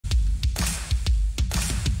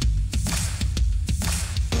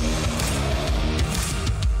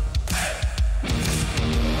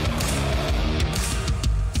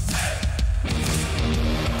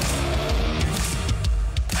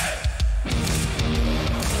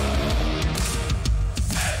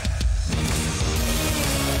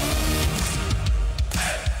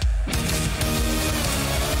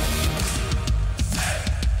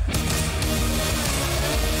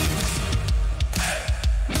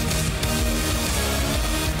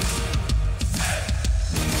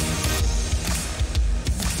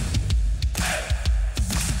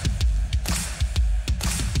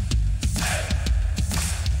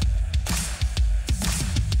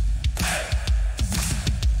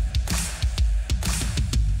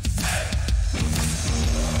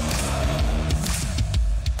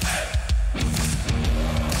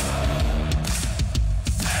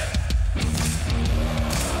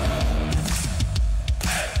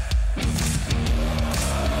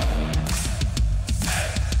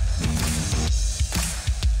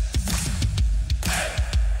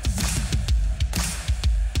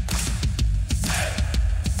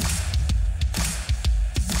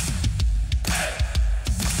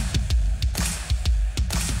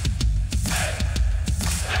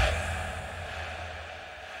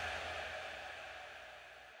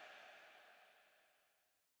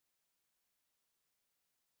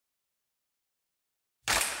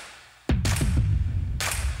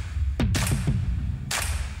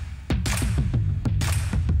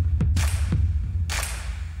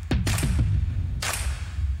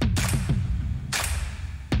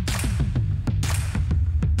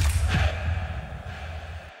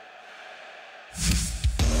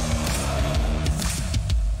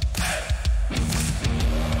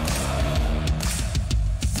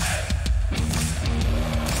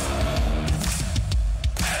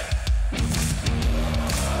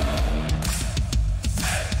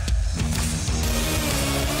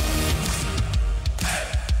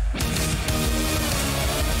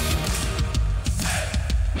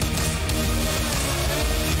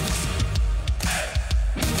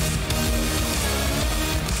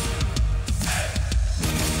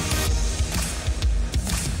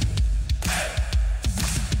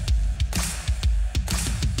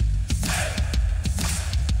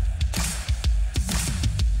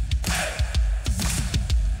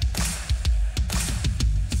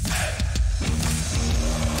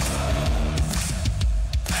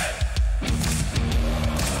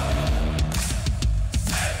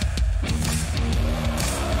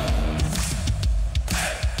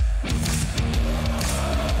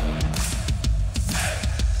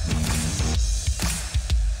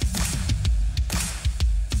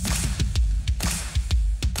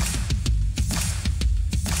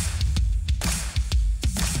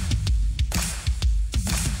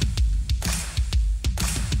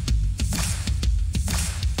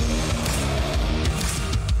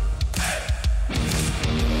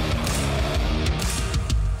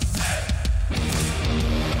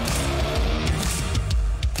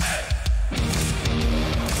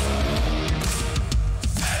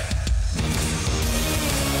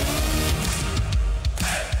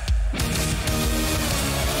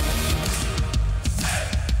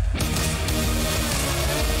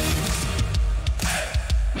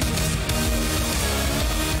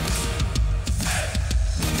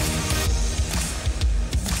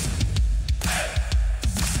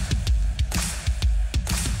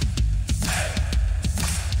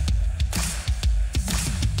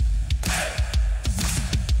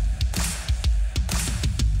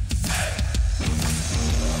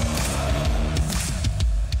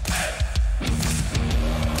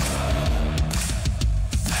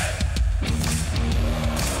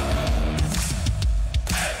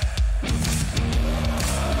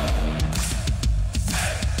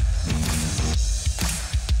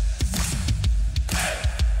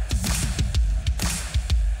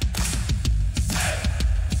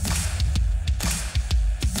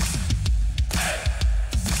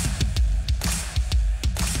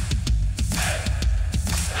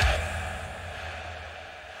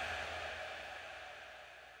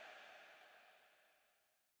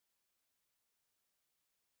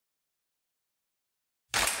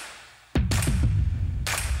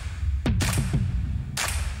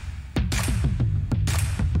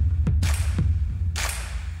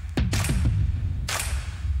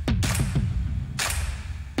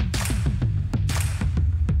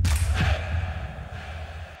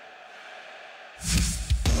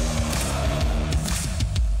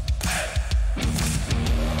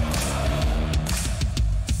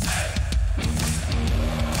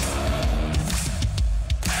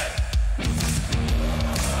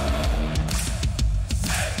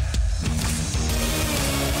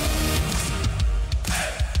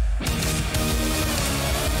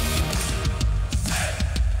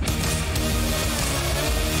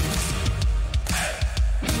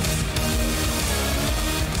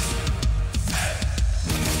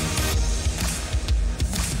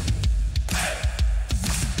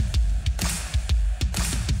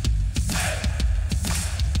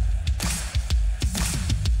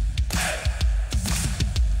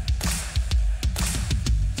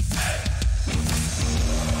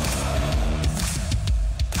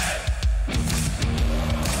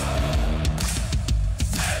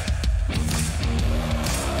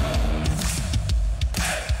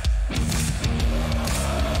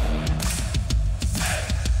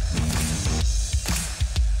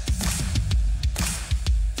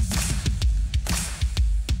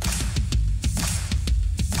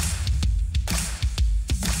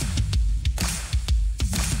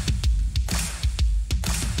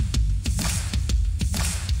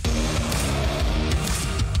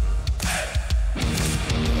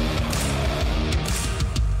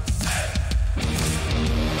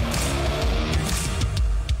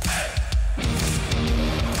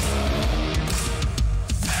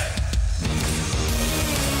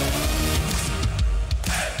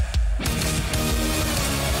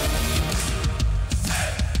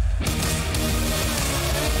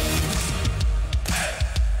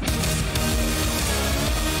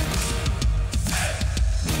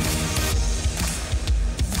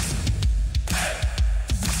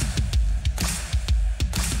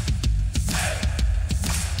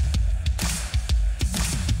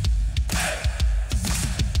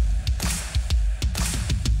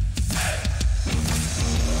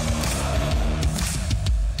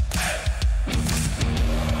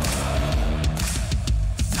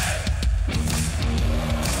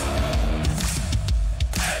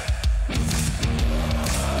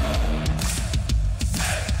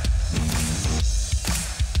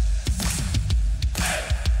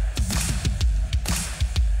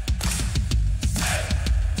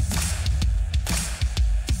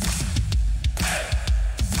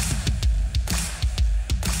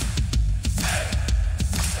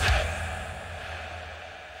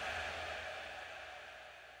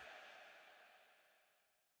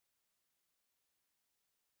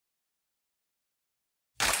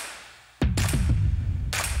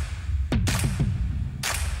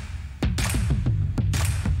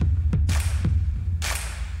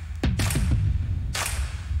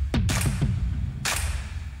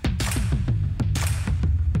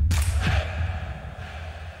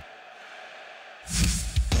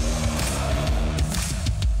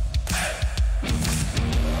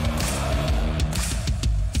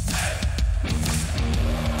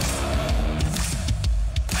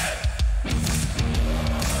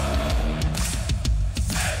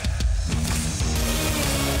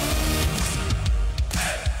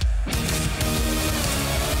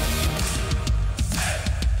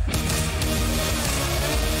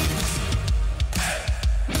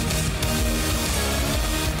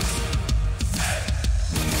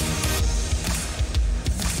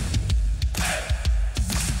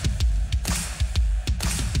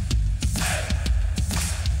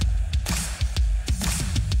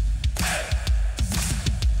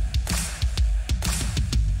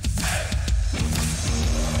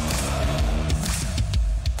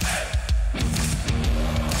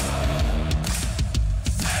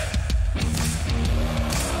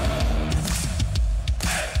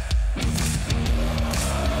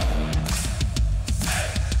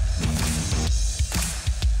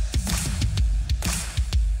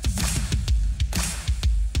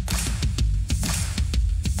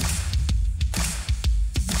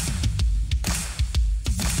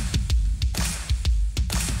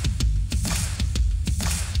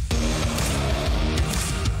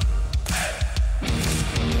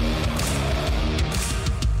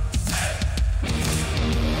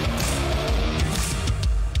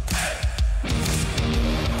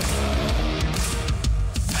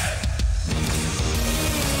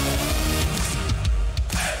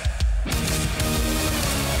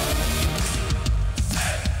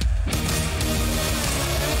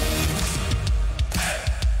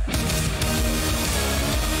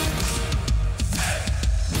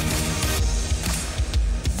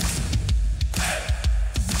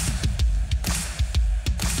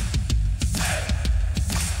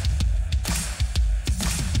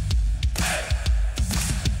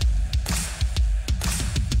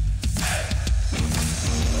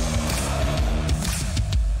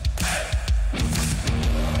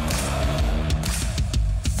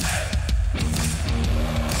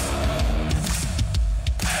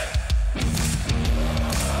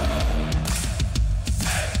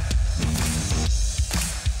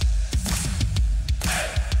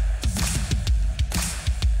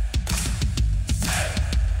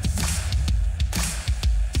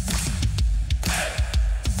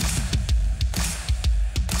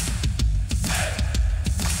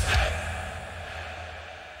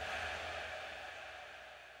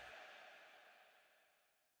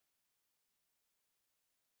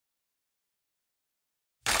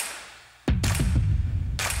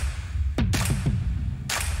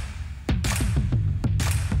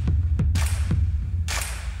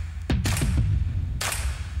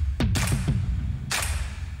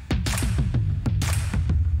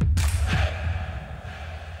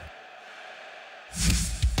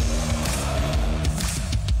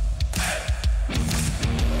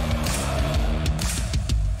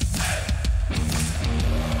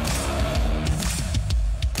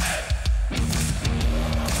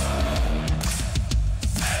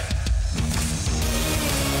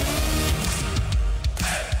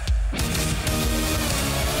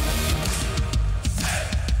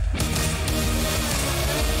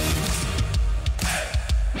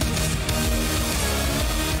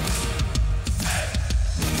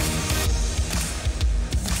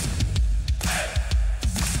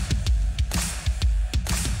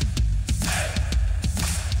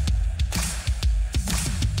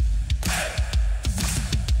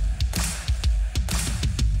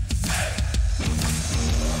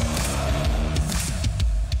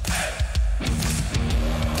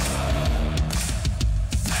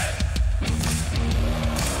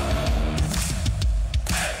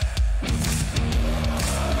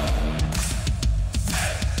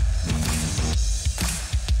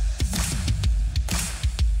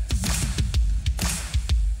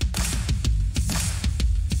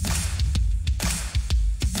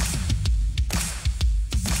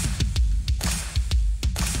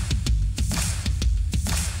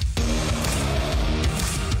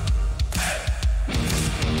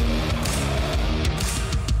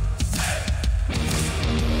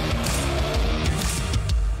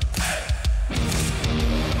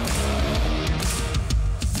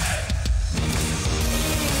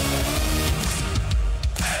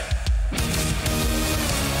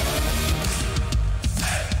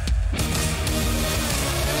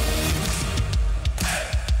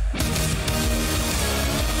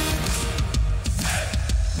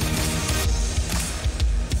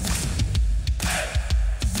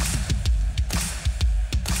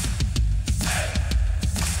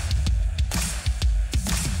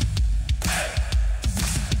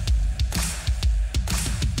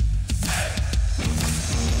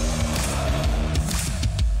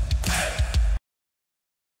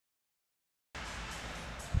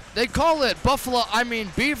They call it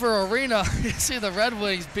Beaver Arena. You see the Red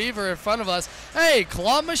Wings Beaver in front of us. Hey,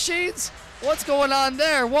 claw machines? What's going on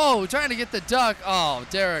there? Whoa, trying to get the duck. Oh,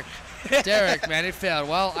 Derek, man, he failed.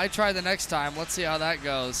 Well, I try the next time. Let's see how that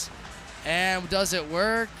goes. And does it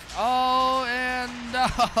work? Oh, and no.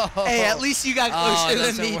 Hey, at least you got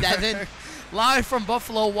closer than me, Devin. Live from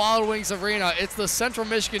Buffalo Wild Wings Arena, it's the Central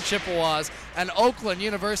Michigan Chippewas and Oakland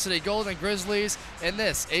University Golden Grizzlies in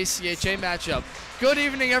this ACHA matchup. Good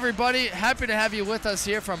evening, everybody. Happy to have you with us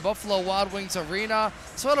here from Buffalo Wild Wings Arena.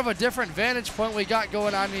 Sort of a different vantage point we got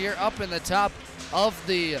going on here up in the top of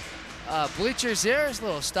the bleachers here. There's a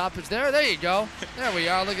little stoppage there. There you go. There we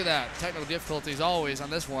are. Look at that. Technical difficulties always on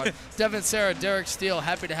this one. Devin Sarah, Derek Steele,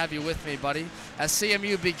 happy to have you with me, buddy. As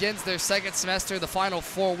CMU begins their second semester, the final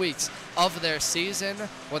 4 weeks of their season,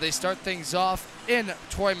 where they start things off in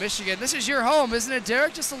Troy, Michigan. This is your home, isn't it,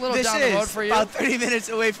 Derek? Just a little down the road for you. About 30 minutes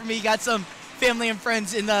away from me. You got some family and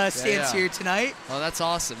friends in the stands here tonight. Well, that's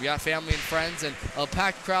awesome. You got family and friends and a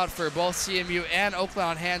packed crowd for both CMU and Oakland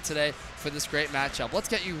on hand today for this great matchup. Let's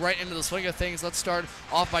get you right into the swing of things. Let's start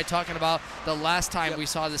off by talking about the last time we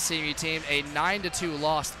saw the CMU team, a 9-2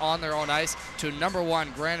 loss on their own ice to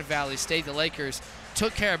 #1 Grand Valley State. The Lakers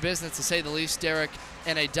took care of business, to say the least, Derek,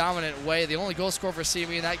 in a dominant way. The only goal scorer for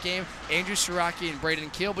CMU in that game, Andrew Siraki and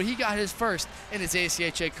Braden Keel, but he got his first in his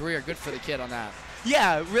ACHA career. Good for the kid on that.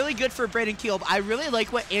 Yeah, really good for Braden Keel. I really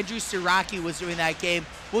like what Andrew Siraki was doing that game.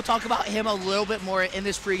 We'll talk about him a little bit more in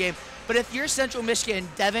this pregame. But if you're Central Michigan,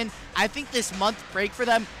 Devin, I think this month break for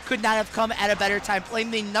them could not have come at a better time.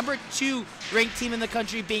 Playing the #2 ranked team in the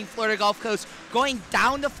country, being Florida Gulf Coast, going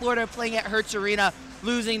down to Florida, playing at Hertz Arena,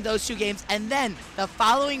 losing those 2 games. And then the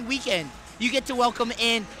following weekend, you get to welcome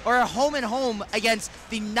in, or a home and home against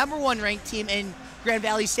the #1 ranked team in Grand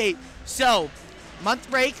Valley State. So, month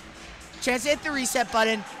break, chance to hit the reset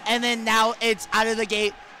button, and then now it's out of the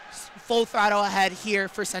gate, full throttle ahead here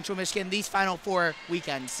for Central Michigan these final 4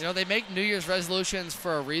 weekends. You know, they make New Year's resolutions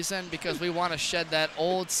for a reason, because we want to shed that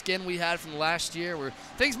old skin we had from last year where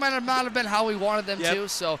things might not have been how we wanted them to,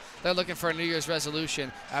 so they're looking for a New Year's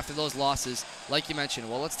resolution after those losses, like you mentioned.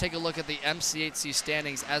 Well, let's take a look at the MCHC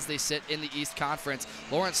standings as they sit in the East Conference.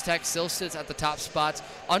 Lawrence Tech still sits at the top spots,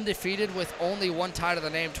 undefeated with only 1 tie to the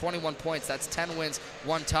name, 21 points. That's 10 wins,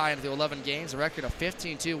 1 tie into 11 games, a record of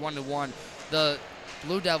 15-2, 1-1. The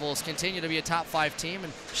Blue Devils continue to be a top 5 team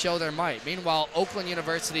and show their might. Meanwhile, Oakland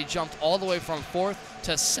University jumped all the way from 4th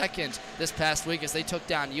to 2nd this past week as they took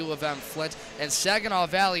down U of M Flint and Saginaw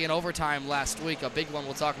Valley in overtime last week. A big one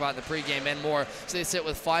we'll talk about in the pregame and more. So they sit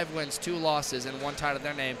with 5 wins, 2 losses, and 1 tie to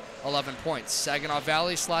their name, 11 points. Saginaw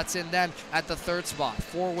Valley slots in then at the 3rd spot.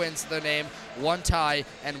 4 wins to their name, 1 tie,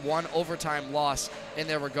 and 1 overtime loss in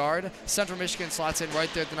their regard. Central Michigan slots in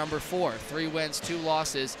right there at the #4. 3 wins, 2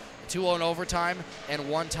 losses, 2 in overtime, and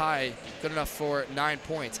 1 tie, good enough for 9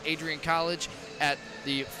 points. Adrian College at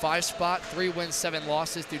the 5 spot, 3 wins, 7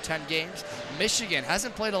 losses through 10 games. Michigan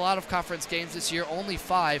hasn't played a lot of conference games this year, only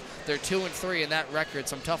 5. They're 2-3 in that record.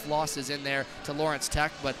 Some tough losses in there to Lawrence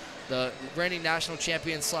Tech, but the reigning national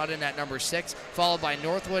champions slot in at #6, followed by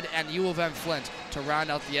Northwood and U of M Flint to round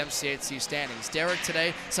out the MCHC standings. Derek,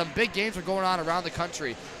 today, some big games are going on around the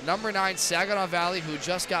country. #9, Saginaw Valley, who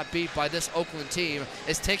just got beat by this Oakland team,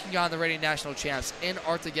 is taking on the reigning national champs in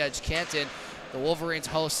Arthur-Gedge, Canton. The Wolverines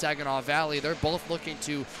host Saginaw Valley. They're both looking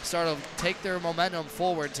to sort of take their momentum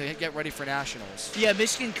forward to get ready for nationals. Yeah,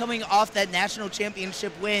 Michigan coming off that national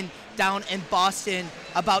championship win down in Boston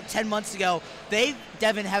about 10 months ago. They,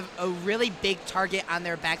 Devin, have a really big target on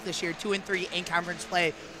their back this year, 2-3 in conference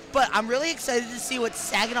play. But I'm really excited to see what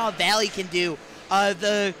Saginaw Valley can do.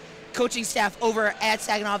 The coaching staff over at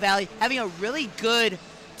Saginaw Valley having a really good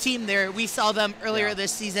team there. We saw them earlier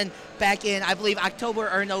this season back in, I believe, October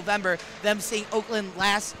or November, them seeing Oakland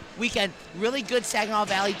last weekend. Really good Saginaw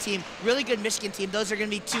Valley team, really good Michigan team. Those are going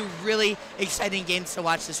to be 2 really exciting games to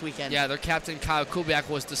watch this weekend. Yeah, their captain, Kyle Kubiak,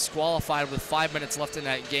 was disqualified with 5 minutes left in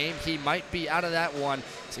that game. He might be out of that one,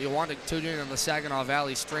 so you'll want to tune in on the Saginaw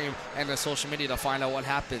Valley stream and the social media to find out what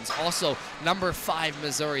happens. Also, #5,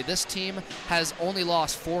 Missouri. This team has only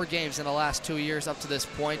lost 4 games in the last 2 years up to this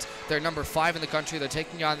point. They're #5 in the country. They're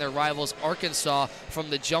taking on their rivals, Arkansas, from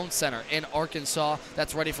the Jones Center in Arkansas.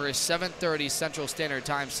 That's ready for a 7:30 Central Standard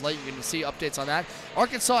Time slate. You can see updates on that.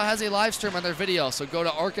 Arkansas has a live stream on their video, so go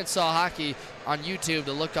to Arkansas Hockey on YouTube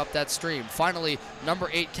to look up that stream. Finally,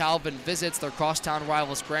 #8, Calvin visits their crosstown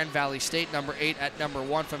rivals, Grand Valley State, #8 at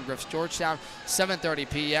 #1 from Griffs Georgetown, 7:30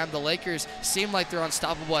 p.m. The Lakers seem like they're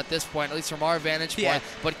unstoppable at this point, at least from our vantage point,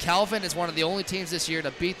 but Calvin is one of the only teams this year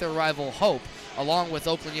to beat their rival Hope, along with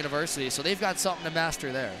Oakland University, so they've got something to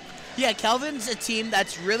master there. Yeah, Kelvin's a team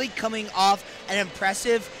that's really coming off an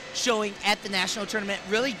impressive showing at the national tournament.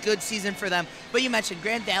 Really good season for them. But you mentioned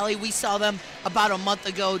Grand Valley. We saw them about a month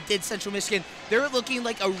ago, did Central Michigan. They're looking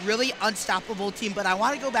like a really unstoppable team. But I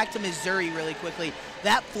want to go back to Missouri really quickly.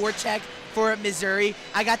 That forecheck for Missouri,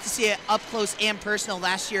 I got to see it up close and personal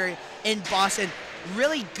last year in Boston.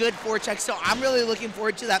 Really good forecheck, so I'm really looking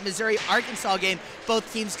forward to that Missouri-Arkansas game.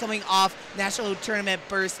 Both teams coming off national tournament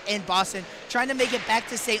bursts in Boston, trying to make it back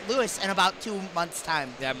to St. Louis in about 2 months'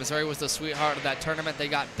 time. Yeah, Missouri was the sweetheart of that tournament. They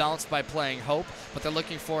got bounced by playing Hope, but they're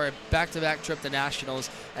looking for a back-to-back trip to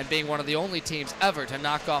nationals and being one of the only teams ever to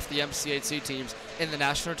knock off the MCHC teams in the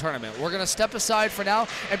national tournament. We're going to step aside for now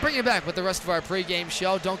and bring you back with the rest of our pregame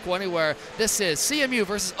show. Don't go anywhere. This is CMU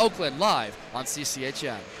versus Oakland live on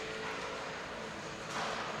CCHN.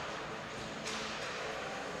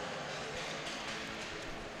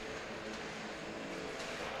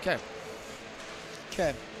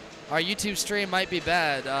 Okay. Our YouTube stream might be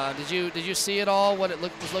bad. Did you see it all? What it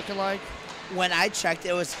was looking like? When I checked,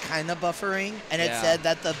 it was kind of buffering, and it said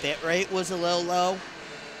that the bit rate was a little low.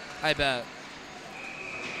 I bet.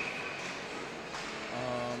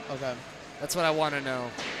 Okay. That's what I want to know.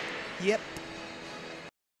 Yep.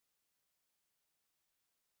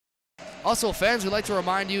 Also, fans, we'd like to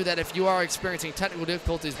remind you that if you are experiencing technical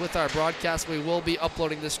difficulties with our broadcast, we will be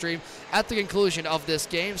uploading this stream at the conclusion of this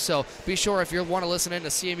game. So be sure if you want to listen in to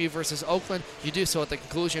CMU versus Oakland, you do so at the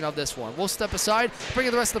conclusion of this one. We'll step aside, bring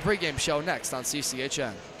you the rest of the pregame show next on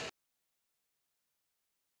CCHN.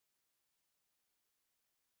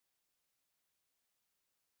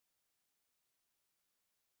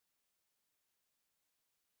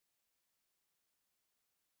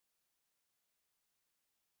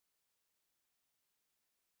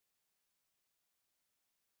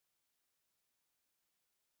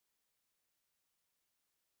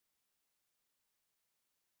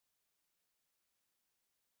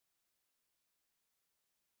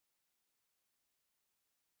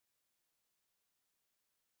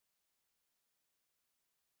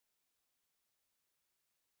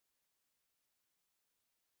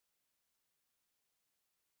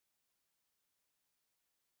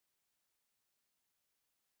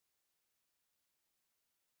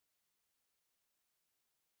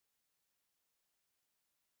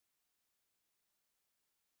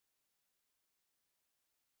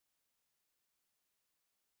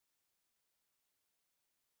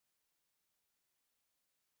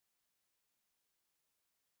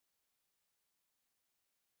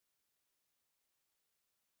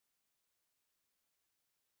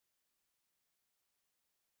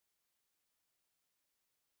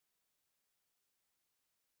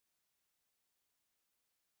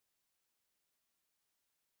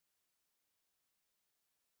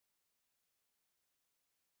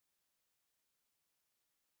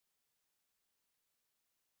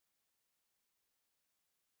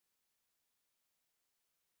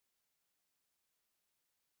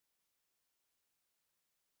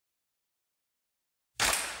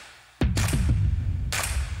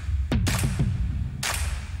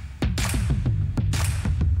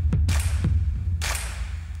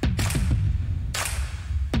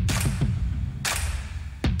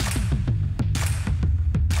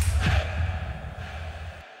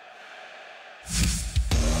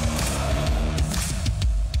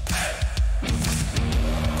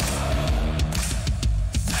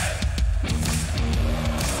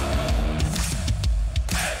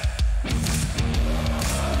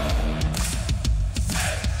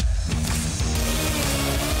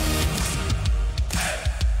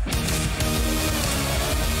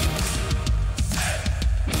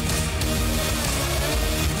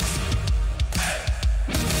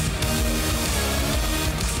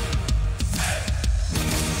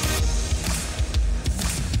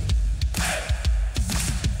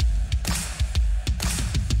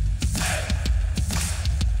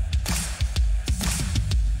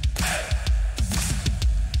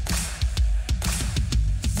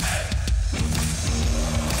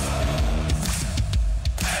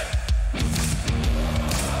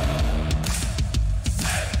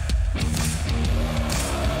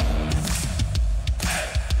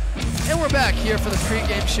 Back here for the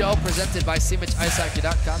pregame show presented by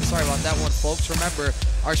SeaMitchIceHockey.com. Sorry about that one, folks. Remember,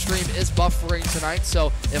 Our stream is buffering tonight,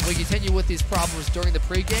 so if we continue with these problems during the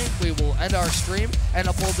pregame, we will end our stream and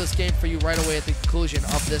upload this game for you right away at the conclusion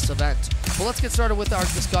of this event. But let's get started with our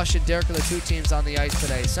discussion. Derek, are the two teams on the ice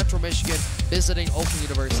today. Central Michigan visiting Oakland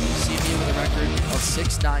University. CMU with a record of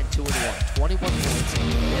 6-9, 2-1, 21 points.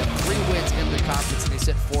 They have 3 wins in the conference, and they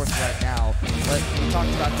sit 4th right now. But we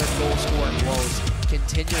talked about their goal scoring woes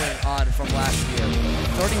continuing on from last year.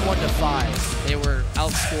 31-5, they were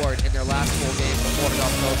outscored in their last 4 games before the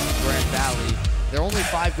Gulf Coast and Grand Valley. Their only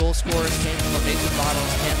 5 goal scorers came from Nathan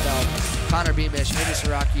Bottles, Campbell, Connor Beamish, Andy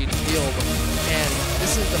Siraki, and Field. And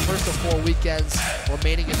this is the first of 4 weekends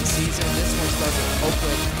remaining in the season. This one starts in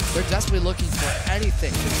Oakland. They're desperately looking for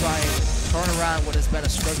anything to try and turn around what has been a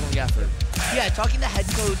struggling effort. Yeah, talking to head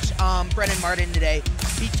coach Brennan Martin today,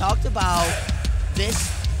 he talked about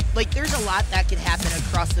this. Like, there's a lot that could happen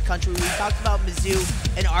across the country. We talked about Mizzou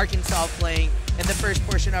and Arkansas playing in the first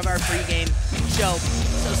portion of our pregame show.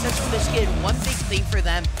 So Central Michigan, one big thing for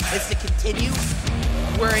them is to continue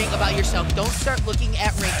worrying about yourself. Don't start looking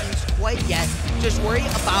at rankings quite yet. Just worry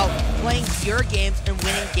about playing your games and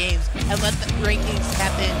winning games, and let the rankings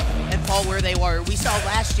happen and fall where they were. We saw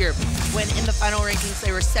last year when in the final rankings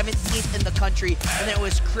they were 17th in the country, and then it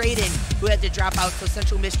was Creighton who had to drop out, so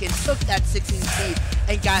Central Michigan took that 16th seed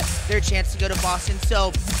and got their chance to go to Boston.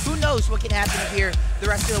 So who knows what can happen here the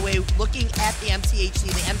rest of the way. Looking at the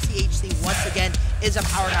MCHC once again is a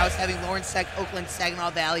powerhouse, having Lawrence Tech, Oakland,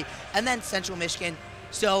 Saginaw Valley, and then Central Michigan.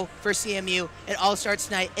 So for CMU, it all starts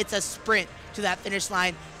tonight. It's a sprint to that finish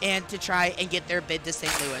line and to try and get their bid to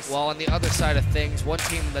St. Louis. Well, on the other side of things, one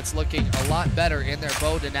team that's looking a lot better in their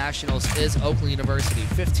boat to nationals is Oakland University.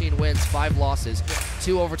 15 wins, 5 losses,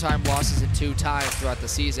 2 overtime losses, and 2 ties throughout the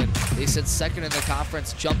season. They sit 2nd in the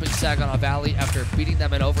conference, jumping Saginaw Valley after beating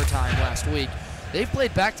them in overtime last week. They've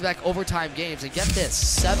played back-to-back overtime games, and get this,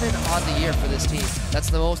 7 on the year for this team. That's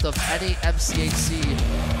the most of any MCHC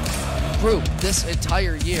group this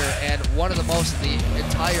entire year, and one of the most in the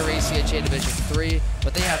entire ACHA Division III.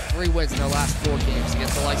 But they have 3 wins in their last 4 games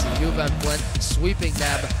against the likes of U of M Flint, sweeping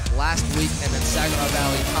them last week, and then Saginaw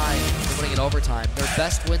Valley tying and winning in overtime. Their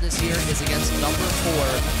best win this year is against number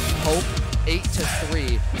 4, Hope,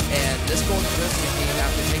 8-3, and this Golden Grizzlies team,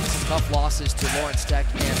 after taking some tough losses to Lawrence Tech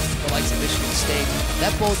and the likes of Michigan State,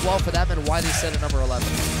 that bodes well for them and why they sit at number 11.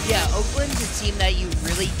 Yeah, Oakland's a team that you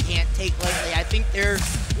really can't take lightly. I think they're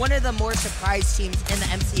one of the more surprised teams in the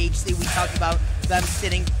MCHC. We talked about them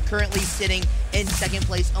currently sitting in 2nd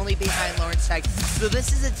place, only behind Lawrence Tech. So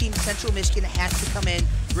this is a team Central Michigan has to come in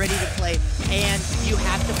ready to play, and you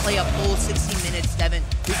have to play a full 60 minutes, Devin.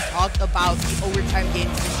 We've talked about the overtime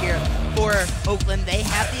games this year for Oakland. They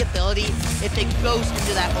have the ability, if it goes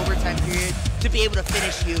into that overtime period, to be able to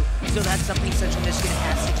finish you. So that's something Central Michigan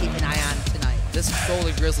has to keep an eye on tonight. This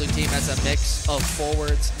Golden Grizzly team has a mix of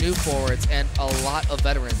forwards, new forwards, and a lot of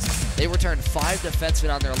veterans. They returned 5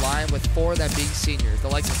 defensemen on their line, with 4 of them being seniors. The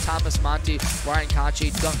likes of Thomas Monty, Ryan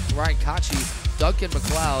Kochi, Duncan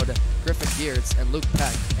McLeod, Griffin Geertz, and Luke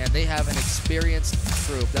Peck. And they have an experienced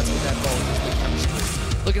group. That's what that goal is, the chemistry.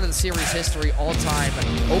 Looking at the series history all time,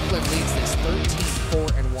 Oakland leads this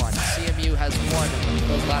 13-4-1. CMU has won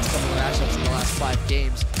those last couple of matchups in the last 5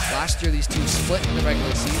 games. Last year, these two split in the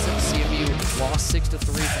regular season. CMU lost 6-3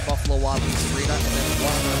 from Buffalo Wild Wings Arena, and then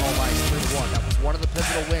won on their home ice 3-1. That was one of the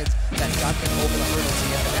pivotal wins that got them over the hurdle to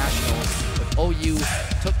get the Nationals. But OU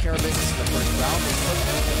took care of business in the first round. They took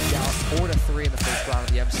them down 4-3 in the first round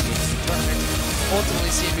of the MCHC tournament.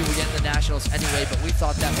 Ultimately, CMU would get in the Nationals anyway, but we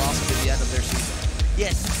thought that loss would be the end of their season.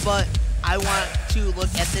 Yes, but I want to look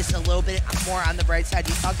at this a little bit more on the bright side.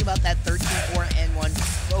 You talked about that 13-4-1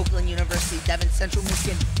 for Oakland University. Devin, Central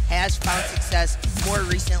Michigan has found success more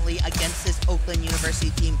recently against this Oakland University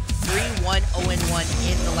team. 3-1-0-1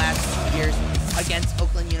 in the last 2 years against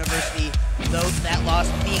Oakland University, though that loss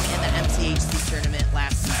being in the MCHC tournament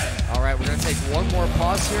last season. All right, we're going to take one more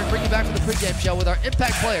pause here and bring you back to the pregame show with our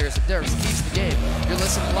impact players and Derek's Keys to the Game. You're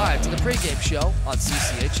listening live to the pregame show on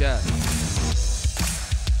CCHN.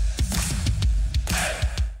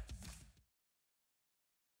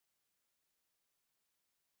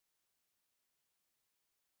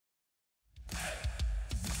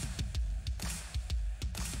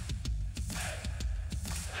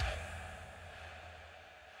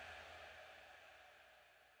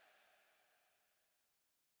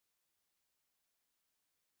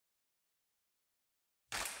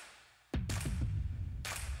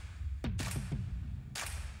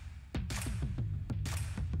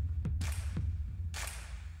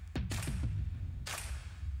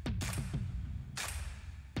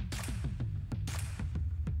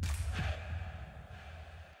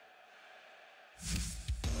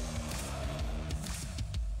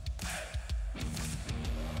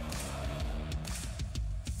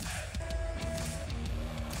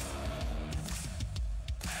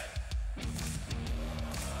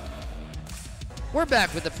 We're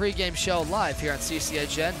back with the pregame show live here on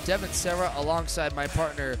CCHN. Devin Serra alongside my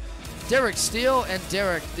partner Derek Steele. And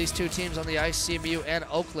Derek, these two teams on the ice, CMU and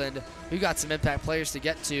Oakland, we got some impact players to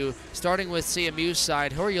get to. Starting with CMU's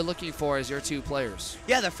side, who are you looking for as your two players?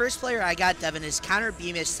 Yeah, the first player I got, Devin, is Connor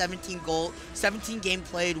Beamish, 17 game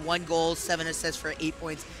played, 1 goal, 7 assists for 8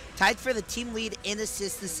 points. Tied for the team lead in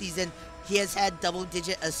assists this season. He has had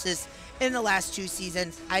double-digit assists in the last 2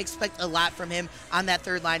 seasons. I expect a lot from him on that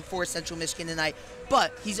third line for Central Michigan tonight.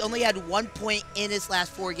 But he's only had 1 point in his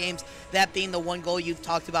last 4 games, that being the 1 goal you've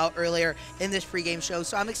talked about earlier in this pregame show.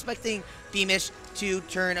 So I'm expecting Beamish to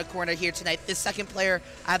turn a corner here tonight. The second player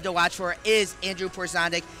I have to watch for is Andrew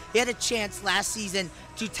Porzondik. He had a chance last season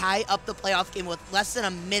to tie up the playoff game with less than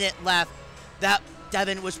a minute left. That,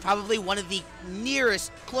 Devin, was probably one of the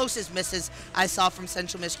closest misses I saw from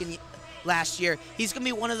Central Michigan last year. He's going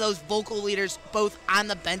to be one of those vocal leaders both on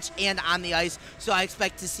the bench and on the ice, so I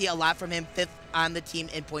expect to see a lot from him, 5th on the team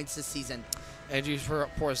in points this season. Andrew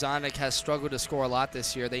Porzondik has struggled to score a lot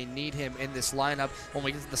this year. They need him in this lineup. When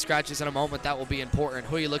we get to the scratches in a moment, that will be important.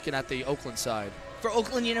 Who are you looking at the Oakland side? For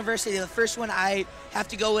Oakland University, the first one I have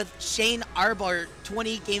to go with Shane Arbor,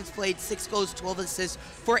 20 games played, 6 goals, 12 assists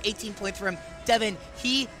for 18 points for him. Devin,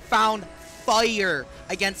 he found fire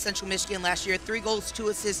against Central Michigan last year. 3 goals, 2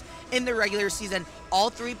 assists in the regular season. All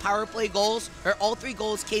 3 goals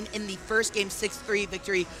came in the first game, 6-3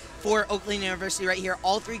 victory for Oakland University right here.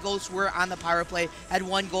 All 3 goals were on the power play. Had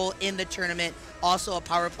 1 goal in the tournament, also a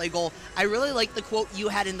power play goal. I really like the quote you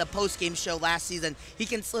had in the post-game show last season. He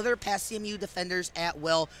can slither past CMU defenders at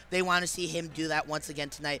will. They want to see him do that once again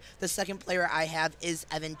tonight. The second player I have is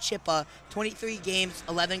Evan Chippa. 23 games,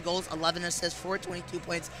 11 goals, 11 assists for 22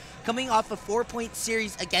 points. Coming off a 4-point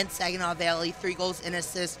series against Saginaw Valley, 3 goals and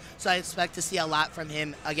assists. So I expect to see a lot from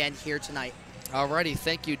him again here tonight. Alrighty,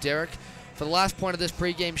 thank you, Derek. For the last point of this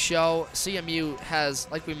pregame show, CMU has,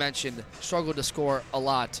 like we mentioned, struggled to score a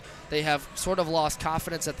lot. They have sort of lost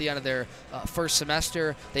confidence at the end of their first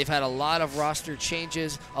semester. They've had a lot of roster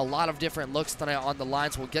changes, a lot of different looks tonight on the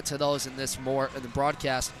lines. We'll get to those in this more in the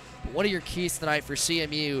broadcast. But what are your keys tonight for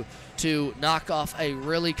CMU to knock off a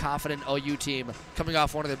really confident OU team coming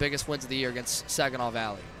off one of the biggest wins of the year against Saginaw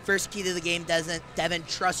Valley? First key to the game, Devin,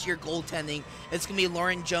 trust your goaltending. It's going to be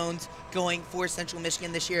Lauren Jones going for Central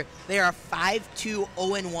Michigan this year. They are 5-2,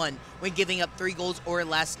 0-1 when giving up 3 goals or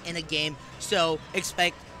less in a game. So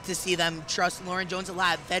expect to see them trust Lauren Jones a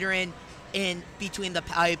lot. Veteran in between the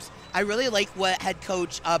pipes. I really like what head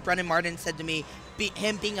coach Brendan Martin said to me.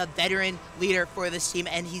 Him being a veteran leader for this team,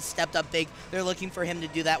 and he's stepped up big. They're looking for him to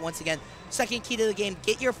do that once again. Second key to the game,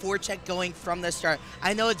 get your forecheck going from the start.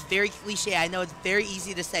 I know it's very cliche. I know it's very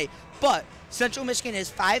easy to say, but Central Michigan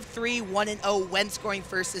is 5-3, 1-0 when scoring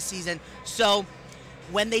first this season. So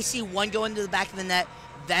when they see one go into the back of the net,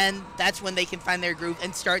 then that's when they can find their groove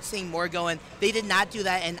and start seeing more going. They did not do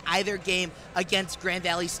that in either game against Grand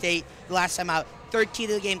Valley State the last time out. Third key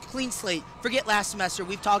to the game, clean slate. Forget last semester.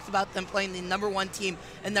 We've talked about them playing the #1 team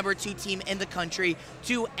and #2 team in the country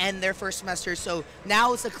to end their first semester. So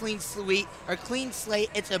now it's a clean slate.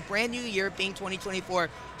 It's a brand new year being 2024.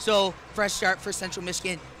 So fresh start for Central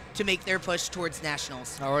Michigan to make their push towards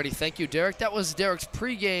nationals. Alrighty, thank you, Derek. That was Derek's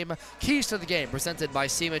pregame keys to the game, presented by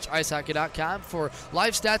SeaMitchIceHockey.com. For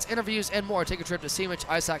live stats, interviews, and more, take a trip to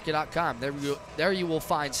SeaMitchIceHockey.com. There you will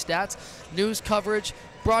find stats, news coverage,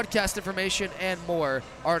 broadcast information, and more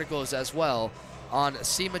articles as well on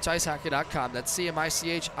SeaMitchIceHockey.com. That's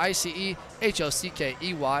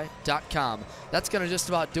SeaMitchIceHockey.com. That's going to just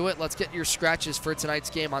about do it. Let's get your scratches for tonight's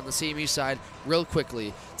game on the CMU side real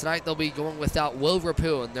quickly. Tonight they'll be going without Will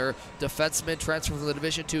Rapoon, their defenseman transfer from the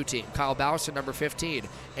Division II team. Kyle Bowser, number 15.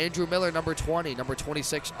 Andrew Miller, number 20. Number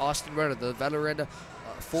 26, Austin Renner, the veteran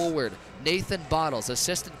forward. Nathan Bottles,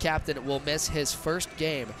 assistant captain, will miss his first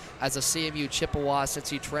game as a CMU Chippewa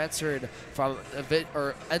since he transferred from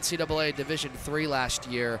NCAA Division III last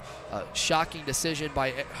year. Shocking decision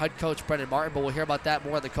by head coach Brendan Martin, but we'll hear about that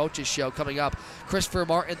more on the coaches show coming up. Christopher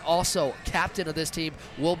Martin, also captain of this team,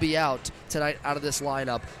 will be out tonight out of this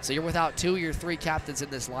lineup. So you're without 2 of your 3 captains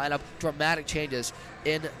in this lineup. Dramatic changes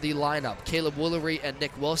in the lineup. Caleb Woolery and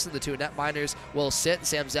Nick Wilson, the 2 netminders, will sit.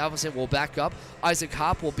 Sam Zalvinson will back up. Isaac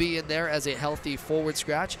Hopp will be in there as a healthy forward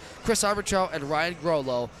scratch. Chris Arbitrow and Ryan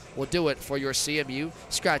Grolo will do it for your CMU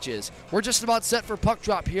scratches. We're just about set for puck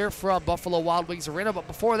drop here from Buffalo Wild Wings Arena, but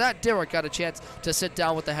before that, Derek got a chance to sit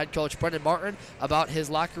down with the head coach Brendan Martin about his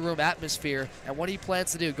locker room atmosphere and what he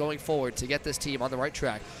plans to do going forward to get this team on the right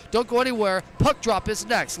track. Don't go anywhere. Puck drop is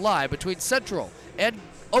next, live between Central and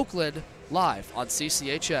Oakland, live on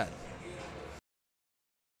CCHN.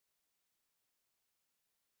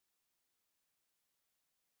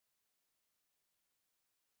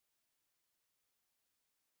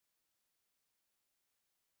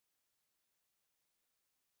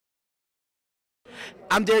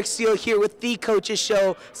 I'm Derek Steele here with The Coaches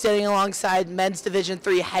Show, sitting alongside Men's Division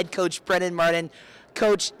III head coach Brendan Martin.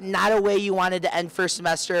 Coach, not a way you wanted to end first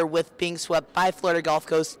semester with being swept by Florida Gulf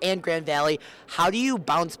Coast and Grand Valley. How do you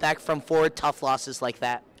bounce back from 4 tough losses like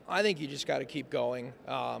that? I think you just got to keep going.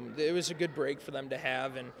 It was a good break for them to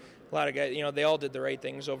have, and a lot of guys, they all did the right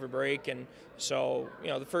things over break. And so,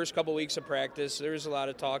 the first couple weeks of practice, there was a lot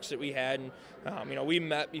of talks that we had, and we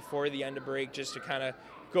met before the end of break just to kind of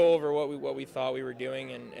go over what we thought we were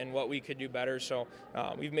doing and what we could do better. So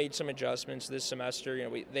we've made some adjustments this semester.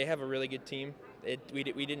 They have a really good team. We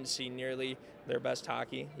didn't see nearly their best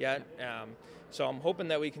hockey yet. So I'm hoping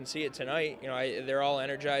that we can see it tonight. They're all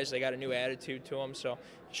energized. They got a new attitude to them, so it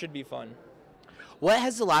should be fun. What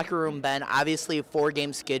has the locker room been? Obviously a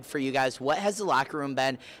 4-game skid for you guys. What has the locker room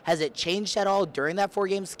been? Has it changed at all during that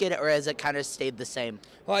 4-game skid, or has it kind of stayed the same?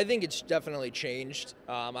 Well, I think it's definitely changed.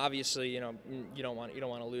 Obviously, you don't want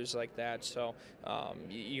to lose like that, so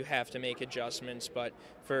you have to make adjustments. But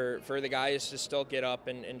for the guys to still get up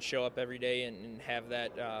and show up every day and have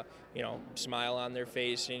that smile on their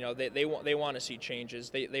face, they want to see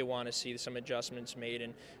changes. They want to see some adjustments made,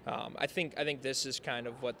 and I think this is kind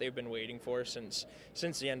of what they've been waiting for since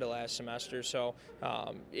the end of last semester. So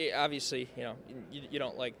obviously, you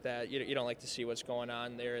don't like that. You don't like to see what's going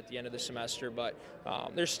on there at the end of the semester, but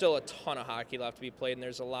there's still a ton of hockey left to be played, and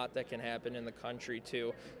there's a lot that can happen in the country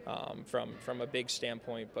too, from a big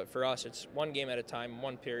standpoint. But for us, it's one game at a time,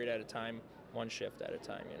 one period at a time, one shift at a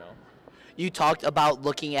time. You talked about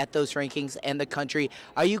looking at those rankings and the country.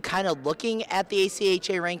 Are you kind of looking at the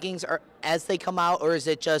ACHA rankings or as they come out, or is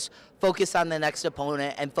it just focus on the next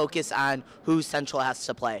opponent and focus on who Central has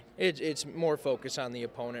to play? It's more focus on the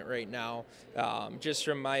opponent right now. Just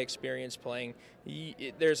from my experience playing,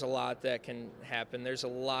 there's a lot that can happen. There's a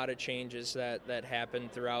lot of changes that happen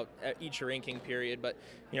throughout each ranking period, but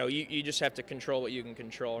you just have to control what you can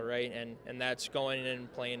control, right? And that's going in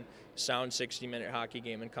and playing sound 60-minute hockey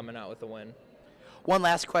game and coming out with a win. One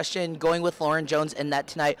last question, going with Lauren Jones in net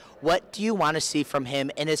tonight, what do you want to see from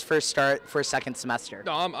him in his first start for second semester?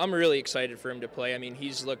 No, I'm really excited for him to play. I mean,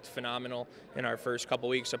 he's looked phenomenal in our first couple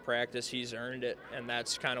weeks of practice. He's earned it, and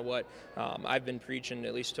that's kind of what I've been preaching,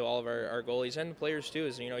 at least to all of our goalies and the players too,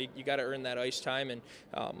 is you got to earn that ice time, and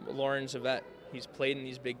Lauren's a vet. He's played in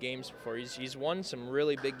these big games before. He's won some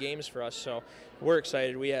really big games for us, so we're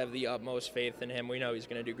excited. We have the utmost faith in him. We know he's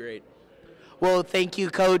going to do great. Well, thank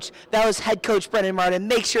you, Coach. That was head coach Brendan Martin.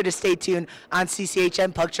 Make sure to stay tuned on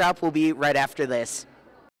CCHN Puck Drop. We'll be right after this.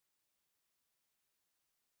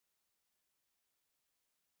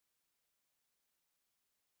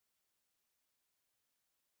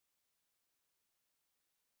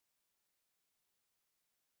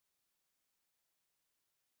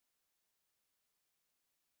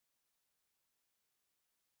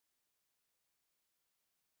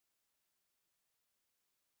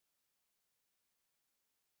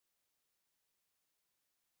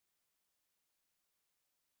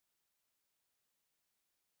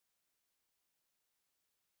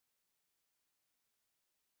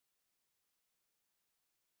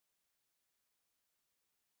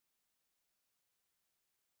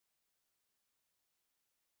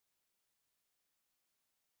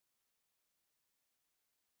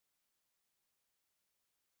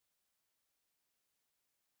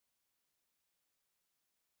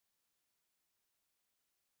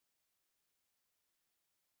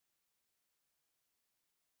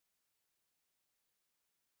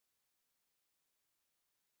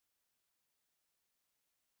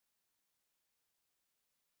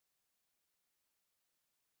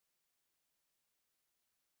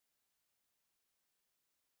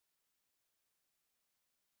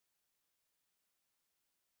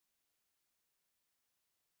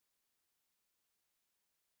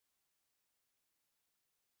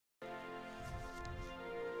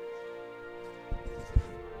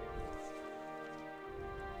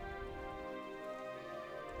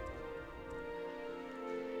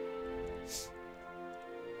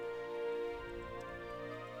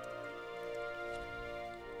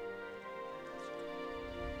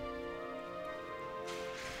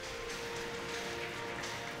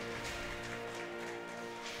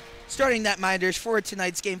 Starting netminders for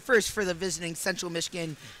tonight's game. First for the visiting Central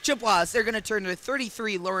Michigan Chippewas. They're going to turn to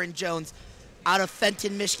 33 Lauren Jones out of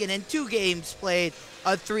Fenton, Michigan. In 2 games played,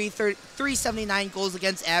 a 379 goals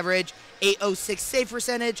against average, 806 save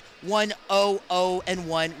percentage,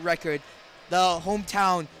 1-0-0-1 record. The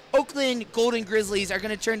hometown Oakland Golden Grizzlies are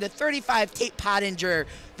going to turn to 35 Tate Pottinger,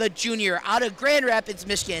 the junior out of Grand Rapids,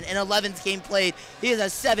 Michigan. In 11th game played, he has a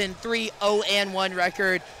 7-3-0-1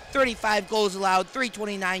 record, 35 goals allowed,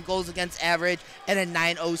 329 goals against average, and a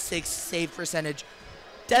 906 save percentage.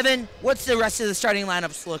 Devin, what's the rest of the starting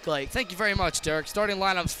lineups look like? Thank you very much, Derek. Starting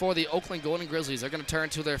lineups for the Oakland Golden Grizzlies are going to turn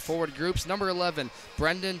to their forward groups. Number 11,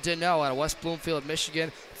 Brendan Deneau out of West Bloomfield, Michigan,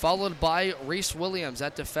 followed by Reese Williams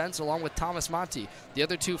at defense along with Thomas Monty. The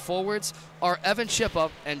other two forwards are Evan Chippa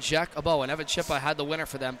and Jack Abo, and Evan Chippa had the winner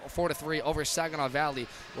for them 4-3 over Saginaw Valley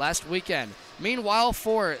last weekend. Meanwhile,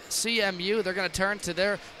 for CMU, they're going to turn to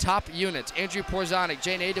their top units. Andrew Porzonik,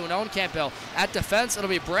 Jay Nadeau, and Owen Campbell at defense. It'll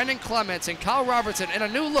be Brandon Clements and Kyle Robertson in a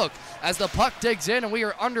new look as the puck digs in, and we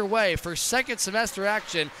are underway for second semester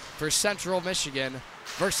action for Central Michigan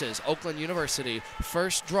versus Oakland University.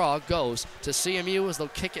 First draw goes to CMU as they'll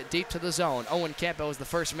kick it deep to the zone. Owen Campbell is the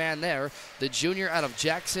first man there. The junior out of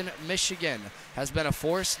Jackson, Michigan, has been a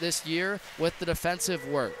force this year with the defensive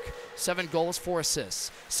work. 7 goals, 4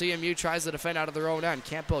 assists. CMU tries to defend out of their own end.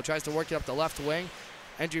 Campbell tries to work it up the left wing.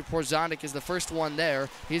 Andrew Porzonik is the first one there.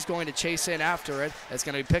 He's going to chase in after it. It's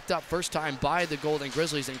going to be picked up first time by the Golden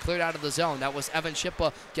Grizzlies and cleared out of the zone. That was Evan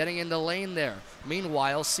Chippa getting in the lane there.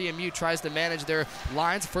 Meanwhile, CMU tries to manage their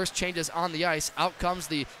lines. First changes on the ice. Out comes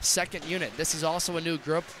the second unit. This is also a new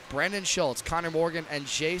group. Brandon Schultz, Connor Morgan, and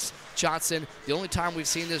Jace Johnson. The only time we've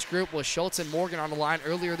seen this group was Schultz and Morgan on the line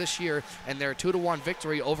earlier this year and their 2-1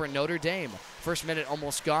 victory over Notre Dame. First minute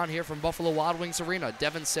almost gone here from Buffalo Wild Wings Arena.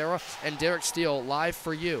 Devin Sarah and Derek Steele live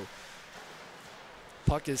for you.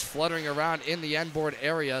 Puck is fluttering around in the end board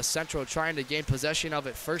area. Central trying to gain possession of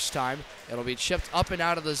it first time. It'll be chipped up and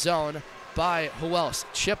out of the zone by who else?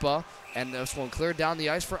 Chippa. And this one cleared down the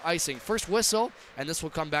ice for icing. First whistle, and this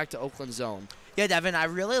will come back to Oakland zone. Yeah, Devin, I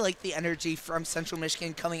really like the energy from Central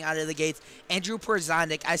Michigan coming out of the gates. Andrew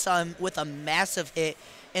Porzonik, I saw him with a massive hit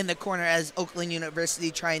in the corner as Oakland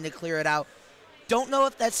University trying to clear it out. Don't know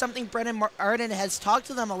if that's something Brendan Arden has talked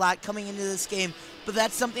to them a lot coming into this game, but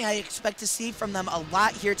that's something I expect to see from them a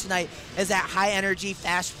lot here tonight, is that high energy,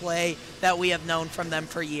 fast play that we have known from them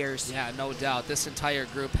for years. Yeah, no doubt. This entire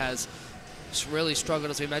group has really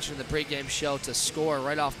struggled, as we mentioned in the pregame show, to score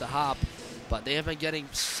right off the hop, but they have been getting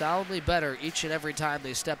solidly better each and every time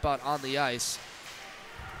they step out on the ice.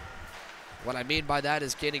 What I mean by that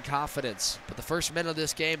is gaining confidence. But the first minute of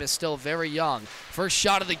this game is still very young. First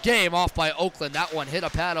shot of the game off by Oakland. That one hit a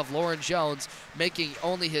pad of Lauren Jones, making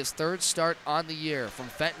only his 3rd start on the year from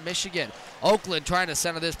Fenton, Michigan. Oakland trying to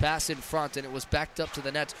center this pass in front, and it was backed up to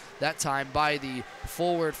the net that time by the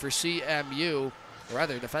forward for CMU, or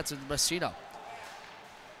rather defensive Messina.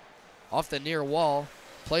 Off the near wall,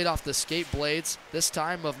 played off the skate blades, this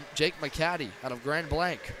time of Jake McCaddy out of Grand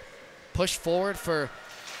Blanc. Pushed forward for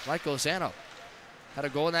Mike Ozano. Had a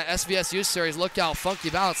goal in that SVSU series. Look out, funky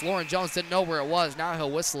bounce. Lauren Jones didn't know where it was. Now he'll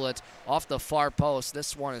whistle it off the far post.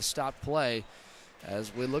 This one is stopped play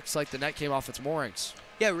as it looks like the net came off its moorings.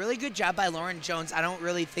 Yeah, really good job by Lauren Jones. I don't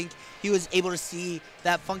really think he was able to see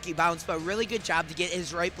that funky bounce, but really good job to get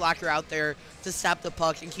his right blocker out there to stop the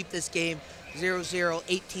puck and keep this game 0-0,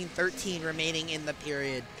 18-13 remaining in the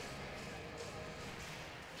period.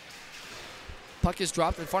 Puck is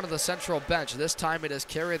dropped in front of the Central bench. This time it is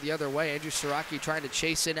carried the other way. Andrew Siraki trying to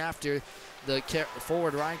chase in after the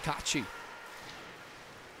forward Ryan Kachi.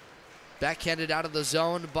 Backhanded out of the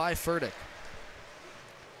zone by Furtick.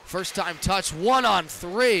 First time touch,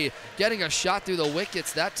 1-on-3. Getting a shot through the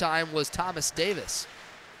wickets that time was Thomas Davis.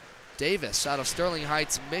 Davis out of Sterling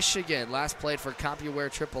Heights, Michigan. Last played for CompuWare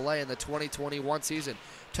AAA in the 2021 season.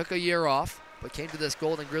 Took a year off, but came to this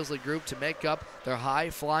Golden Grizzly group to make up their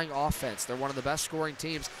high-flying offense. They're one of the best scoring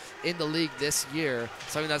teams in the league this year,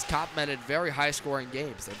 something that's complemented very high-scoring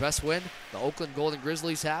games. Their best win the Oakland Golden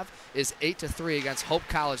Grizzlies have is 8-3 against Hope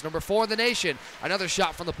College, number 4 in the nation. Another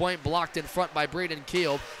shot from the point, blocked in front by Braden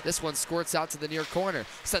Keelb. This one squirts out to the near corner,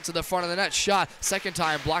 sent to the front of the net. Shot, second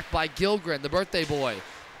time, blocked by Gilgren, the birthday boy.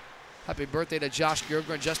 Happy birthday to Josh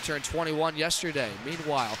Gilgren, just turned 21 yesterday.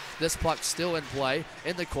 Meanwhile, this puck still in play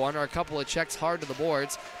in the corner. A couple of checks hard to the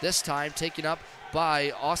boards. This time taken up by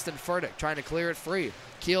Austin Furtick, trying to clear it free.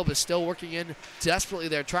 Keelb is still working in desperately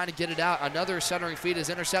there, trying to get it out. Another centering feed is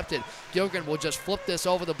intercepted. Gilgren will just flip this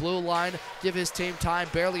over the blue line, give his team time,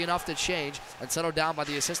 barely enough to change, and settled down by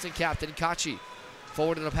the assistant captain, Kachi.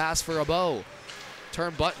 Forward in a pass for Abo.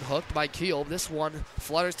 Turn button hooked by Keelb. This one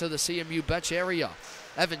flutters to the CMU bench area.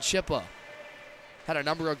 Evan Chippa had a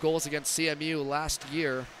number of goals against CMU last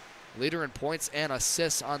year. Leader in points and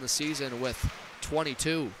assists on the season with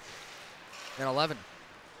 22 and 11.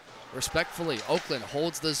 Respectfully, Oakland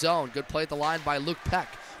holds the zone. Good play at the line by Luke Peck.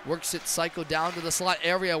 Works it psycho down to the slot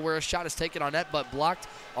area where a shot is taken on net but blocked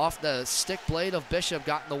off the stick blade of Bishop.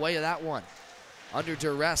 Got in the way of that one. Under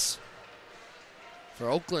duress for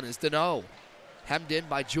Oakland is Deneau. Hemmed in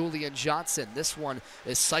by Julian Johnson. This one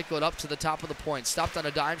is cycled up to the top of the point. Stopped on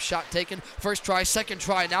a dime, shot taken. First try, second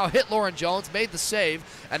try. Now hit Lauren Jones, made the save,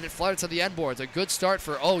 and it fluttered to the end boards. A good start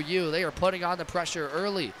for OU. They are putting on the pressure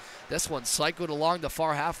early. This one cycled along the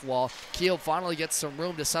far half wall. Keel finally gets some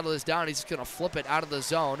room to settle this down. He's just going to flip it out of the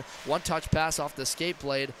zone. One touch pass off the skate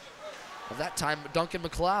blade of that time Duncan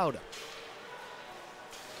McLeod.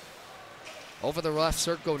 Over the left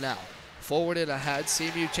circle now. Forward and ahead.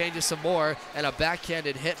 CMU changes some more, and a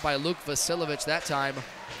backhanded hit by Luke Vasilovich that time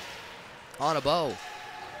on a bow.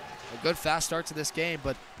 A good fast start to this game,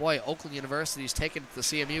 but boy, Oakland University's taking it to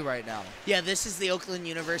CMU right now. Yeah, this is the Oakland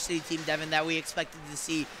University team, Devin, that we expected to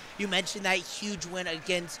see. You mentioned that huge win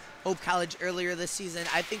against Hope College earlier this season.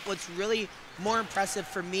 I think what's really more impressive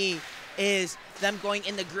for me is them going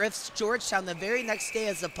into Griff's Georgetown the very next day,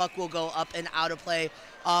 as the puck will go up and out of play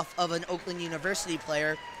off of an Oakland University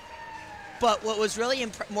player. But what was really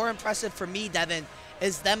more impressive for me, Devin,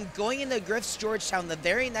 is them going into Griff's Georgetown the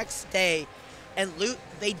very next day, and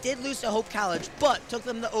they did lose to Hope College, but took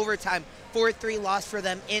them to overtime. 4-3 loss for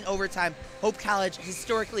them in overtime. Hope College,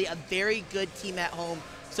 historically a very good team at home,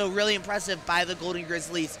 so really impressive by the Golden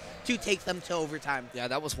Grizzlies to take them to overtime. Yeah,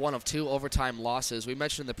 that was one of 2 overtime losses. We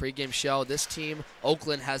mentioned in the pregame show, this team,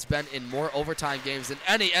 Oakland, has been in more overtime games than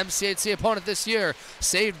any MCHC opponent this year.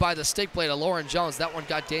 Saved by the stick blade of Lauren Jones. That one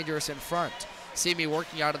got dangerous in front. CMU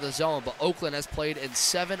working out of the zone, but Oakland has played in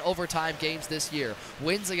 7 overtime games this year.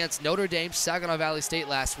 Wins against Notre Dame, Saginaw Valley State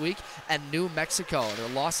last week, and New Mexico. Their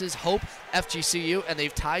losses, Hope, FGCU, and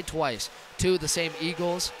they've tied twice to the same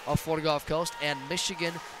Eagles of Florida Gulf Coast and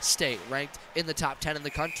Michigan State, ranked in the top 10 in the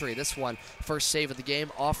country. This one, first save of the game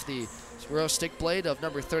off the real stick blade of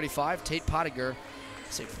number 35, Tate Pottinger.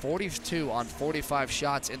 Say 42 on 45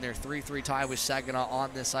 shots in their 3-3 tie with Saginaw on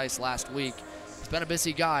this ice last week. He's been a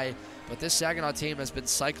busy guy, but this Saginaw team has been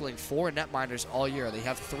cycling 4 netminders all year. They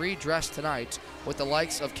have 3 dressed tonight with the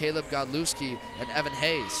likes of Caleb Godlewski and Evan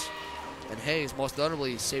Hayes. And Hayes most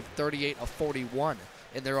notably saved 38 of 41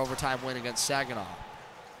 in their overtime win against Saginaw.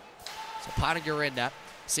 So Pottinger in net.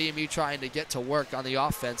 CMU trying to get to work on the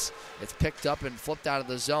offense. It's picked up and flipped out of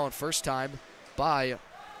the zone. First time by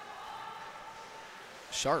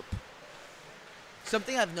Sharp.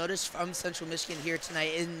 Something I've noticed from Central Michigan here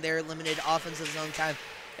tonight in their limited offensive zone time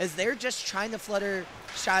is they're just trying to flutter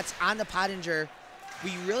shots on the Pottinger.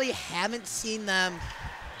 We really haven't seen them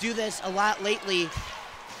do this a lot lately.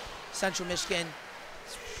 Central Michigan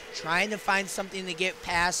trying to find something to get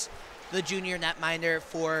past the junior netminder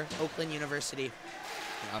for Oakland University.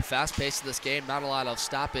 Yeah, fast pace of this game, not a lot of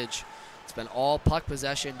stoppage. It's been all puck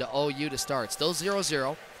possession to OU to start. Still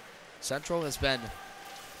 0-0. Central has been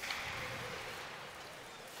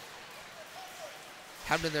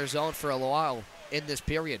hemmed in their zone for a while in this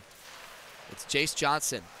period. It's Jace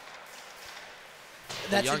Johnson,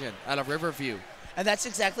 the youngin' out of Riverview. And that's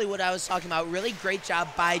exactly what I was talking about. Really great job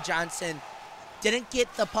by Johnson. Didn't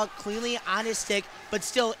get the puck cleanly on his stick, but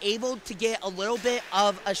still able to get a little bit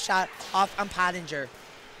of a shot off on Pottinger.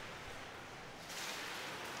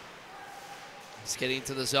 He's getting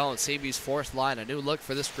into the zone. CMU's 4th line. A new look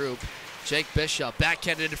for this group. Jake Bishop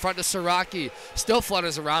backhanded in front of Siraki. Still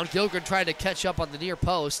flutters around. Gilgren trying to catch up on the near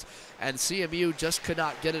post, and CMU just could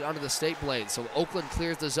not get it under the state blade. So Oakland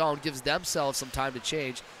clears the zone, gives themselves some time to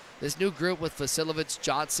change. This new group with Vasilovich,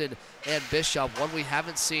 Johnson, and Bishop, one we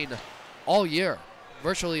haven't seen all year.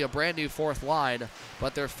 Virtually a brand new 4th line,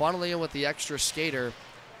 but they're funneling in with the extra skater,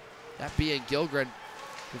 that being Gilgren,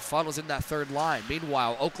 who funnels in that 3rd line.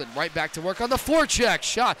 Meanwhile, Oakland right back to work on the forecheck.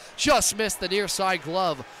 Shot just missed the near side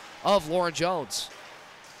glove of Lauren Jones.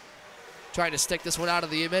 Trying to stick this one out of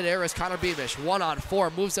the midair is Connor Beamish.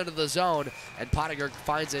 1-on-4, moves into the zone, and Pottinger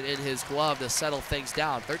finds it in his glove to settle things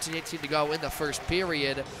down. 13-18 to go in the first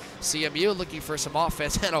period. CMU looking for some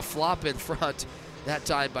offense and a flop in front. That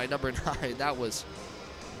time by number 9. That was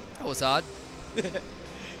odd.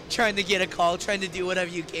 Trying to get a call, trying to do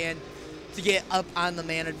whatever you can to get up on the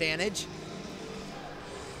man advantage.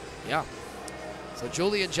 Yeah. So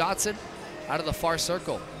Julian Johnson out of the far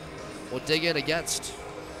circle will dig in against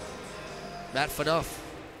Matt Fanuff.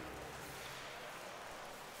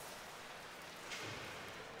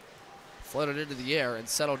 Floated into the air and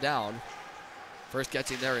settled down. First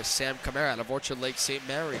getting there is Sam Camara out of Orchard Lake St.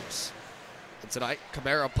 Mary's. And tonight,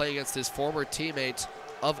 Camara playing against his former teammate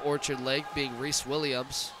of Orchard Lake, being Reese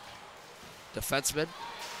Williams, defenseman.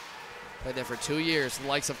 Played there for 2 years, the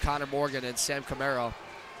likes of Connor Morgan and Sam Camara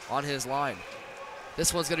on his line.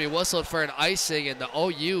 This one's going to be whistled for an icing, and the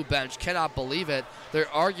OU bench cannot believe it. They're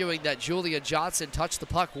arguing that Julian Johnson touched the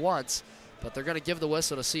puck once, but they're going to give the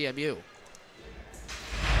whistle to CMU.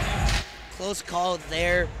 Close call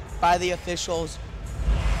there by the officials.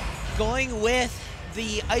 Going with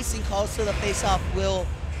the icing call, so the face-off will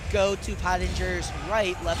go to Pottinger's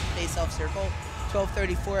right, left face-off circle.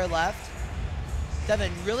 12:34 left.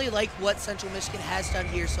 Devin, really like what Central Michigan has done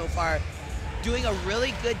here so far. Doing a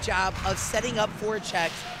really good job of setting up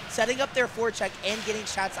forechecks, setting up their forecheck and getting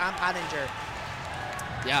shots on Pottinger.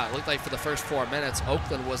 Yeah, it looked like for the first 4 minutes,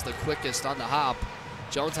 Oakland was the quickest on the hop.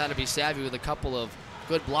 Jones had to be savvy with a couple of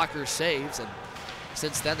good blocker saves, and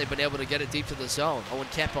since then they've been able to get it deep to the zone. Owen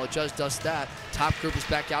Campbell just does that. Top group is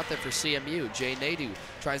back out there for CMU. Jay Nadeau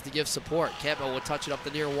tries to give support. Campbell will touch it up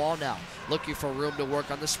the near wall now, looking for room to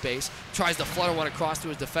work on the space. Tries to flutter one across to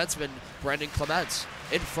his defenseman, Brendan Clements.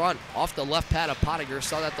 In front, off the left pad of Pottinger,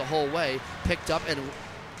 saw that the whole way. Picked up and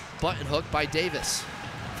button hooked by Davis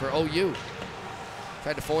for OU.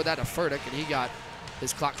 Tried to forward that to Furtick, and he got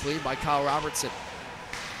his clock cleaned by Kyle Robertson.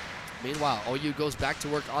 Meanwhile, OU goes back to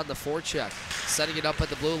work on the forecheck, setting it up at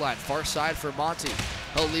the blue line, far side for Monty.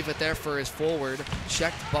 He'll leave it there for his forward,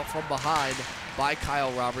 checked but from behind by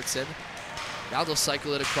Kyle Robertson. Now they'll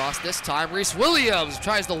cycle it across. This time, Reese Williams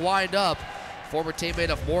tries to wind up former teammate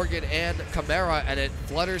of Morgan and Camara, and it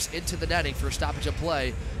flutters into the netting for a stoppage of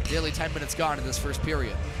play. Nearly 10 minutes gone in this first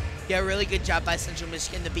period. Yeah, really good job by Central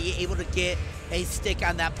Michigan to be able to get a stick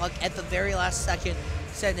on that puck at the very last second,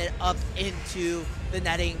 send it up into the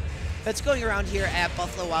netting that's going around here at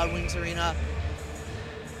Buffalo Wild Wings Arena.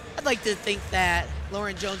 I'd like to think that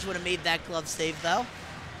Lauren Jones would have made that glove save, though,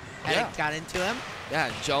 had it got into him. Yeah,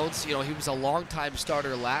 and Jones, you know, he was a longtime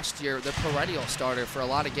starter last year, the perennial starter for a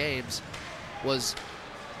lot of games, was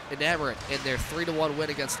enamored in their 3-1 win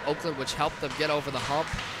against Oakland, which helped them get over the hump.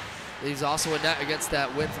 He's also in net against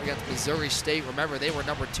that win against Missouri State. Remember, they were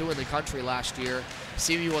number 2 in the country last year.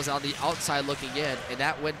 CMU was on the outside looking in, and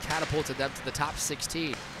that win catapulted them to the top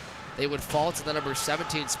 16. They would fall to the number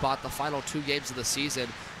 17 spot the final 2 games of the season,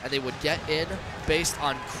 and they would get in based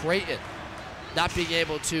on Creighton not being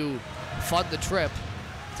able to fund the trip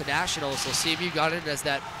to nationals. So CMU got in as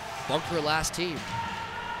that bunker last team.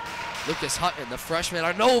 Lucas Hutton, the freshman,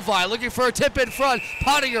 Arnovi looking for a tip in front.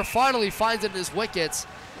 Pottinger finally finds it in his wickets.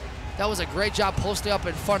 That was a great job posting up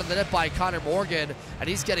in front of the net by Connor Morgan, and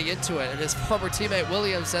he's getting into it. And his former teammate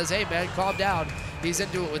Williams says, hey man, calm down. He's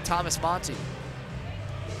into it with Thomas Monty.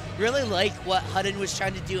 Really like what Hutton was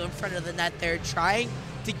trying to do in front of the net there, trying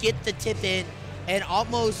to get the tip in and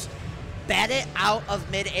almost bat it out of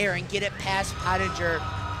midair and get it past Pottinger.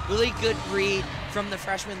 Really good read from the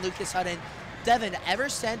freshman Lucas Hutton. Devin, ever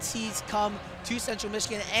since he's come to Central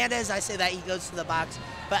Michigan, and as I say that, he goes to the box,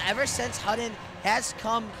 but ever since Hutton has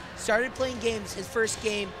started playing games, his first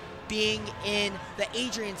game being in the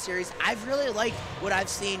Adrian series, I've really liked what I've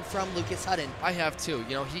seen from Lucas Hutton. I have too.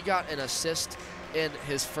 You know, he got an assist in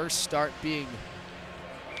his first start being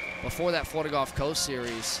before that Florida Gulf Coast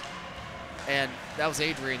series, and that was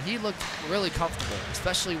Adrian. He looked really comfortable,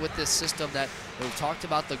 especially with this system that we've talked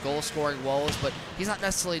about, the goal-scoring woes, but he's not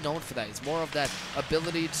necessarily known for that. He's more of that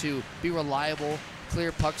ability to be reliable,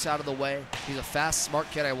 clear pucks out of the way. He's a fast, smart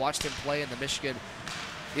kid. I watched him play in the Michigan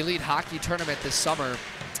Elite Hockey Tournament this summer,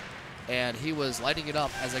 and he was lighting it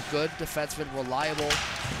up as a good defenseman, reliable,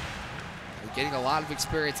 and getting a lot of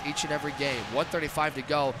experience each and every game. 1:35 to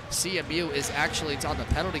go. CMU is actually on the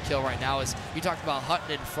penalty kill right now. As you talked about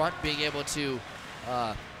Hutton in front being able to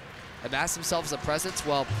amass themselves a presence.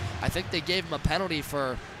 Well, I think they gave him a penalty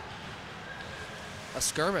for a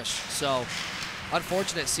skirmish. So,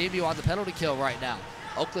 unfortunate, CMU on the penalty kill right now.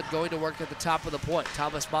 Oakland going to work at the top of the point.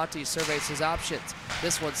 Thomas Monty surveys his options.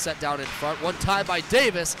 This one's set down in front. One time by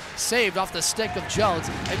Davis, saved off the stick of Jones,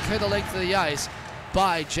 and cleared the length of the ice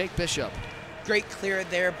by Jake Bishop. Great clear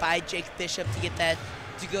there by Jake Bishop to get that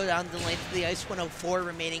to go down the length of the ice. 1:04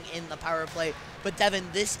 remaining in the power play. But Devin,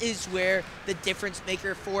 this is where the difference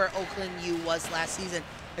maker for Oakland U was last season,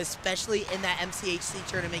 especially in that MCHC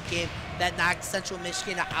tournament game that knocked Central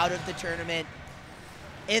Michigan out of the tournament.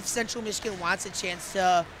 If Central Michigan wants a chance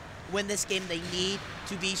to win this game, they need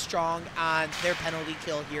to be strong on their penalty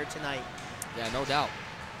kill here tonight. Yeah, no doubt.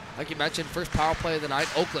 Like you mentioned, first power play of the night.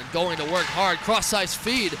 Oakland going to work hard. Cross-ice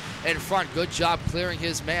feed in front. Good job clearing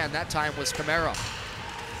his man. That time was Camara.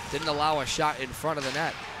 Didn't allow a shot in front of the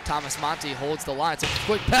net. Thomas Monty holds the line. It's a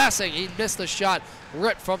quick passing. He missed the shot.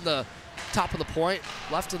 Ripped from the top of the point,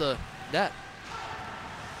 left to the net.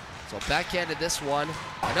 So backhanded this one.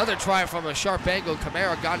 Another try from a sharp angle.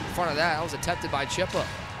 Camara got in front of that. That was attempted by Chippa.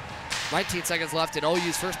 19 seconds left in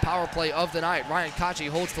OU's first power play of the night. Ryan Kachi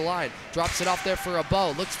holds the line. Drops it off there for a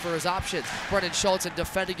bow. Looks for his options. Brendan Schultz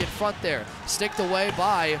defending in front there. Sticked away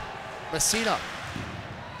by Messina.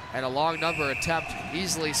 And a long number attempt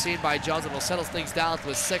easily seen by Jones, and will settle things down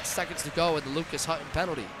with 6 seconds to go in the Lucas Hutton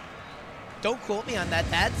penalty. Don't quote me on that.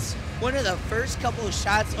 That's one of the first couple of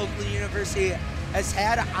shots Oakland University has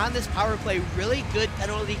had on this power play. Really good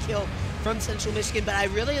penalty kill from Central Michigan, but I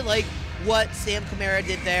really like what Sam Kamara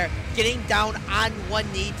did there, getting down on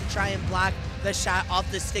one knee to try and block the shot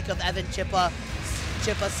off the stick of Evan Chippa.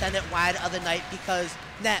 Chippa sent it wide of the night because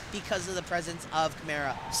of the presence of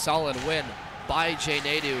Kamara. Solid win by Jay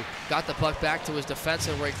Nadeau. Got the puck back to his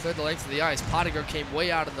defenseman where he cleared the length of the ice. Pottinger came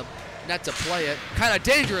way out of the net to play it, kind of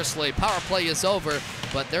dangerously. Power play is over,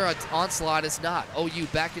 but their onslaught is not. OU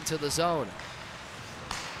back into the zone.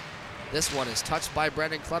 This one is touched by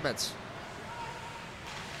Brendan Clements.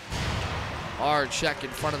 Hard check in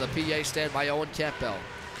front of the PA stand by Owen Campbell.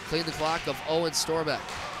 Clean the clock of Owen Storbeck.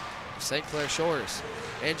 St. Clair Shores.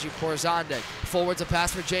 Andrew Porzondek. Forwards a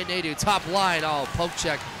pass for Jay Nadeau. Top line. Oh, poke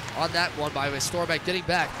check on that one by Storbeck getting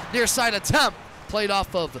back. Near side attempt. Played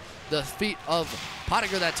off of the feet of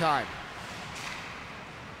Pottinger that time.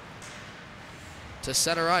 To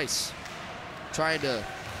center ice. Trying to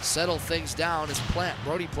settle things down is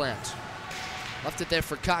Brody Plant. Left it there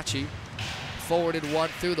for Kachi. Forwarded one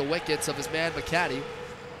through the wickets of his man McCaddy.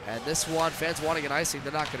 And this one, fans wanting an icing,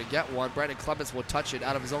 they're not going to get one. Brandon Clements will touch it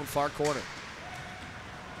out of his own far corner.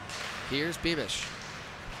 Here's Beamish.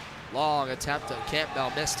 Long attempt.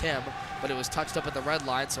 Campbell missed him, but it was touched up at the red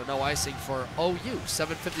line, so no icing for OU.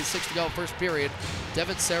 7:56 to go, first period.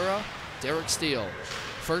 Devin Serra, Derek Steele.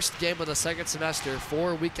 First game of the second semester,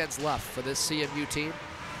 4 weekends left for this CMU team.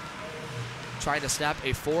 Trying to snap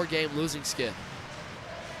a 4-game losing skid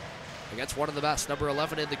against one of the best, number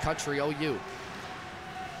 11 in the country, OU.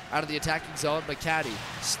 Out of the attacking zone, McCaddy,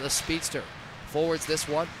 the speedster. Forwards this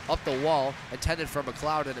one, up the wall, intended for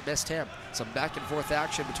McLeod, and it missed him. Some back and forth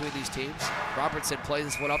action between these teams. Robertson plays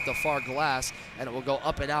this one up the far glass, and it will go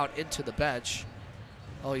up and out into the bench.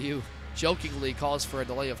 OU jokingly calls for a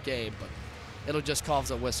delay of game, but it'll just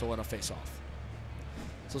cause a whistle and a face-off.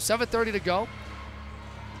 So 7:30 to go.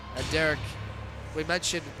 And Derek, we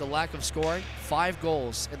mentioned the lack of scoring. 5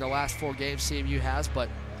 goals in the last 4 games CMU has, but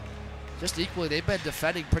just equally, they've been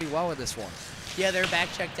defending pretty well in this one. Yeah, their back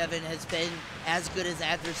check, Devin, has been as good as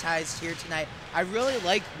advertised here tonight. I really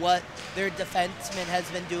like what their defenseman has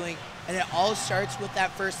been doing, and it all starts with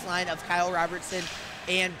that first line of Kyle Robertson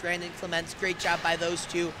and Brandon Clements. Great job by those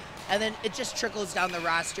two. And then it just trickles down the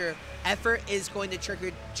roster. Effort is going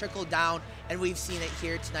to trickle down, and we've seen it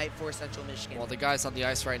here tonight for Central Michigan. Well, the guys on the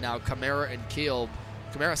ice right now, Kamara and Kiel.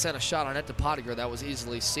 Kamara sent a shot on net to Pottinger that was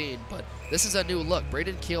easily seen, but this is a new look.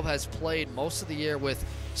 Braden Kiel has played most of the year with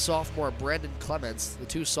sophomore Brandon Clements, the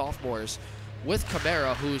 2 sophomores, with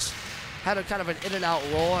Kamara, who's had a kind of an in-and-out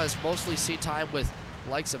role, has mostly seen time with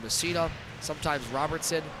likes of Messina, sometimes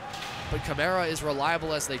Robertson, but Kamara is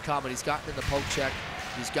reliable as they come, and he's gotten in the poke check,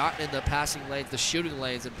 he's gotten in the passing lanes, the shooting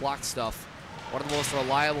lanes, and blocked stuff. One of the most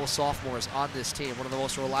reliable sophomores on this team, one of the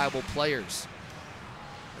most reliable players.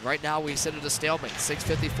 Right now we sit at a stalemate.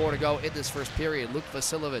 6:54 to go in this first period. Luke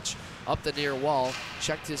Vasilovich up the near wall.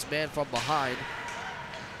 Checked his man from behind.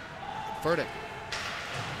 Verdict.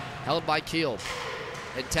 Held by Kiel.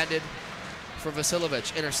 Intended for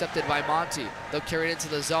Vasilovich. Intercepted by Monty. They'll carry it into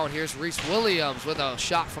the zone. Here's Reese Williams with a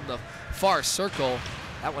shot from the far circle.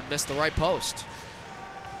 That one missed the right post.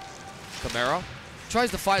 Kamara tries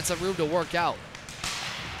to find some room to work out.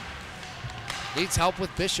 Needs help with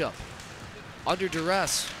Bishop. Under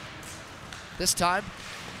duress. This time,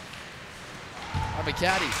 by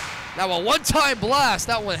McCaddy. Now a one-time blast.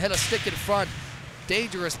 That one hit a stick in front.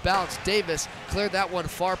 Dangerous bounce. Davis cleared that one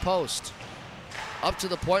far post. Up to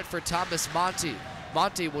the point for Thomas Monty.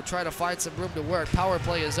 Monty will try to find some room to work. Power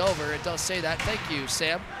play is over. It does say that. Thank you,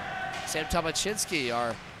 Sam. Sam Tomachinsky,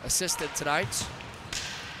 our assistant tonight.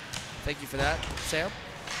 Thank you for that, Sam.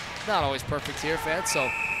 Not always perfect here, fans,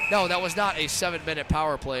 so no, that was not a 7-minute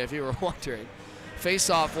power play, if you were wondering.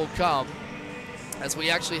 Face-off will come as we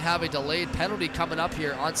actually have a delayed penalty coming up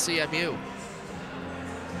here on CMU.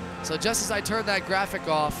 So just as I turn that graphic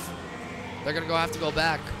off, they're going to have to go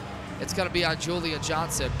back. It's going to be on Julian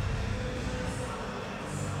Johnson.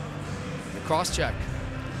 The cross-check.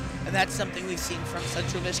 And that's something we've seen from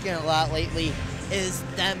Central Michigan a lot lately, is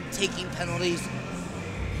them taking penalties.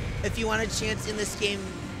 If you want a chance in this game,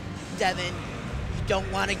 Devin, you don't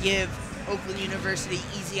want to give Oakland University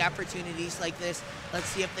easy opportunities like this. Let's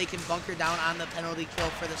see if they can bunker down on the penalty kill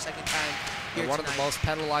for the second time here one tonight. Of the most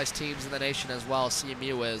penalized teams in the nation as well,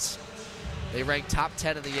 CMU is. They rank top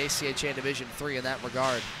 10 in the ACHA Division III in that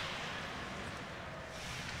regard.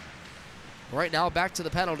 Right now, back to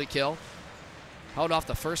the penalty kill. Held off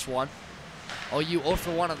the first one. OU 0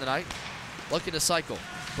 for 1 on the night. Looking to cycle.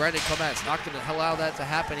 Brandon Clements not going to allow that to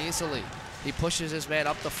happen easily. He pushes his man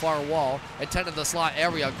up the far wall, intended the slot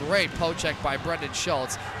area. Great poke check by Brendan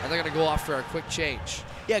Schultz, and they're going to go off for a quick change.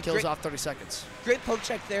 Yeah, kills off 30 seconds. Great poke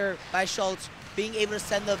check there by Schultz, being able to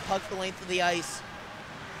send the puck the length of the ice.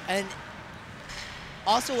 And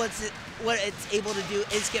also what it's able to do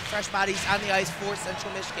is get fresh bodies on the ice for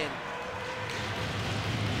Central Michigan.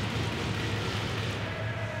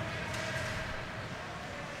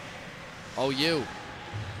 OU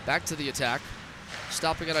back to the attack.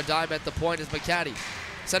 Stopping on a dime at the point is McCaddy.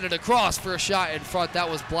 Send it across for a shot in front. That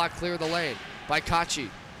was blocked clear of the lane by Kachi.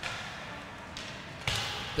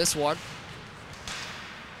 This one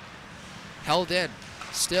held in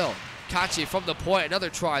still. Kachi from the point, another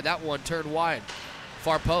try. That one turned wide.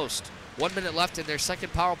 Far post. 1 minute left in their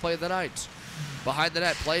second power play of the night. Behind the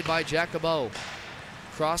net, played by Jacobo.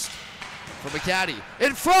 Crossed for McCaddy.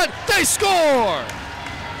 In front, they score!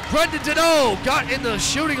 Brendan Deneau got in the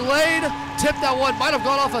shooting lane. Tipped that one, might have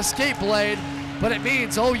gone off a skate blade, but it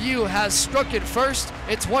means OU has struck it first.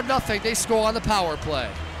 It's 1-0. They score on the power play.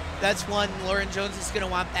 That's one Lauren Jones is going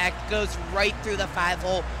to want back. Goes right through the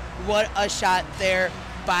 5-hole. What a shot there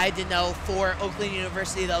by Deneau for Oakland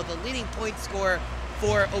University, though. The leading point scorer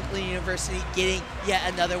for Oakland University, getting yet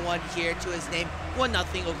another one here to his name.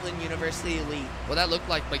 1-0 Oakland University lead. Well, that looked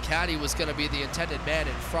like McCaddy was going to be the intended man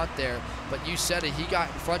in front there, but you said it. He got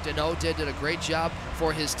in front. Deneau did a great job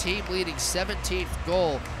for his team-leading 17th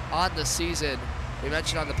goal on the season. We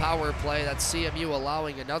mentioned on the power play that CMU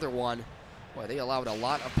allowing another one. Boy, they allowed a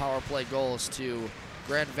lot of power play goals to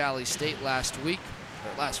Grand Valley State last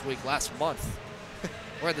month.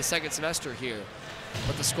 We're in the second semester here.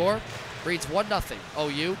 But the score reads 1-0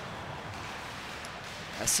 OU.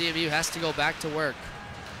 As CMU has to go back to work.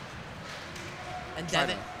 And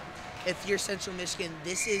Devin, if you're Central Michigan,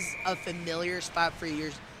 this is a familiar spot for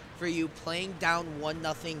you playing down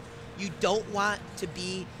 1-0. You don't want to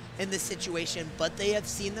be in this situation, but they have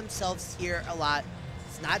seen themselves here a lot.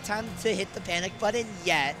 It's not time to hit the panic button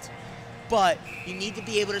yet, but you need to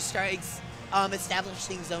be able to start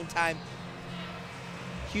establishing zone time.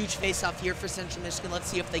 Huge face-off here for Central Michigan. Let's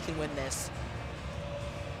see if they can win this.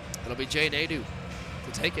 It'll be Jay Nadeau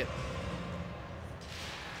to take it.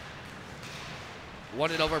 Won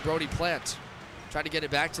it over Brody Plant. Tried to get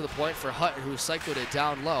it back to the point for Hutton, who cycled it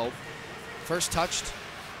down low. First touched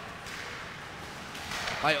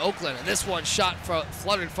by Oakland, and this one shot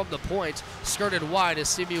flooded from the point, skirted wide as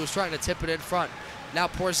CMU was trying to tip it in front. Now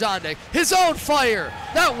Porzondek, his own fire!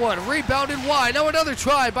 That one rebounded wide. Now another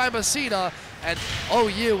try by Messina, and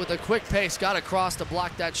OU with a quick pace got across to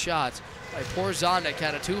block that shot. By Porzondek,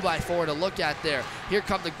 had a 2x4 to look at there. Here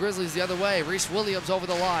come the Grizzlies the other way. Reese Williams over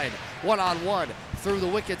the line. One-on-one through the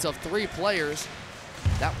wickets of 3 players.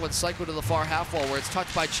 That one cycled to the far half wall where it's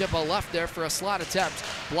touched by Chippewa left there for a slot attempt.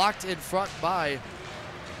 Blocked in front by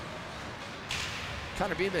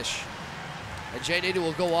Connor Beamish. And Jay Nadeau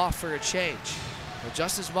will go off for a change. But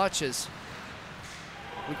just as much as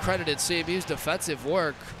we credited CMU's defensive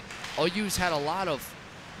work, OU's had a lot of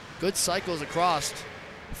good cycles across,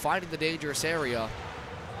 finding the dangerous area.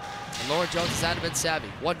 And Lauren Jones has had been savvy.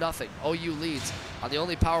 1-0. OU leads on the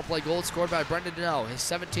only power play goal scored by Brendan Deneau, his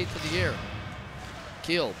 17th of the year.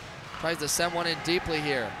 Keel tries to send one in deeply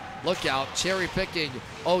here. Look out, cherry picking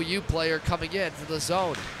OU player coming in for the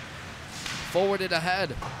zone. Forward and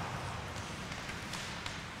ahead.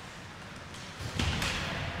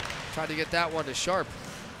 Trying to get that one to Sharp.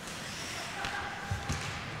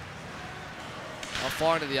 How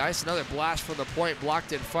far into the ice? Another blast from the point,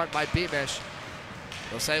 blocked in front by Beamish.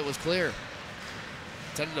 They'll say it was clear.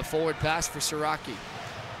 Intended a forward pass for Siraki.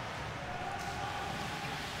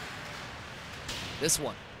 This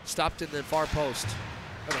one stopped in the far post,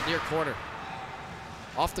 in the near corner.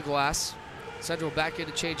 Off the glass. Central back in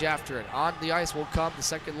to change after it. On the ice will come the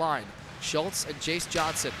second line. Schultz and Jace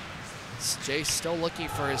Johnson. Jace still looking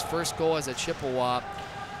for his first goal as a Chippewa.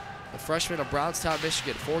 The freshman of Brownstown,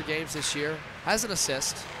 Michigan, 4 games this year. Has an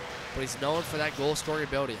assist, but he's known for that goal-scoring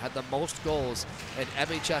ability. Had the most goals in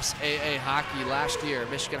MHSAA hockey last year,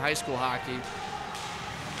 Michigan high school hockey.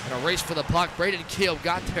 And a race for the puck. Braden Keel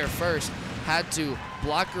got there first. Had to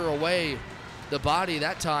block her away the body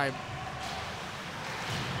that time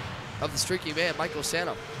of the streaky man, Michael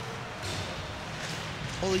Sano.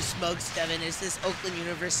 Holy smokes, Devin, is this Oakland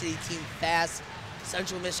University team fast?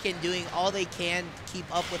 Central Michigan doing all they can to keep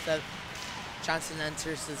up with the Johnson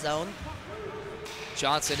enters the zone.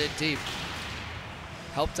 Johnson in deep.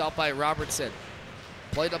 Helped out by Robertson.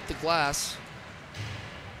 Played up the glass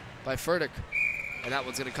by Furtick. And that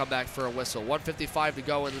one's going to come back for a whistle. 1:55 to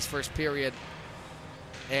go in this first period.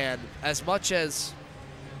 And as much as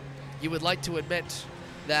you would like to admit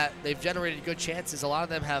that they've generated good chances, a lot of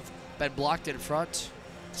them have been blocked in front.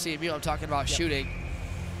 CMU, I'm talking about shooting.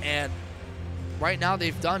 And right now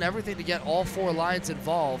they've done everything to get all 4 lines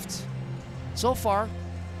involved. So far,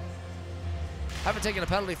 haven't taken a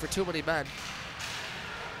penalty for too many men.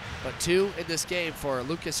 But 2 in this game for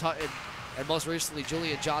Lucas Hutton and most recently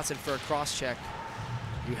Julian Johnson for a cross check.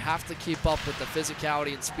 You have to keep up with the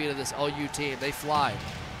physicality and speed of this OU team. They fly.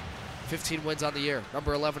 15 wins on the year,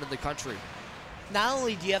 number 11 in the country. Not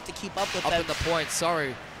only do you have to keep up with up them. in the point,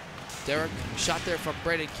 sorry. Derek, shot there from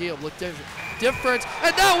Braden Keel, looked different,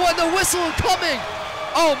 and that one, the whistle coming.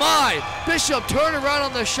 Oh my, Bishop turned around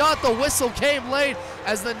on the shot, the whistle came late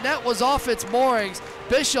as the net was off its moorings.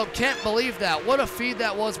 Bishop can't believe that. What a feed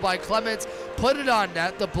that was by Clements. Put it on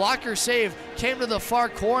net, the blocker save came to the far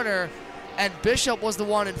corner, and Bishop was the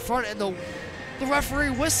one in front, and the referee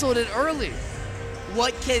whistled it early.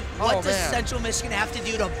 What does Central Michigan have to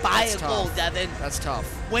do to buy a goal, Devin? That's tough.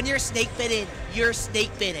 When you're snake bitten, you're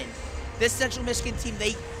snake bitten. This Central Michigan team,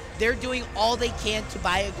 they're doing all they can to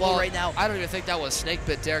buy a goal right now. I don't even think that was snake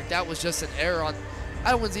bit, Derek. That was just an error on,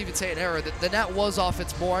 I wouldn't even say an error. The net was off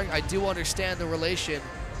its mooring. I do understand the relation,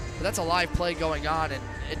 but that's a live play going on, and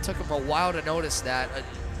it took him a while to notice that.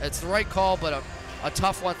 It's the right call, but a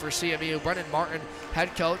tough one for CMU. Brendan Martin,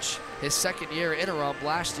 head coach, his second year interim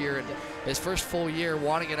last year, and his first full year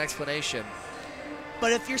wanting an explanation.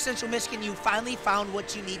 But if you're Central Michigan, you finally found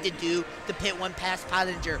what you need to do to pit one past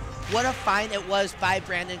Pottinger. What a find it was by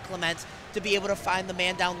Brandon Clements to be able to find the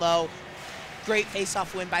man down low. Great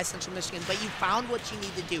face-off win by Central Michigan, but you found what you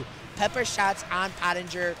need to do. Pepper shots on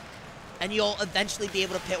Pottinger, and you'll eventually be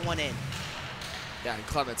able to pit one in. Yeah, and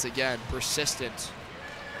Clements, again, persistent.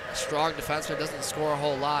 A strong defenseman, doesn't score a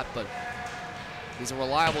whole lot, but he's a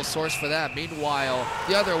reliable source for them. Meanwhile,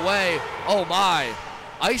 the other way, oh my,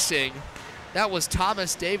 icing. That was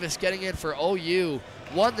Thomas Davis getting in for OU.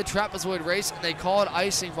 Won the trapezoid race, and they called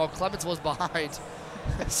icing while Clements was behind.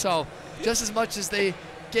 So just as much as they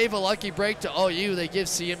gave a lucky break to OU, they give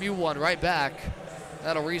CMU one right back.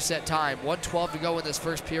 That'll reset time. 1:12 to go in this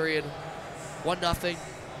first period. 1-0.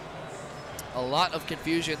 A lot of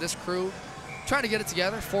confusion. This crew trying to get it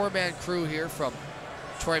together. 4-man crew here from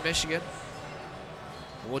Troy, Michigan.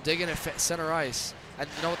 We'll dig in at center ice. And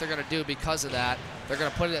you know what they're going to do because of that? They're going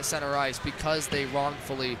to put it at center ice because they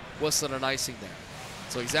wrongfully whistled an icing there.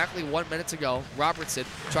 So exactly 1 minute to go. Robertson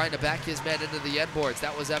trying to back his man into the end boards.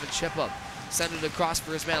 That was Evan Chippewas. Send it across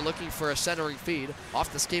for his man looking for a centering feed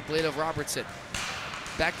off the skate blade of Robertson.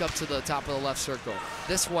 Back up to the top of the left circle.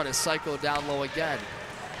 This one is cycled down low again.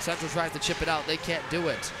 Central tries to chip it out. They can't do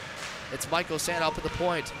it. It's Michael Sand up at the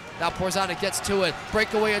point. Now Porzana gets to it.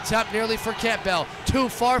 Breakaway attempt nearly for Campbell. Too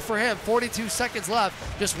far for him. 42 seconds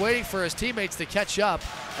left. Just waiting for his teammates to catch up.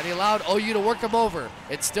 And he allowed OU to work him over.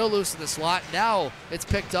 It's still loose in the slot. Now it's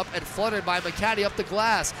picked up and fluttered by McCaddy up the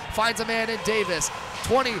glass. Finds a man in Davis.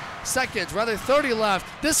 20 seconds, rather 30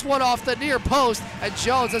 left. This one off the near post. And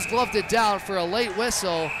Jones has gloved it down for a late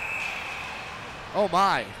whistle. Oh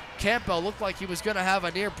my. Campbell looked like he was going to have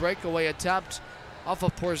a near breakaway attempt off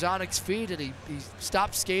of Porzanic's feet, and he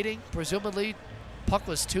stopped skating. Presumably, puck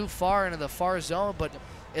was too far into the far zone, but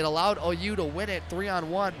it allowed OU to win it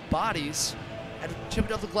 3-on-1 bodies and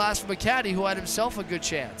chipped up the glass for McCaddy, who had himself a good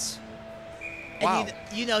chance. Wow. And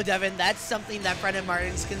you know, Devin, that's something that Brendan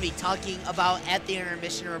Martin's going to be talking about at the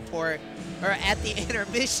intermission report, or at the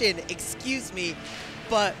intermission, excuse me.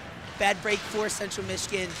 But bad break for Central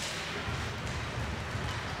Michigan.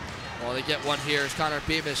 Well, they get one here. It's Connor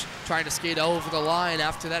Beamish trying to skate over the line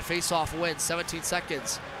after that face-off win. 17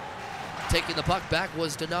 seconds. Taking the puck back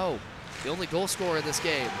was Deneau, the only goal scorer in this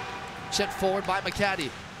game. Chipped forward by McCaddy.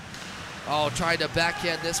 Oh, trying to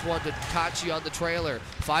backhand this one to Kachi on the trailer.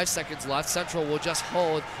 5 seconds left. Central will just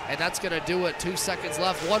hold, and that's going to do it. 2 seconds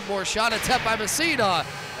left. One more shot attempt by Messina,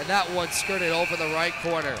 and that one skirted over the right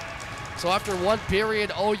corner. So after one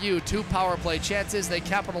period, OU, 2 power play chances. They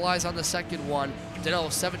capitalize on the second one.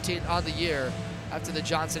 Deneau 17 on the year after the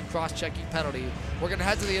Johnson cross-checking penalty. We're going to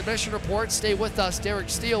head to the admission report. Stay with us. Derek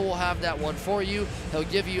Steele will have that one for you. He'll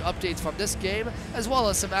give you updates from this game as well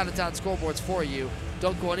as some out-of-town scoreboards for you.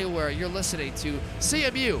 Don't go anywhere. You're listening to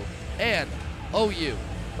CMU and OU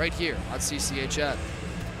right here on CCHN.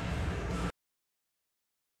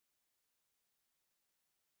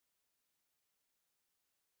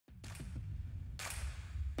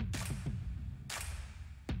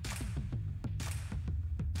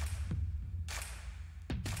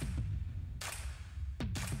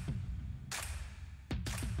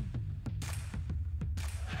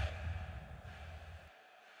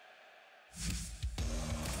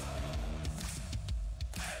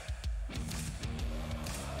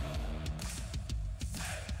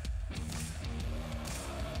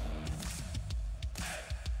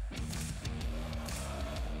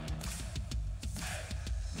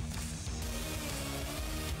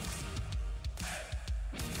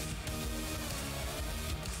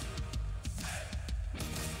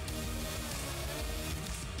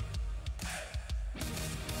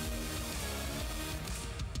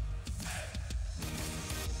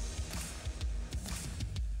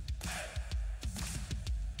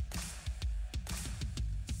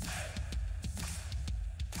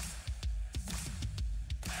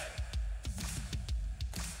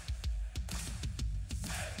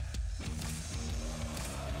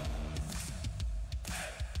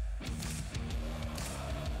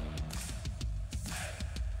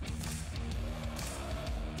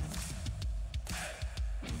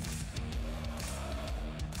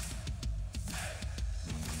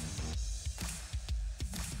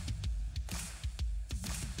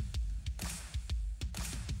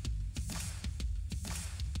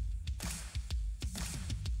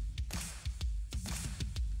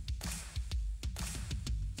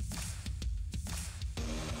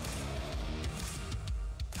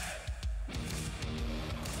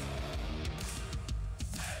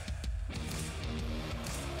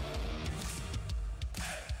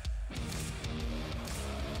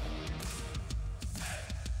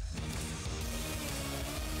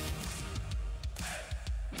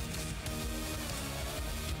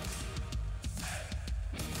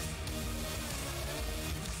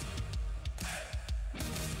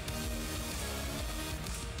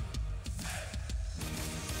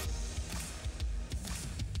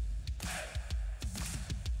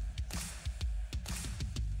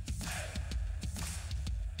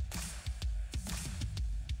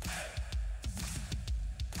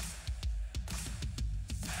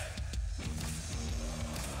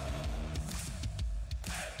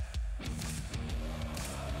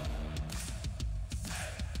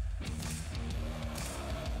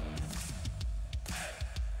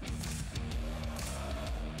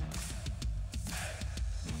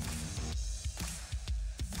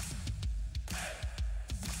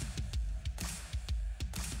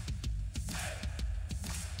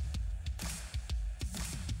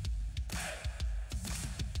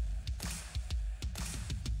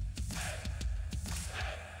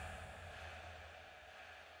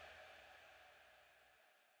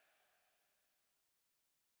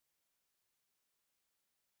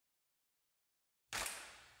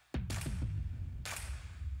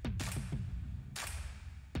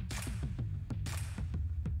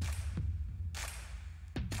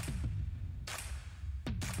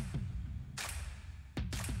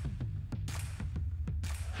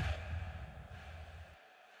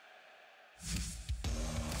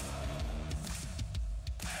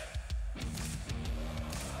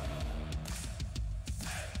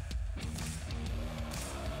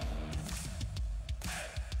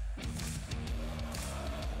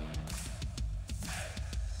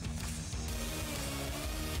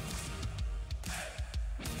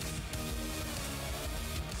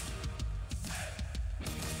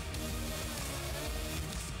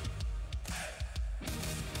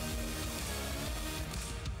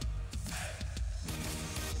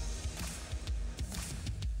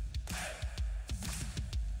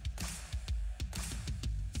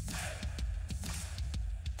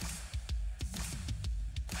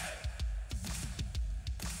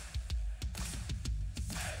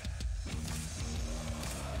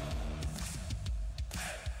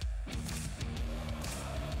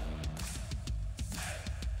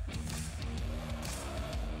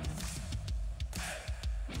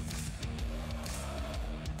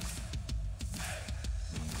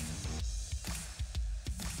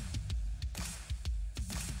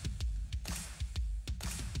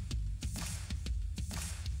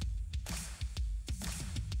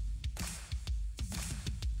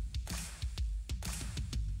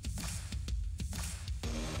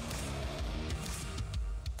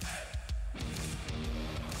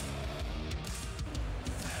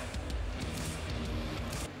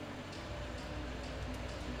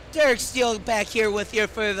 Derek Steele back here with you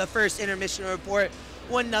for the first intermission report.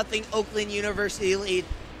 1-0 Oakland University lead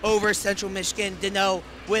over Central Michigan. Deneau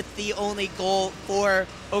with the only goal for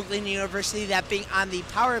Oakland University, that being on the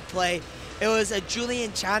power play. It was a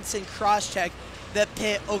Julian Johnson cross-check that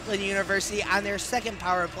put Oakland University on their second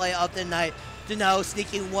power play of the night. Deneau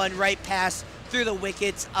sneaking one right past through the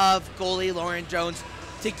wickets of goalie Lauren Jones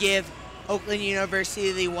to give Oakland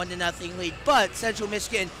University the 1-0 lead. But Central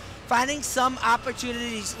Michigan finding some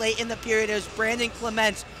opportunities late in the period. It was Brandon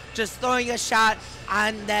Clements just throwing a shot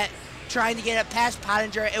on net, trying to get it past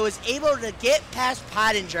Pottinger. It was able to get past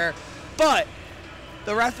Pottinger, but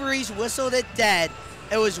the referees whistled it dead.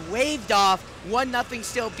 It was waved off, 1-0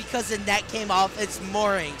 still because the net came off its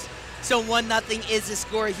moorings. So 1-0 is the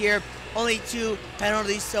score here. Only 2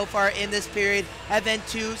 penalties so far in this period have been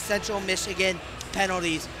 2 Central Michigan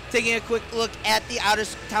penalties. Taking a quick look at the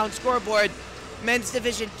out-of-town scoreboard, Men's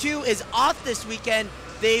Division II is off this weekend.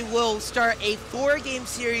 They will start a 4-game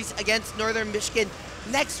series against Northern Michigan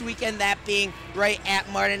next weekend, that being right at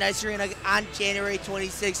Martin Ice Arena on January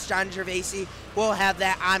 26th. John Gervasi will have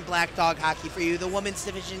that on Black Dog Hockey for you. The Women's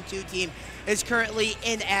Division II team is currently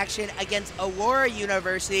in action against Aurora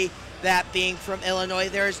University, that being from Illinois.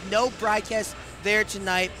 There is no broadcast there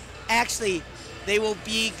tonight. Actually, they will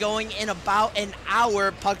be going in about an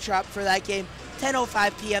hour. Puck drop for that game,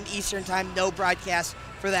 10:05 p.m. Eastern Time. No broadcast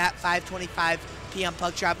for that 5:25 p.m.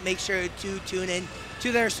 puck drop. Make sure to tune in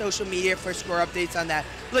to their social media for score updates on that.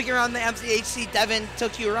 Looking around the MCHC, Devin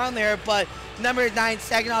took you around there, but number 9,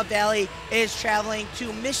 Saginaw Valley, is traveling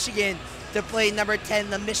to Michigan to play number 10,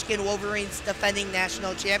 the Michigan Wolverines, defending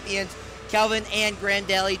national champions. Calvin and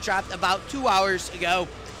Grandalee dropped about 2 hours ago,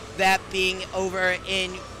 that being over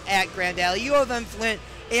at Grandalee. U of M Flint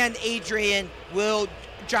and Adrian will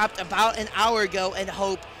dropped about an hour ago, and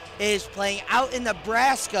Hope is playing out in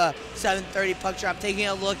Nebraska. 7:30 puck drop. Taking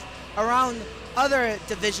a look around other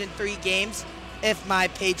Division III games, if my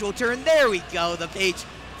page will turn. There we go. The page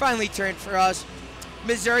finally turned for us.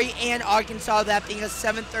 Missouri and Arkansas, that being a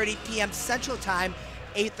 7:30 p.m. Central Time,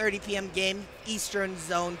 8:30 p.m. game Eastern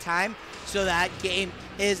Zone Time. So that game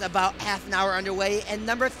is about half an hour underway. And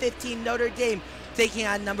number 15, Notre Dame, taking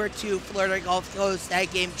on number 2, Florida Gulf Coast.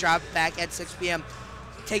 That game dropped back at 6 p.m.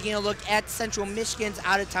 Taking a look at Central Michigan's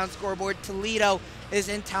out-of-town scoreboard, Toledo is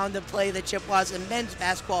in town to play the Chippewas in men's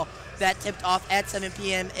basketball. That tipped off at 7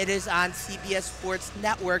 p.m. It is on CBS Sports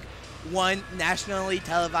Network, one nationally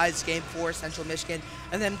televised game for Central Michigan.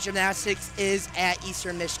 And then gymnastics is at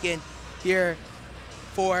Eastern Michigan here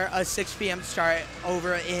for a 6 p.m. start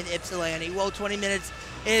over in Ypsilanti. Well, 20 minutes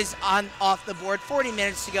is off the board. 40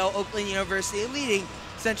 minutes to go. Oakland University leading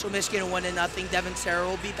Central Michigan 1-0. Devin Sarah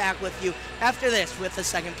will be back with you after this with the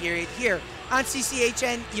second period here on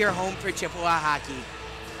CCHN, your home for Chippewa hockey.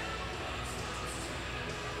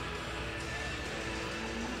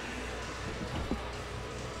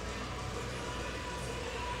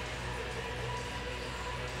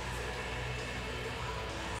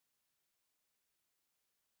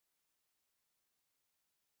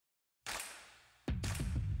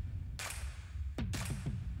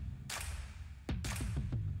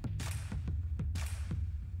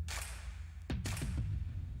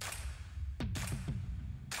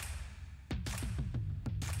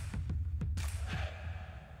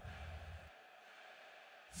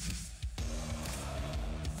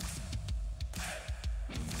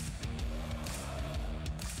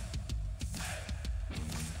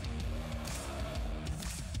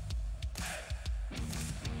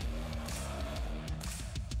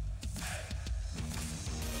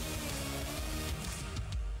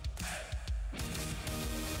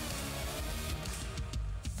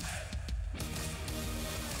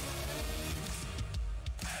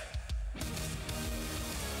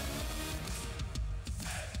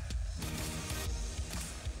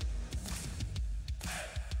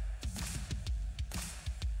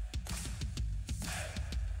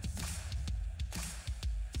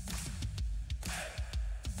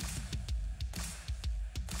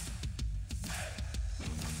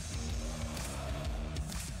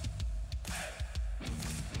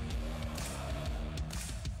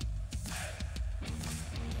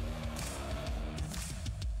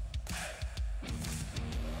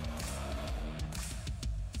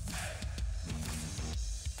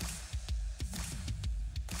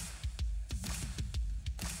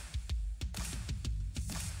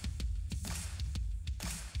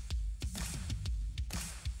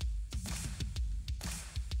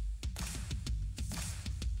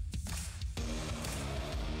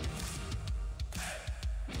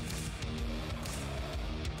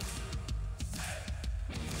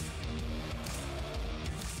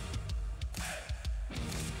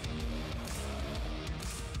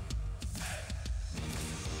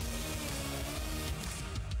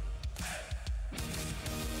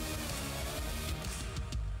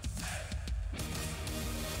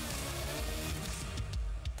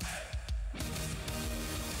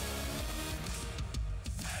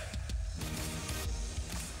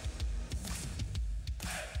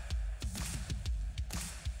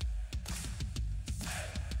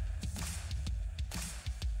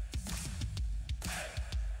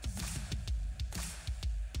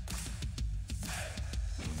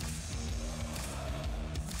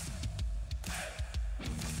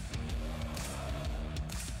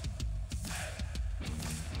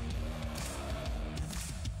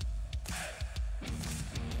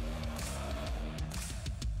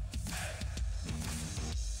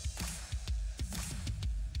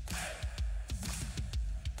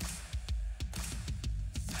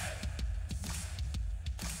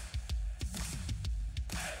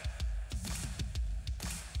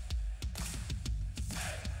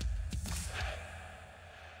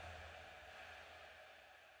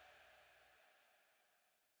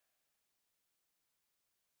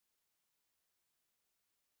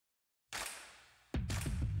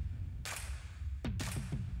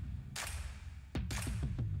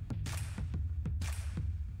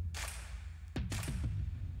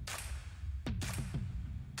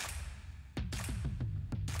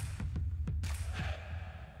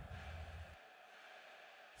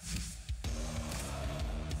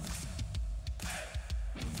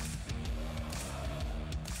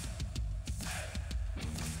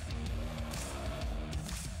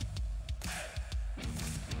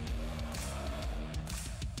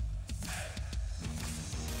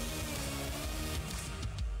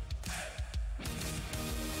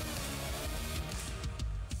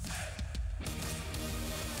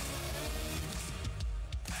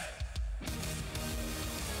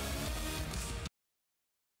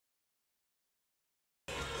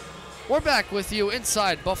 We're back with you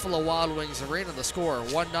inside Buffalo Wild Wings Arena. The score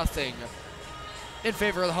 1-0 in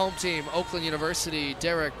favor of the home team, Oakland University.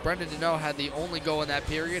 Brendan Deneau had the only goal in that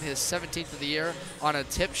period, his 17th of the year, on a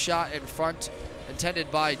tip shot in front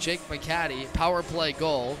intended by Jake McCaddy. Power play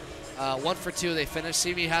goal. 1 for 2 they finished.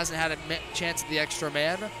 CMU hasn't had a chance at the extra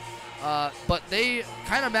man, but they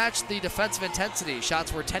kind of matched the defensive intensity.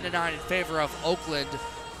 Shots were 10-9 in favor of Oakland.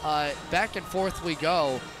 Back and forth we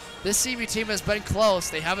go. This CMU team has been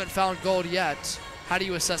close. They haven't found gold yet. How do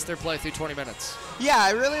you assess their play through 20 minutes? Yeah,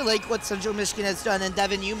 I really like what Central Michigan has done. And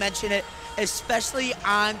Devin, you mentioned it, especially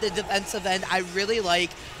on the defensive end. I really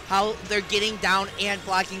like how they're getting down and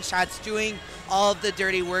blocking shots, doing all of the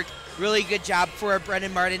dirty work. Really good job for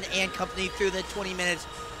Brendan Martin and company through the 20 minutes.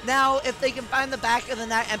 Now, if they can find the back of the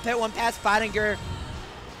net and put one past Pottinger,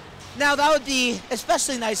 now that would be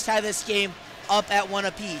especially nice to tie this game up at 1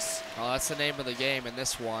 apiece. Oh, that's the name of the game in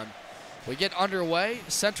this one. We get underway.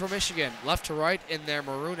 Central Michigan left to right in their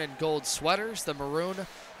maroon and gold sweaters, the maroon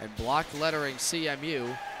and block lettering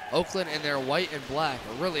CMU. Oakland in their white and black,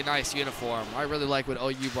 a really nice uniform. I really like what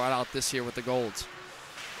OU brought out this year with the golds.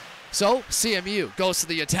 So CMU goes to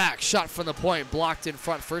the attack. Shot from the point, blocked in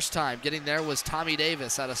front first time. Getting there was Tommy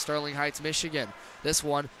Davis out of Sterling Heights, Michigan. This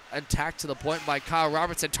one attacked to the point by Kyle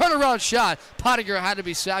Robertson. Turnaround shot. Pottinger had to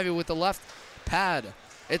be savvy with the left pad.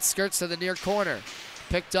 It skirts to the near corner.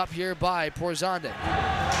 Picked up here by Porzondik.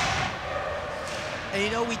 And you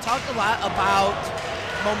know, we talked a lot about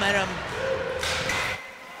momentum.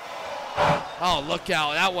 Oh, look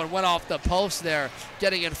out. That one went off the post there.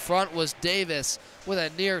 Getting in front was Davis with a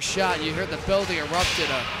near shot. You heard the building erupted,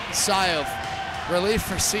 a sigh of relief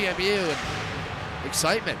for CMU and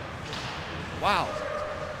excitement. Wow.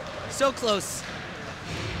 So close.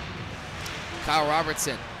 Kyle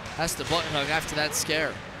Robertson has to button hook after that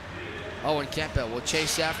scare. Owen Campbell will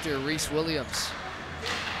chase after Reese Williams.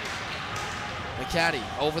 McCaddy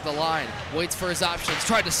over the line, waits for his options,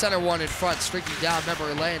 tried to center one in front, streaking down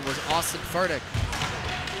memory lane was Austin Furtick.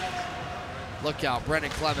 Look out,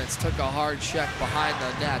 Brendan Clements took a hard check behind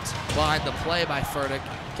the net, behind the play by Furtick,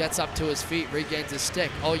 gets up to his feet, regains his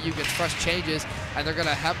stick. OU gets fresh changes, and they're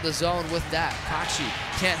gonna hem the zone with that. Kachi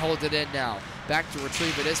can't hold it in now. Back to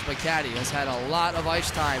retrieve it is McCaddy, has had a lot of ice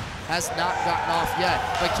time, has not gotten off yet.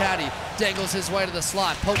 McCaddy dangles his way to the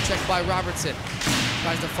slot, poke check by Robertson.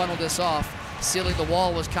 Tries to funnel this off, sealing the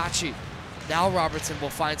wall was Kachi. Now Robertson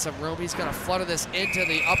will find some room. He's gonna flutter this into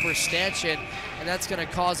the upper stanchion, and that's gonna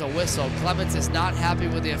cause a whistle. Clements is not happy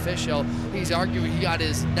with the official. He's arguing he got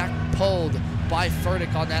his neck pulled by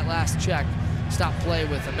Furtick on that last check. Stop play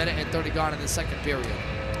with 1 minute and 30 gone in the second period.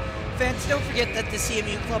 Fans, don't forget that the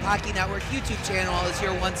CMU Club Hockey Network YouTube channel is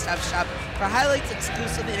your one-stop shop for highlights,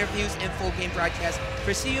 exclusive interviews, and full game broadcasts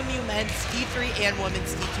for CMU men's D3 and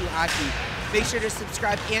women's D2 hockey. Make sure to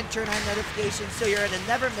subscribe and turn on notifications so you're to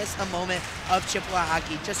never miss a moment of Chippewa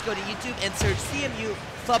hockey. Just go to YouTube and search CMU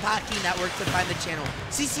Club Hockey Network to find the channel.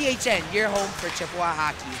 CCHN, your home for Chippewa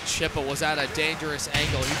hockey. Chippewa was at a dangerous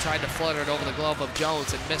angle. He tried to flutter it over the glove of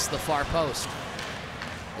Jones and missed the far post.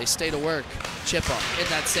 They stay to work. Chippa in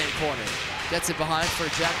that same corner. Gets it behind for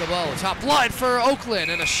Jacobo. Top line for Oakland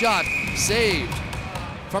and a shot saved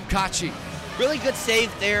from Kachi. Really good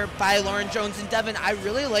save there by Lauren Jones. And Devin, I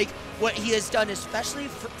really like what he has done, especially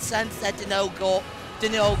since that Deneau goal,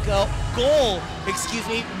 excuse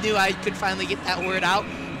me, knew I could finally get that word out.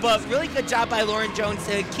 But really good job by Lauren Jones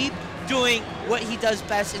to keep doing what he does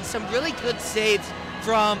best and some really good saves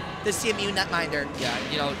from the CMU netminder. Yeah,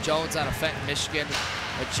 you know, Jones out of Fenton, Michigan,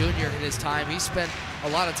 a junior in his time. He spent a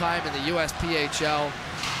lot of time in the USPHL,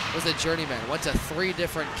 was a journeyman, went to 3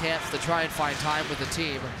 different camps to try and find time with the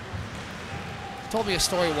team. Told me a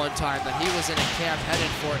story one time that he was in a camp headed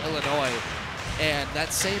for Illinois, and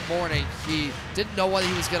that same morning he didn't know whether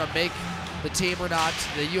he was going to make the team or not,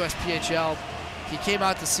 the USPHL. He came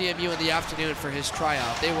out to CMU in the afternoon for his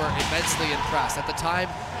tryout. They were immensely impressed. At the time,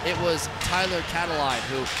 it was Tyler Cataline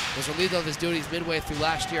who was relieved of his duties midway through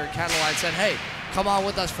last year, and Cataline said, hey, come on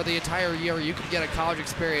with us for the entire year. You can get a college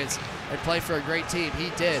experience and play for a great team. He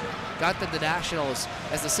did. Got them to nationals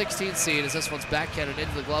as the 16th seed, as this one's backhanded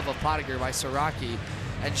into the glove of Pottinger by Siraki.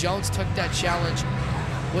 And Jones took that challenge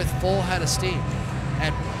with full head of steam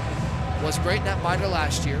and was great netminder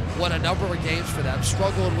last year, won a number of games for them,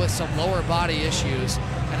 struggled with some lower body issues,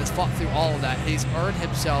 and has fought through all of that. He's earned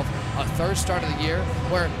himself a 3rd start of the year,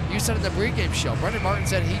 where you said in the pregame show, Brendan Martin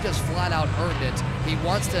said he just flat out earned it. He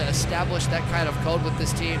wants to establish that kind of code with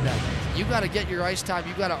this team that you got to get your ice time,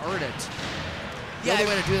 you got to earn it. The only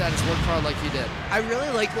way to do that is work hard like he did. I really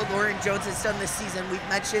like what Lauren Jones has done this season. We've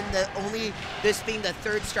mentioned that only this being the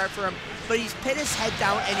 3rd start for him, but he's put his head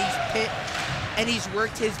down and and he's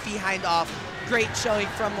worked his behind off. Great showing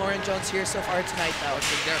from Lauren Jones here so far tonight, though.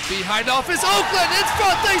 Their behind off is Oakland. In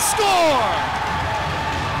front, they score!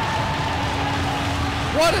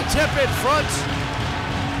 What a tip in front.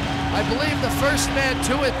 I believe the first man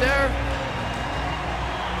to it there.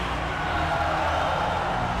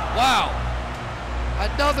 Wow.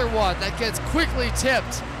 Another one that gets quickly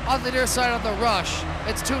tipped on the near side of the rush.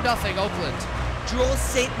 It's 2-0 Oakland. Jules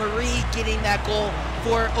St. Marie getting that goal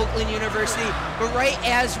for Oakland University. But right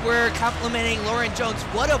as we're complimenting Lauren Jones,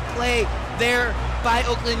 what a play there by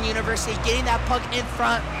Oakland University, getting that puck in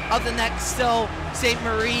front of the net. Still, St.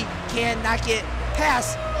 Marie cannot get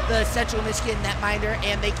past the Central Michigan netminder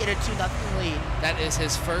and make it a 2-0 lead. That is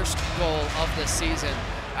his first goal of the season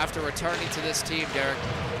after returning to this team, Derek.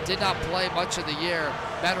 Did not play much of the year.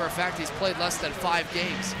 Matter of fact, he's played less than 5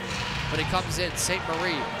 games. But he comes in, St.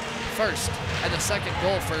 Marie, first, and the second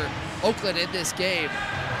goal for Oakland in this game.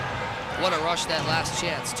 What a rush that last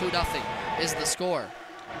chance. 2-0 is the score.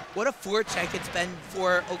 What a forecheck it's been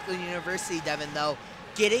for Oakland University, Devin, though.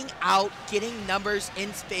 Getting out, getting numbers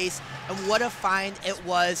in space, and what a find it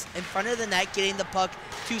was in front of the net, getting the puck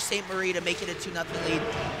to St. Marie to make it a 2-0 lead.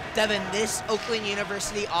 Devin, this Oakland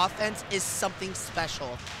University offense is something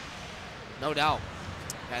special. No doubt.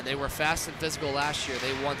 And they were fast and physical last year.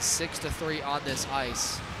 They won 6-3 on this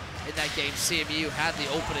ice. In that game, CMU had the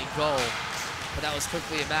opening goal, but that was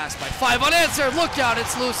quickly amassed by 5 unanswered. Look out,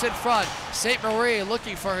 it's loose in front. St. Marie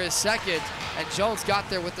looking for his second, and Jones got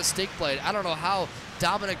there with the stick blade. I don't know how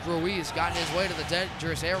Dominic Ruiz got his way to the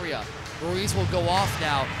dangerous area. Ruiz will go off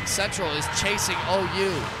now. Central is chasing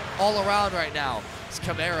OU all around right now.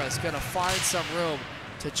 Camara is going to find some room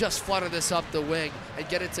to just flutter this up the wing and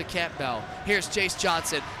get it to Campbell. Here's Jace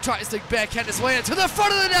Johnson, tries to backhand his way into the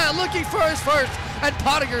front of the net, looking for his first, and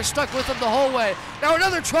Pottinger stuck with him the whole way. Now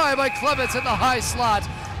another try by Clements in the high slot,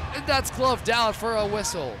 and that's gloved down for a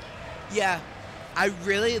whistle. Yeah, I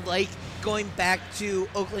really like going back to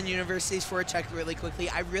Oakland University's forecheck really quickly.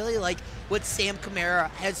 I really like what Sam Camara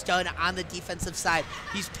has done on the defensive side.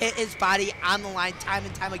 He's put his body on the line time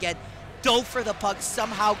and time again, dove for the puck,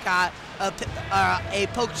 somehow got a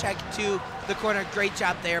poke check to the corner. Great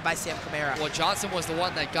job there by Sam Camara. Well, Johnson was the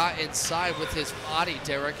one that got inside with his body,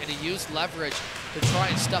 Derek, and he used leverage to try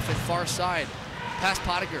and stuff it far side past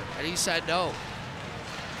Pottinger, and he said no.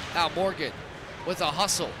 Now Morgan with a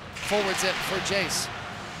hustle, forwards it for Jace.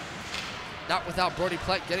 Not without Brody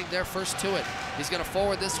Plett getting there first to it. He's going to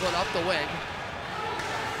forward this one up the wing.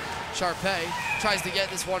 Sharpay tries to get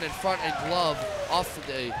this one in front and glove off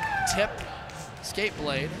the tip skate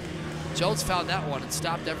blade. Jones found that one and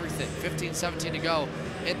stopped everything. 15-17 to go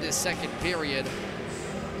in this second period.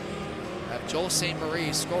 Joel St.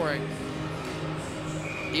 Marie scoring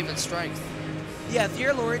even strength. Yeah, if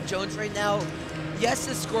you're Lauren Jones right now, yes,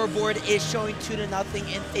 the scoreboard is showing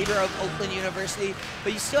 2-0 in favor of Oakland University,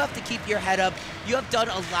 but you still have to keep your head up. You have done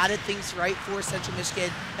a lot of things right for Central Michigan,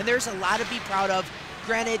 and there's a lot to be proud of.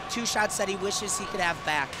 Granted, 2 shots that he wishes he could have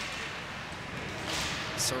back.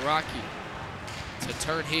 Siraki to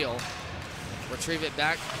turn heel. Retrieve it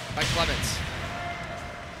back by Clements.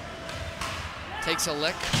 Takes a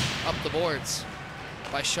lick up the boards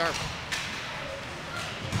by Sharp.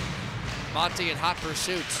 Monty in hot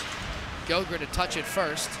pursuit. Gilgren to touch it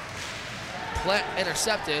first. Plett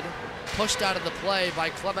intercepted. Pushed out of the play by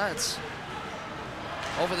Clements.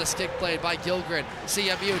 Over the stick blade by Gilgren.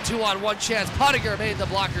 CMU 2-on-1 chance. Pottinger made the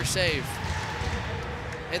blocker save.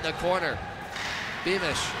 In the corner.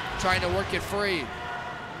 Beamish trying to work it free.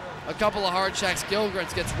 A couple of hard checks.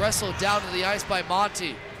 Gilgren gets wrestled down to the ice by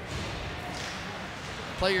Monty.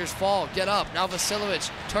 Players fall, get up. Now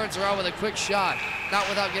Vasilovic turns around with a quick shot. Not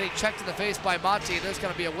without getting checked in the face by Monty. There's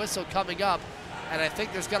going to be a whistle coming up. And I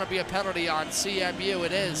think there's going to be a penalty on CMU.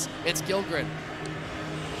 It is. It's Gilgren.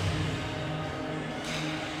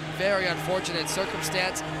 Very unfortunate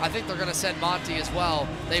circumstance. I think they're going to send Monty as well.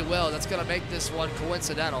 They will. That's going to make this one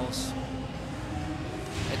coincidentals.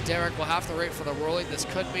 And Derek will have to wait for the ruling. This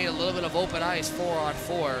could mean a little bit of open ice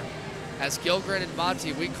 4-on-4. As Gilgren and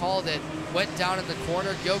Monty, we called it, went down in the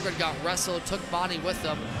corner. Gilgren got wrestled, took Monty with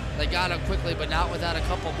them. They got him quickly, but not without a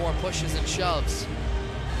couple more pushes and shoves.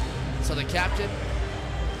 So the captain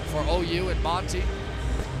for OU and Monty,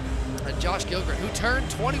 and Josh Gilgren, who turned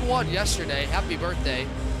 21 yesterday, happy birthday,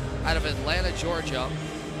 out of Atlanta, Georgia.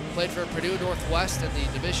 Played for Purdue Northwest in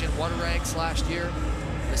the Division I ranks last year.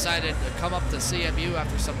 Decided to come up to CMU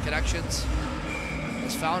after some connections.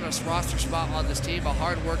 Has found a roster spot on this team, a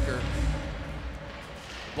hard worker.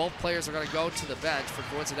 Both players are going to go to the bench for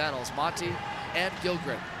coincidentals. Monty and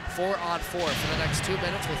Gilgren, 4-on-4 for the next 2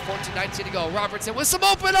 minutes with 14-19 to go. Robertson with some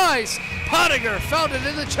open ice. Pottinger found it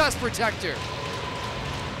in the chest protector.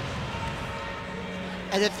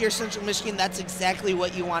 And if you're Central Michigan, that's exactly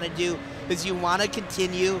what you want to do, is you want to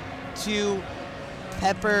continue to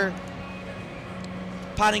pepper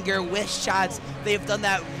Pottinger with shots. They've done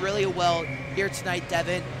that really well here tonight,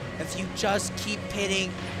 Devin. If you just keep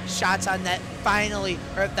hitting shots on net, finally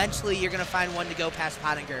or eventually you're going to find one to go past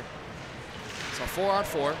Pottinger. So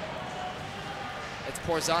 4-on-4. It's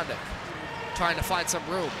Porzondek trying to find some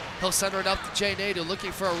room. He'll center it up to Jay Nadeau,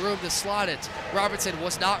 looking for a room to slot it. Robertson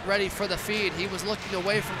was not ready for the feed. He was looking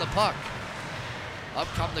away from the puck. Up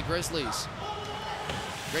come the Grizzlies.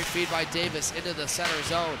 Great feed by Davis into the center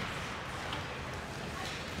zone.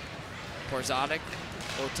 Porzondek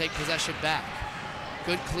will take possession back.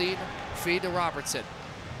 Good clean feed to Robertson.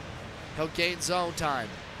 He'll gain zone time.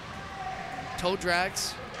 Toe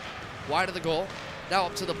drags wide of the goal. Now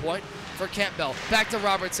up to the point for Campbell. Back to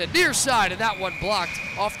Robertson, near side, and that one blocked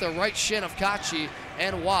off the right shin of Kachi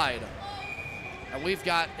and wide. And we've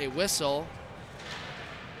got a whistle,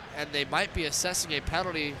 and they might be assessing a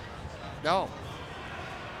penalty. No.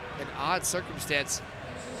 An odd circumstance.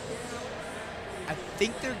 I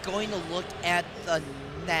think they're going to look at the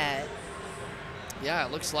net. Yeah,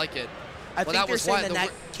 it looks like it. I think they're saying the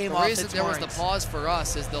net came off its The reason there was the pause for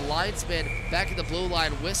us is the linesman back at the blue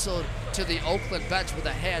line whistled to the Oakland bench with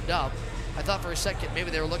a hand up. I thought for a second maybe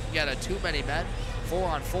they were looking at a too many men,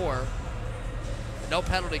 4-on-4. No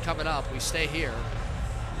penalty coming up. We stay here.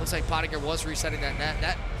 Looks like Pottinger was resetting that net.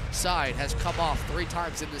 That side has come off 3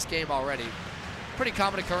 times in this game already. Pretty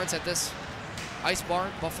common occurrence at this Ice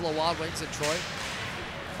Barn, Buffalo Wild Wings in Troy.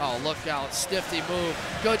 Oh, look out, Stifty move.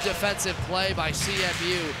 Good defensive play by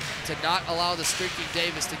CMU to not allow the streaking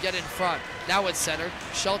Davis to get in front. Now it's centered.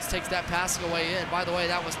 Schultz takes that passing away in. By the way,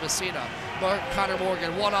 that was Messina. Connor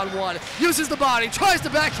Morgan, one-on-one, uses the body, tries to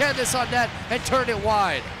backhand this on net and turn it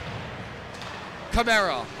wide.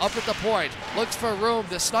 Camara up at the point, looks for room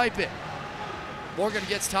to snipe it. Morgan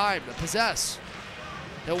gets time to possess.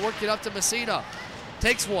 He'll work it up to Messina.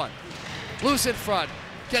 Takes one. Loose in front.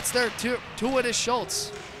 Gets there, two it is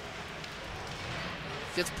Schultz.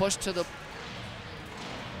 Gets pushed to the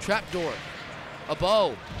trapdoor. A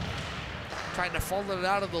bow. Trying to funnel it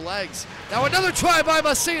out of the legs. Now another try by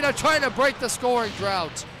Messina, trying to break the scoring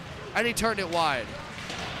drought. And he turned it wide.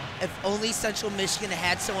 If only Central Michigan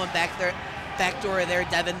had someone back door there,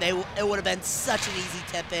 Devin, it would have been such an easy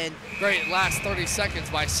tip in. Great last 30 seconds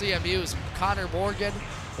by CMU's Connor Morgan,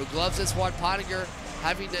 who gloves this one. Pottinger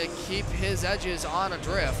having to keep his edges on a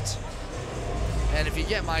drift. And if you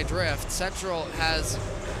get my drift, Central has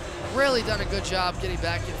really done a good job getting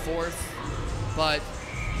back and forth, but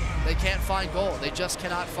they can't find goal. They just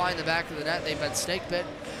cannot find the back of the net. They've been snake bit,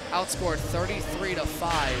 outscored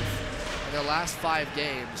 33-5 in their last 5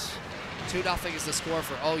 games. 2-0 is the score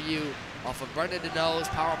for OU off of Brendan Deneau's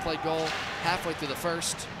power play goal halfway through the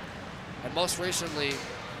first. And most recently,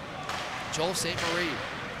 Joel St. Marie,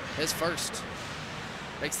 his first.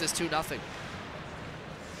 Makes this 2-0.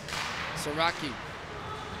 Siraki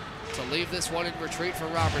to leave this one in retreat for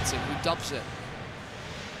Robertson, who dumps it.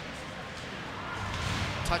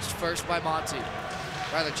 Touched first by Monty.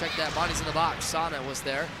 Rather check that, Monty's in the box. Sana was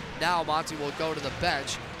there. Now Monty will go to the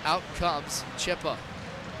bench. Out comes Chippa.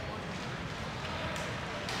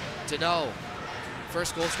 Deneau,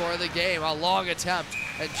 first goal scorer of the game, a long attempt.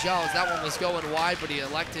 And Jones, that one was going wide, but he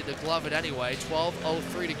elected to glove it anyway.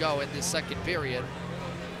 12:03 to go in this second period.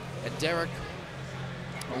 And Derek,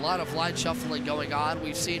 a lot of line shuffling going on.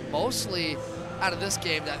 We've seen mostly out of this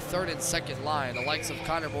game that third and second line. The likes of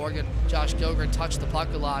Connor Morgan, Josh Gilgren touched the puck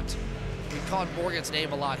a lot. We called Morgan's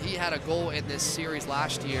name a lot. He had a goal in this series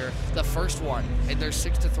last year, the first one, in their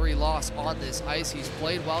 6-3 loss on this ice. He's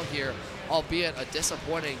played well here, albeit a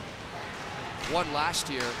disappointing one last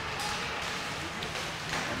year.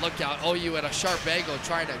 And look out, OU at a sharp angle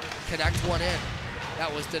trying to connect one in.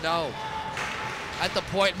 That was Deneau. At the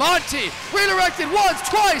point, Monty redirected once,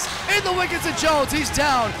 twice, in the wickets of Jones. He's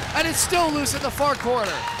down, and it's still loose in the far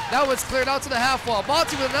corner. Now it's cleared out to the half wall.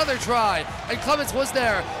 Monty with another try, and Clements was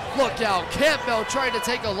there. Look out, Campbell trying to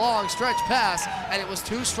take a long stretch pass, and it was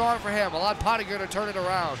too strong for him. Allowed Pottinger to turn it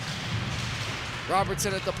around.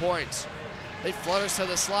 Robertson at the point. He flutters to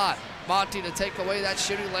the slot. Monty to take away that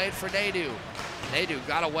shooting lane for Nadeau. Nadeau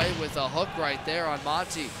got away with a hook right there on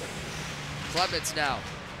Monty. Clements now.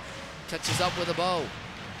 Catches up with a bow.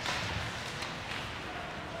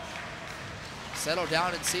 Settle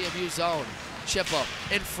down in CMU zone. Chip up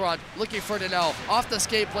in front, looking for Deneau. Off the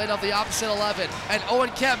skate plate of the opposite 11. And Owen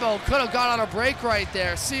Campbell could have got on a break right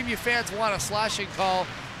there. CMU fans want a slashing call.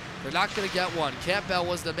 They're not going to get one. Campbell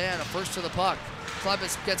was the man, first to the puck.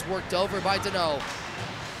 Clements gets worked over by Deneau.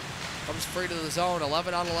 Comes free to the zone,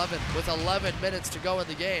 11 on 11 with 11 minutes to go in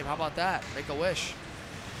the game. How about that? Make a wish.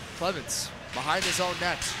 Clemens behind his own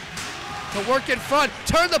net. To work in front,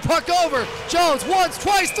 turn the puck over. Jones once,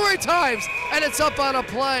 twice, 3 times, and it's up on a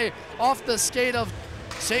play off the skate of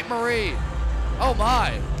St. Marie. Oh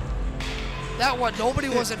my. That one, nobody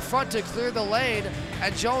was in front to clear the lane,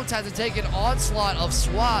 and Jones had to take an onslaught of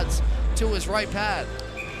swats to his right pad.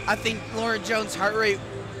 I think Lauren Jones' heart rate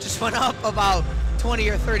just went up about 20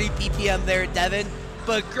 or 30 BPM there, Devin.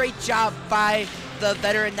 But great job by the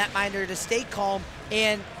veteran netminder to stay calm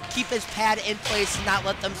and keep his pad in place and not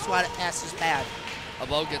let them swat it past his pad.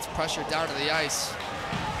 Abo gets pressured down to the ice.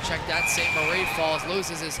 Check that, St. Marie falls,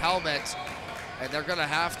 loses his helmet, and they're gonna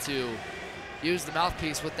have to use the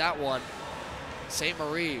mouthpiece with that one. St.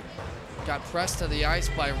 Marie got pressed to the ice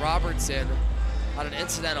by Robertson on an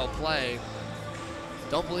incidental play.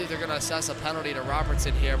 Don't believe they're gonna assess a penalty to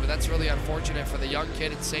Robertson here, but that's really unfortunate for the young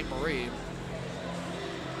kid in St. Marie.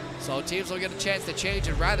 So teams will get a chance to change,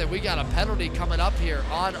 and rather we got a penalty coming up here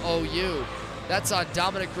on OU. That's on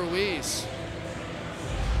Dominic Ruiz.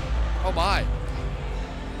 Oh my.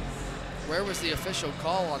 Where was the official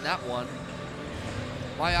call on that one?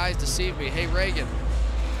 My eyes deceive me. Hey Reagan,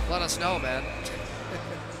 let us know, man.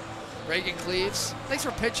 Reagan Cleaves, thanks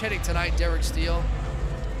for pitch hitting tonight, Derek Steele.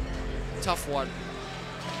 Tough one.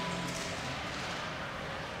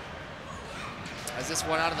 As this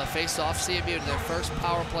one out of the face-off, CMU to their first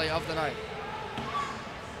power play of the night.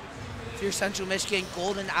 If you're Central Michigan,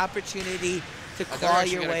 golden opportunity to claw they're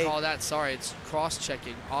actually your gonna way. call that, sorry, it's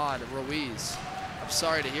cross-checking on Ruiz. I'm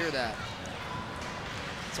sorry to hear that.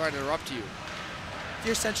 Sorry to interrupt you. If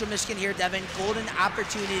you're Central Michigan here, Devin, golden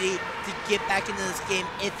opportunity to get back into this game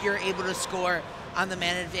if you're able to score on the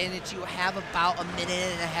man advantage. You have about a minute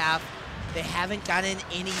and a half. They haven't gotten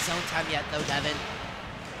any zone time yet, though, Devin.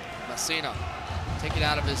 Messina, take it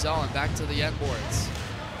out of his zone, back to the end boards.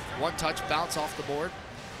 One touch bounce off the board.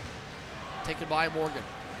 Taken by Morgan.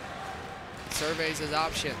 Surveys his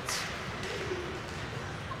options.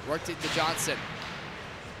 Worked it to Johnson.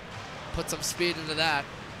 Put some speed into that.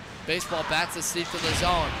 Baseball bats it deep to the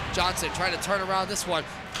zone. Johnson trying to turn around this one.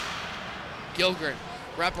 Gilgren,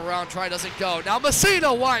 wrap around try, doesn't go. Now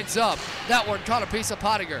Messina winds up. That one caught a piece of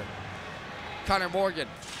Pottinger. Connor Morgan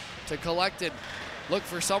to collect it. Look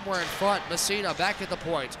for somewhere in front. Messina back at the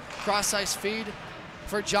point. Cross-ice feed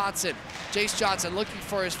for Johnson. Jace Johnson looking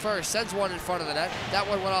for his first. Sends one in front of the net. That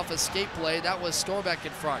one went off a skate blade. That was Storbeck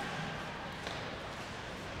in front.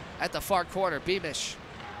 At the far corner, Beamish.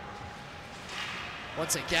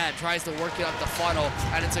 Once again, tries to work it up the funnel,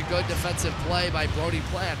 and it's a good defensive play by Brody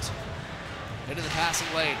Plant. Into the passing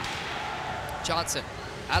lane. Johnson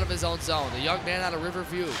out of his own zone. The young man out of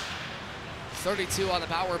Riverview. 32 on the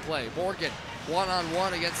power play. Morgan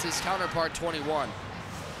one-on-one against his counterpart, 21.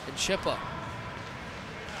 And Chippa.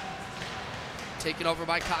 Taken over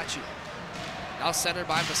by Kachi. Now centered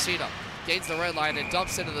by Messina. Gains the red line and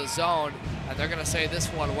dumps into the zone, and they're gonna say this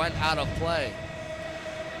one went out of play.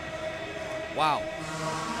 Wow.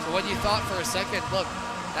 So when you thought for a second, look,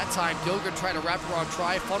 that time Gilgren tried to wrap around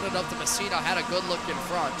try, funded up to Messina, had a good look in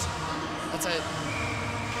front. That's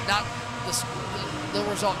not the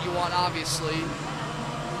result you want, obviously.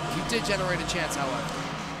 You did generate a chance, however.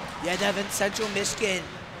 Yeah, Devin, Central Michigan,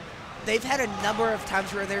 they've had a number of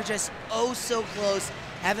times where they're just oh so close,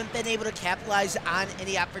 haven't been able to capitalize on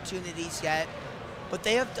any opportunities yet, but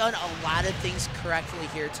they have done a lot of things correctly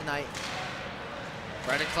here tonight.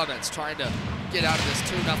 Brandon Clements trying to get out of this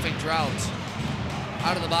 2-0 drought.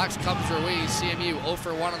 Out of the box comes Ruiz. CMU 0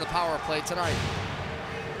 for 1 on the power play tonight.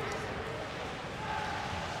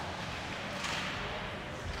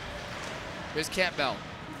 Here's Campbell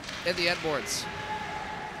in the end boards.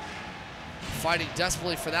 Fighting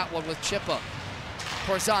desperately for that one with Chippa.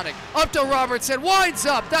 Korzanic up to Robertson, winds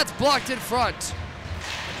up. That's blocked in front.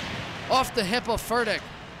 Off the hip of Furtick.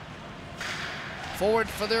 Forward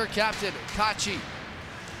for their captain, Kachi.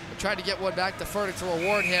 Tried to get one back to Furtick to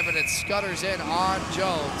reward him, and it scutters in on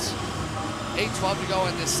Jones. 8:12 to go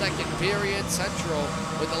in this second period. Central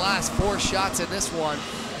with the last 4 shots in this one.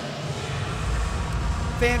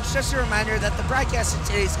 Fans, just a reminder that the broadcast of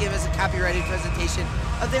today's game is a copyrighted presentation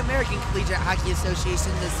of the American Collegiate Hockey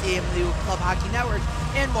Association, the CMU Club Hockey Network,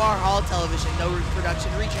 and Moore Hall Television. No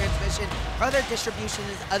reproduction, retransmission, or other distribution,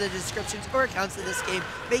 other descriptions, or accounts of this game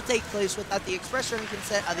may take place without the express written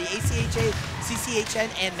consent of the ACHA,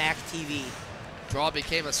 CCHN, and MAC TV. Draw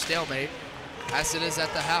became a stalemate, as it is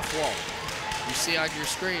at the half wall. You see on your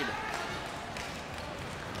screen.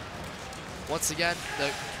 Once again,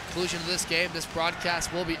 the conclusion of this game, this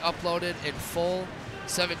broadcast will be uploaded in full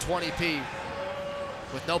 720p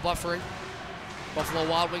with no buffering. Buffalo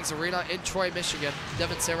Wild Wings Arena in Troy, Michigan.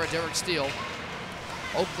 Devin Sarah, Derek Steele.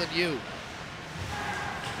 Oakland U.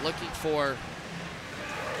 looking for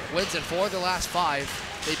wins in 4 of their last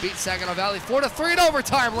 5. They beat Saginaw Valley 4-3 in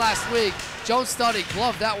overtime last week. Jones thought he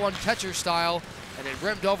gloved that one catcher style, and it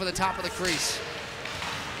rimmed over the top of the crease.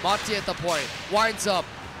 Monty at the point, winds up.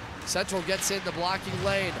 Central gets in the blocking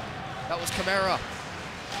lane. That was Camara.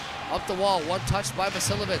 Up the wall, one touched by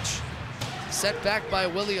Vasilovich. Set back by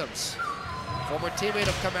Williams. Former teammate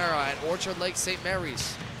of Camara at Orchard Lake St.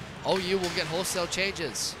 Mary's. OU will get wholesale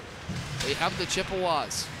changes. They have the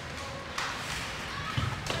Chippewas.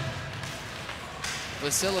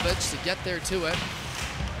 Vasilovich to get there to it.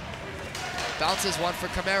 Bounces one for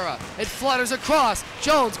Camara. It flutters across.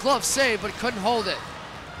 Jones, glove save, but couldn't hold it.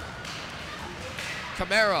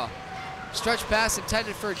 Camara, stretch pass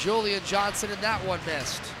intended for Julian Johnson, and that one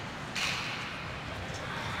missed.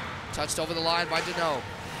 Touched over the line by Deneau.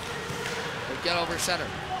 They'll get over center.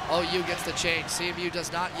 OU gets the change. CMU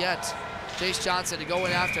does not yet. Chase Johnson to go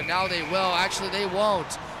in after. Now they will. Actually, they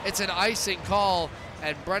won't. It's an icing call,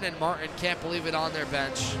 and Brennan Martin can't believe it on their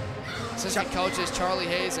bench. Assistant coaches Charlie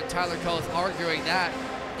Hayes and Tyler Koth arguing that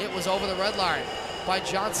it was over the red line by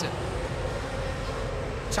Johnson.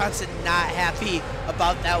 Johnson not happy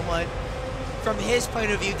about that one. From his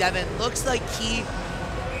point of view, Devin, looks like he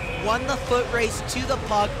won the foot race to the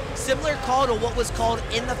puck. Similar call to what was called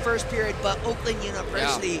in the first period, but Oakland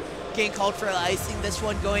University getting called for icing. This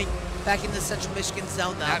one going back in the Central Michigan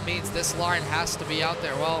zone though. That means this line has to be out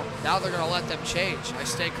there. Well, now they're going to let them change. I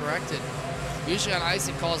stand corrected. Usually on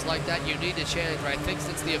icing calls like that, you need to change, but I think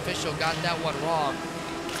since the official got that one wrong,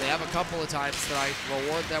 they have a couple of times tonight.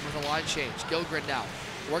 Reward them with a line change. Gilgren now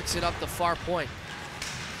works it up the far point.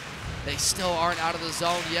 They still aren't out of the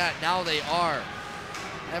zone yet. Now they are.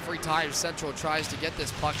 Every time Central tries to get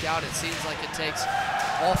this puck out, it seems like it takes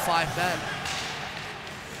all 5 men.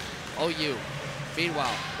 OU,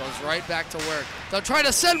 meanwhile, goes right back to work. They'll try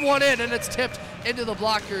to send one in, and it's tipped into the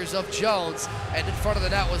blockers of Jones. And in front of the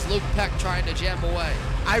net was Luke Peck trying to jam away.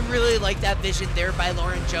 I really like that vision there by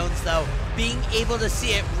Lauren Jones, though. Being able to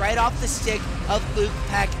see it right off the stick of Luke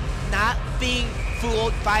Peck, not being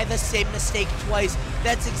fooled by the same mistake twice.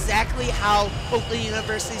 That's exactly how Oakland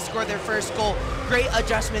University scored their first goal. Great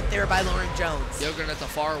adjustment there by Lauren Jones. Gilgren at the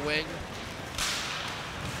far wing.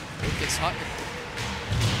 Lucas Hutton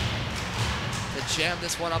to jam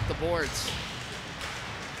this one up the boards.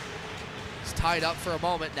 It's tied up for a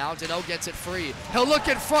moment now. Deneau gets it free. He'll look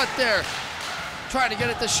in front there. Trying to get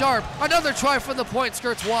it to Sharp. Another try from the point,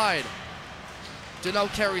 skirts wide.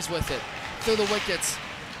 Deneau carries with it. Through the wickets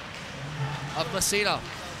of Messina.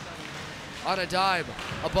 On a dime,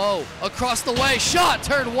 a bow across the way, shot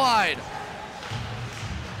turned wide.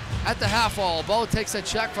 At the half wall, Bo takes a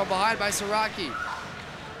check from behind by Siraki.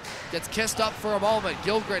 Gets kissed up for a moment.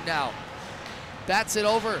 Gilgren now bats it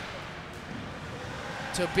over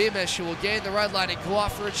to Beamish, who will gain the red line and go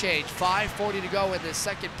off for a change. 5:40 to go in this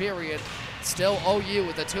second period. Still OU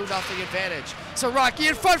with a 2-0 advantage. Siraki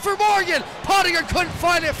in front for Morgan. Pottinger couldn't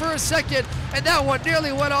find it for a second, and that one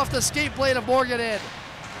nearly went off the skate blade of Morgan in.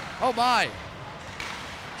 Oh my.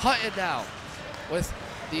 Hutton now with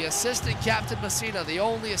the assistant captain Messina, the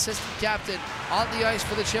only assistant captain on the ice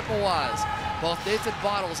for the Chippewas. Both Nathan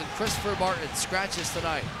Bottles and Christopher Martin scratches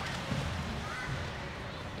tonight.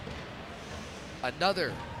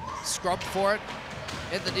 Another scrub for it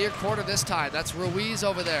in the near corner this time. That's Ruiz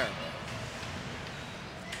over there.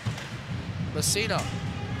 Messina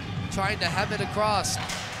trying to hem it across.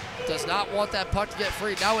 Does not want that puck to get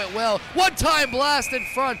free. Now it will. One-time blast in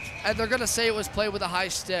front, and they're going to say it was played with a high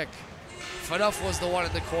stick. Fanuff was the one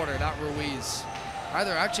in the corner, not Ruiz.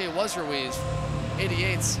 Either, actually, it was Ruiz.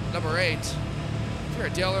 88's number 8. If you're a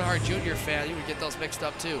Dale Earnhardt Jr. fan, you would get those mixed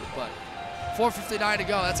up too. But 4:59 to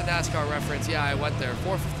go. That's a NASCAR reference. Yeah, I went there.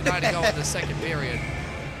 4:59 to go in the second period.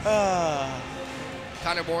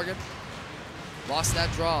 Connor Morgan lost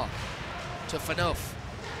that draw to Fanuff.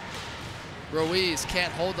 Ruiz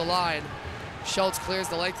can't hold the line. Schultz clears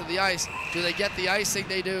the length of the ice. Do they get the icing?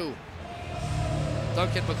 They do.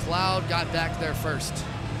 Duncan McLeod got back there first.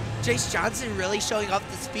 Chase Johnson really showing off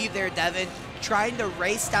the speed there, Devin. Trying to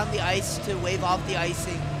race down the ice to wave off the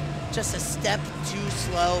icing. Just a step too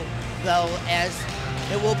slow, though, as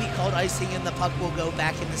it will be called icing and the puck will go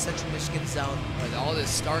back in the Central Michigan zone. With all this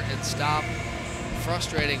start and stop,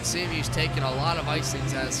 frustrating. CMU's taken a lot of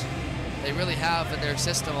icings, as they really have in their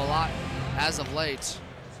system a lot as of late.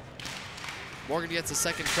 Morgan gets a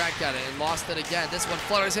second crack at it and lost it again. This one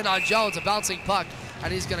flutters in on Jones, a bouncing puck,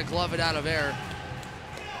 and he's going to glove it out of air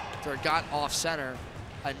after it got off center.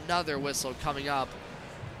 Another whistle coming up.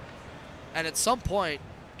 And at some point,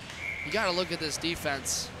 you got to look at this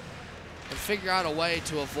defense and figure out a way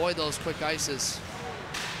to avoid those quick ices.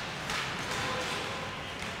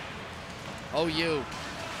 OU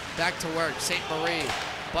back to work. St. Marie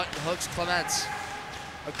button hooks Clements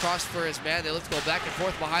across for his man. They look to go back and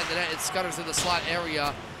forth behind the net. It scutters in the slot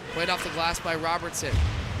area. Right off the glass by Robertson.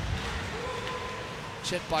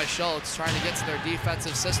 Chipped by Schultz, trying to get to their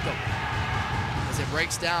defensive system. As it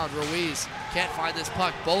breaks down, Ruiz can't find this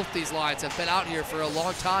puck. Both these lines have been out here for a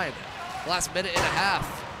long time. Last minute and a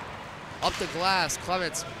half. Up the glass,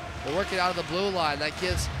 Clements, they're working out of the blue line. That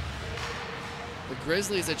gives the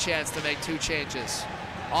Grizzlies a chance to make 2 changes.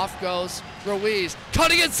 Off goes Ruiz,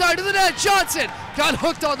 cutting inside to the net. Johnson got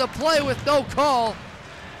hooked on the play with no call.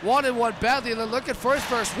 1-1 badly, and they're looking for his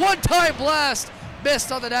first one-time blast.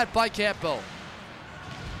 Missed on the net by Campbell.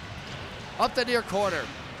 Up the near corner.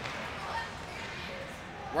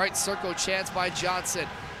 Right circle chance by Johnson.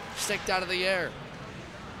 Sticked out of the air.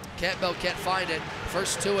 Campbell can't find it.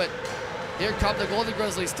 First to it. Here come the Golden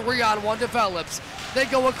Grizzlies. 3-on-1 develops. They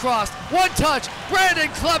go across. One touch. Brandon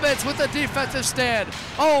Clements with the defensive stand.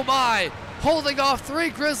 Oh my. Holding off 3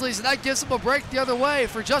 Grizzlies, and that gives him a break the other way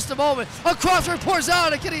for just a moment. Across for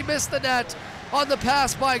Porzanic, and he missed the net on the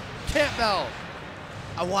pass by Campbell.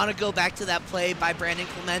 I want to go back to that play by Brandon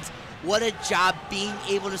Clements. What a job being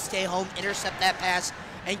able to stay home, intercept that pass,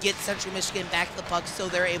 and get Central Michigan back the puck so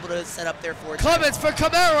they're able to set up their forward. Clements for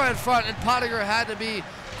Camara in front, and Pottinger had to be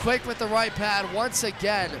quick with the right pad once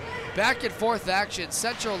again. Back and forth action.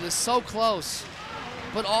 Central is so close,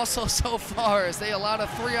 but also so far as they allowed a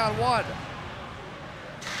 3-on-1.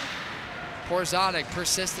 Porzanic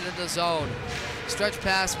persisted in the zone. Stretch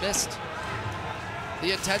pass missed.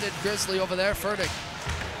 The intended Grizzly over there, Furtick.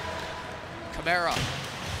 Camara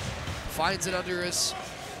finds it under his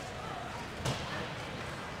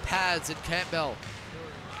pads, and Campbell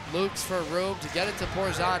looks for room to get it to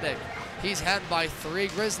Porzanic. He's had by 3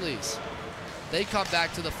 Grizzlies. They come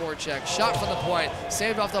back to the forecheck. Shot from the point,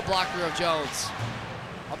 saved off the blocker of Jones.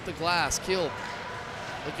 Up the glass, Keel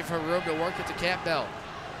looking for room to work it to Campbell.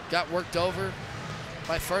 Got worked over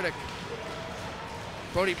by Furtick.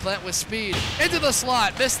 Brody Plant with speed into the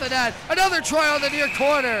slot, missed the net. Another try on the near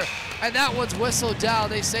corner, and that one's whistled down.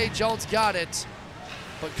 They say Jones got it,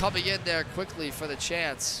 but coming in there quickly for the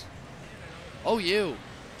chance. OU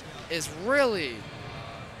is really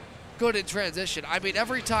good in transition. I mean,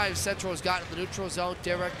 every time Central has gotten the neutral zone,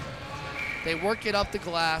 Derek, they work it up the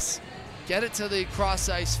glass, get it to the cross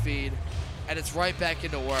ice feed, and it's right back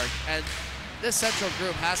into work. And this Central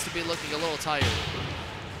group has to be looking a little tired.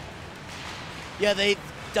 Yeah, they've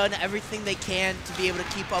done everything they can to be able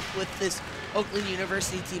to keep up with this Oakland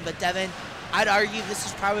University team. But Devin, I'd argue this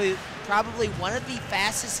is probably one of the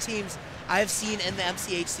fastest teams I've seen in the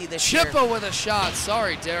MCHC this year. Chippewa with a shot.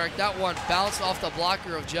 Sorry, Derek. That one bounced off the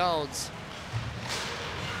blocker of Jones.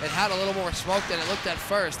 It had a little more smoke than it looked at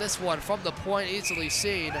first. This one from the point, easily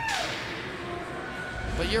seen.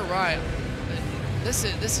 But you're right. This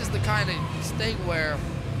is the kind of thing where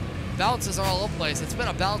bounces are all over the place. It's been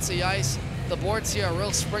a bouncy ice. The boards here are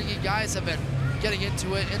real springy. Guys have been getting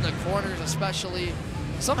into it in the corners especially.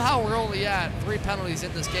 Somehow we're only at 3 penalties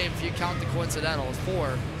in this game if you count the coincidentals,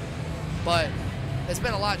 4. But it's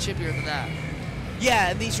been a lot chippier than that. Yeah,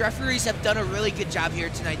 and these referees have done a really good job here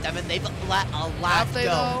tonight, Devin. They've let a lot have they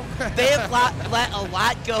go. Though? They have let a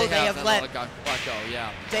lot go. They have let go,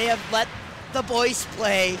 yeah. They have let the boys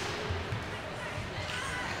play.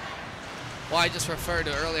 Well, I just referred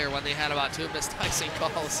to earlier when they had about 2 missed icing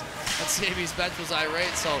calls, and CMU's bench was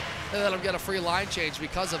irate, so they let them get a free line change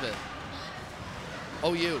because of it.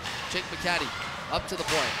 OU, Jake McCaddy, up to the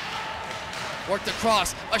point. Worked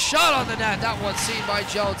across, a shot on the net. That one seen by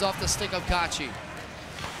Jones off the stick of Kachi.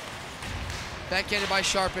 Backhanded by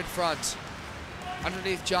Sharp in front.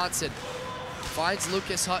 Underneath Johnson. Finds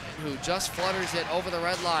Lucas Hutton, who just flutters it over the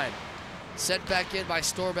red line. Sent back in by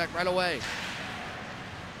Storbeck right away.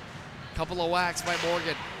 Couple of whacks by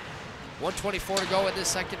Morgan. 1:24 to go in this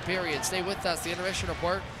second period. Stay with us. The intermission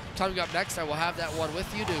report coming up next. I will have that one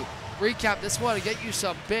with you to recap this one and get you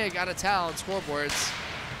some big out-of-town scoreboards.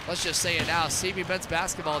 Let's just say it now. CB men's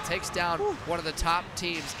basketball takes down one of the top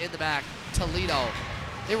teams in the MAC, Toledo.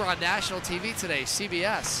 They were on national TV today,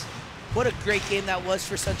 CBS. What a great game that was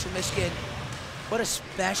for Central Michigan. What a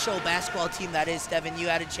special basketball team that is, Devin. You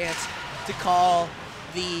had a chance to call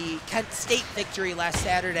the Kent State victory last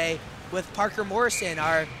Saturday with Parker Morrison,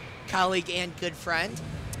 our colleague and good friend.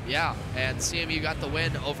 Yeah, and CMU got the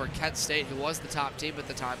win over Kent State, who was the top team at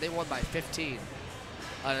the time. They won by 15.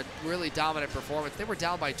 A really dominant performance. They were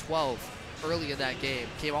down by 12 early in that game.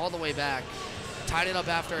 Came all the way back, tied it up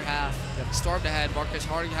after half, stormed ahead. Marcus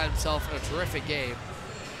Harding had himself a terrific game.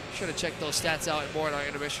 Should have checked those stats out more in our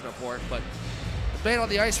intermission report, but the man on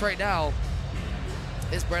the ice right now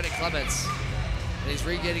is Brandon Clements. And he's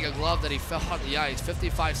regaining a glove that he fell on the ice.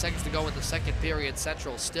 55 seconds to go in the second period.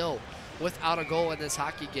 Central still without a goal in this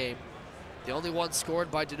hockey game. The only one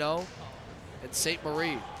scored by Deneau and St.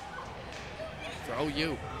 Marie for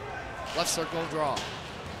OU. Left circle draw.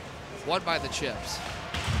 Won by the Chips.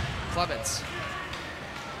 Clements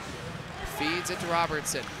feeds into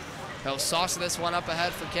Robertson. He'll sauce this one up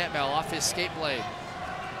ahead for Campbell off his skate blade.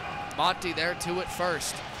 Monty there to it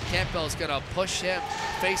first. Campbell's gonna push him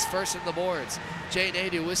face first in the boards. Jay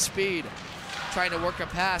Nadeau with speed, trying to work a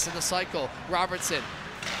pass in the cycle. Robertson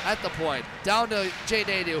at the point, down to Jay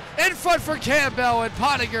Nadeau. In front for Campbell, and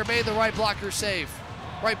Pottinger made the right blocker save.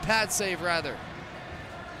 Right pad save, rather.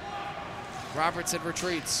 Robertson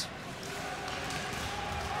retreats.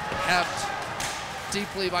 Hemmed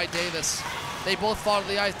deeply by Davis. They both fall to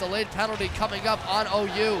the ice. Delayed penalty coming up on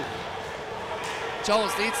OU.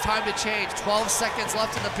 Jones needs time to change. 12 seconds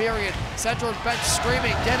left in the period. Central's bench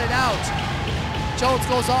screaming, get it out. Jones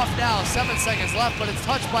goes off now. 7 seconds left, but it's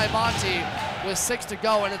touched by Monty with 6 to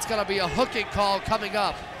go, and it's going to be a hooking call coming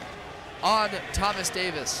up on Thomas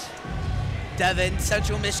Davis. Devin,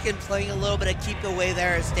 Central Michigan playing a little bit of keep away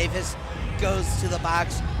there as Davis goes to the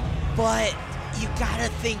box. But you got to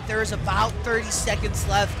think there's about 30 seconds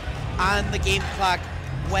left on the game clock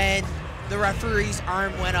when the referee's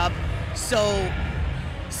arm went up. So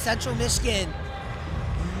Central Michigan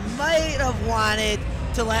might have wanted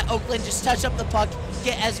to let Oakland just touch up the puck,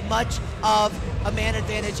 get as much of a man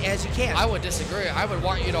advantage as you can. I would disagree. I would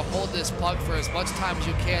want you to hold this puck for as much time as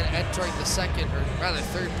you can entering the second, or rather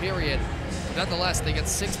third period. Nonetheless, they get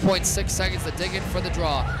 6.6 seconds to dig in for the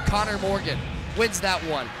draw. Connor Morgan wins that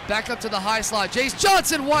one. Back up to the high slot. Jace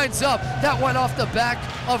Johnson winds up. That one off the back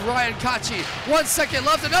of Ryan Kachi. 1 second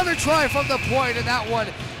left. Another try from the point, and that one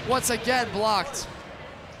once again blocked.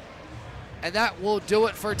 And that will do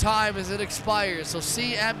it for time as it expires. So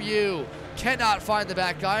CMU cannot find the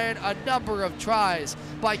back iron. A number of tries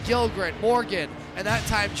by Gilgren, Morgan, and that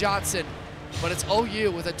time Johnson. But it's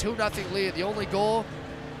OU with a 2-0 lead. The only goal,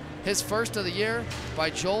 his first of the year, by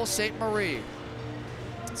Joel St. Marie.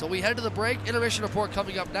 So we head to the break. Intermission report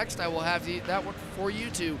coming up next. I will have that one for you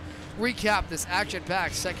to recap this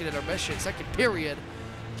action-packed second intermission, second period.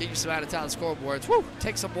 Get you some out-of-town scoreboards. Woo!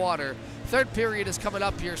 Take some water. Third period is coming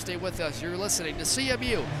up here. Stay with us. You're listening to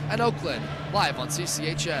CMU and Oakland live on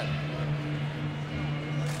CCHN.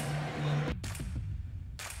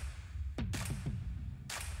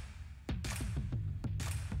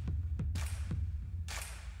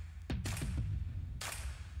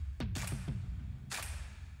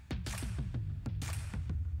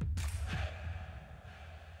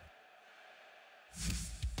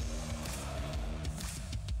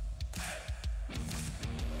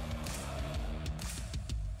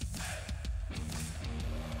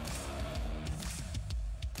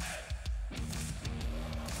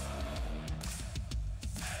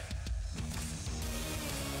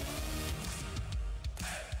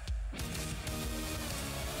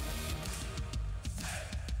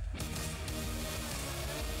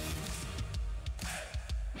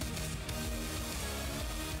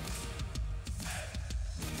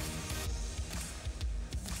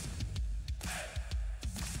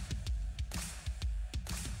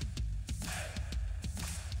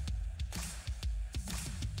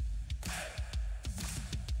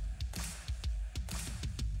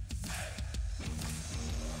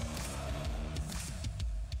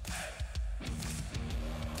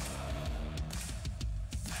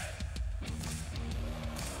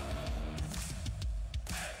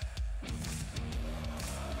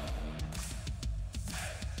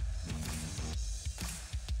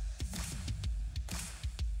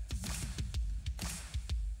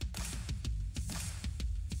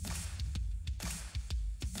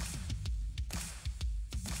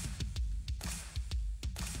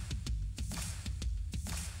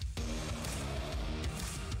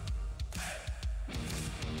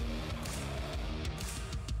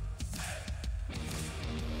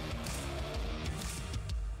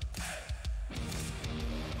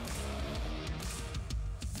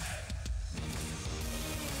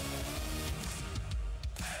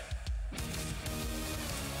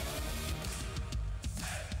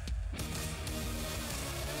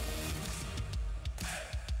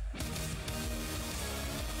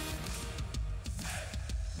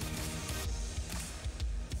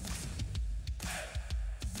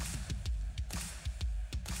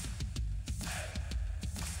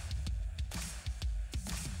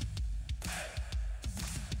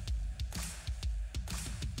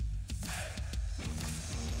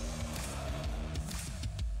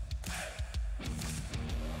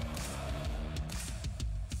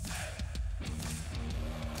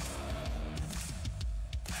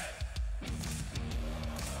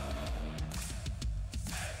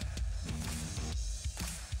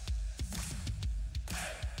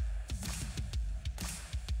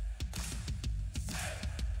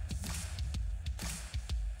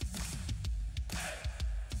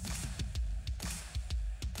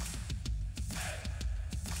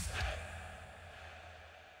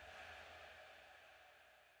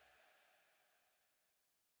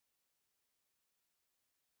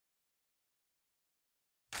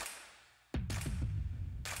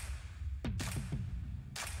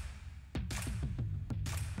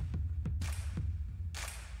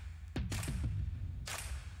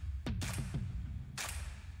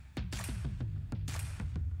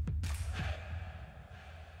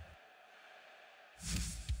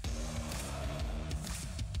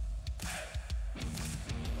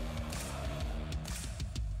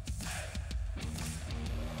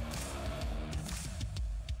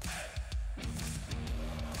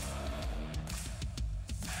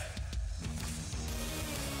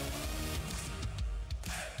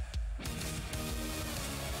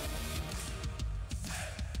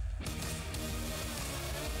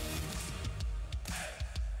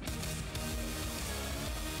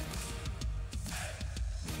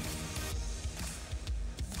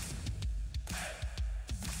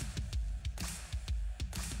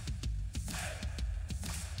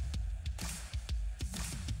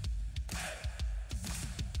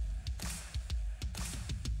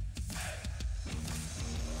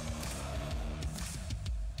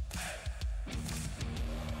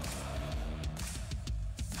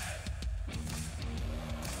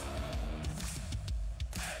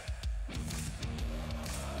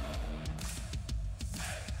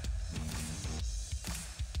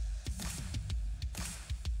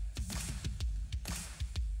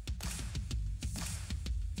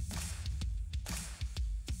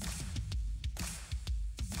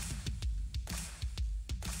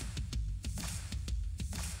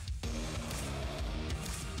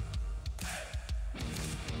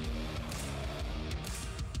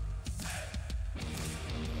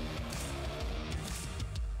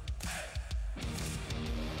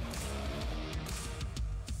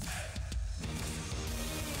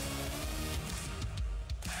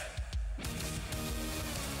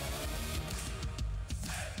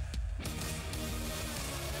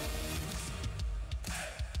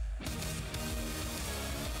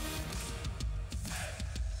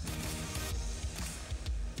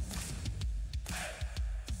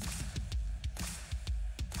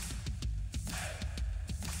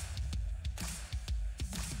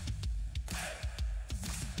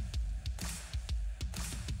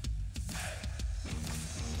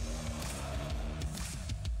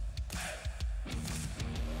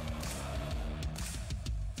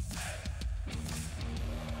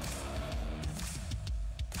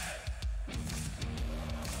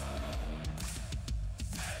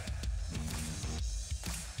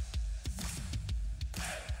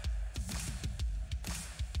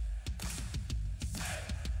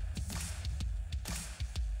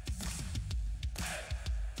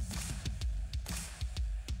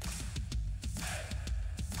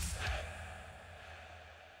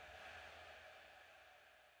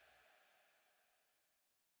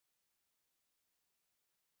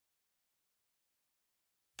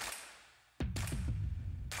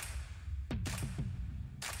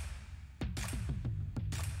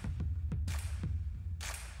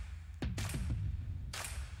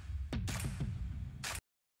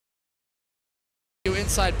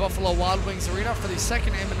 Inside Buffalo Wild Wings Arena for the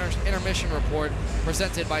second intermission report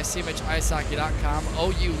presented by CMHIceHockey.com.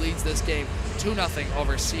 OU leads this game 2-0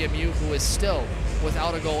 over CMU, who is still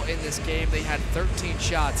without a goal in this game. They had 13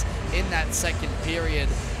 shots in that second period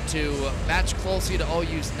to match closely to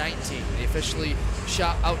OU's 19. They officially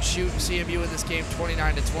outshoot CMU in this game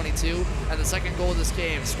 29-22, and the second goal of this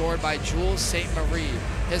game scored by Jules St. Marie,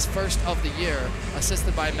 his first of the year,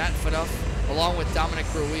 assisted by Matt Fanuff along with Dominic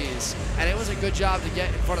Ruiz, and it was a good job to get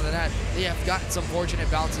in front of the net. They have gotten some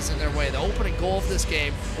fortunate bounces in their way. The opening goal of this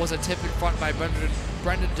game was a tip in front by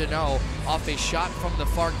Brendan Deneau off a shot from the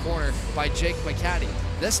far corner by Jake McCaddy.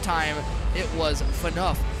 This time it was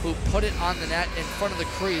Fanuff who put it on the net in front of the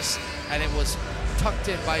crease, and it was tucked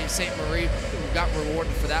in by St. Marie, who got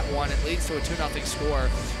rewarded for that one. It leads to a 2-0 score.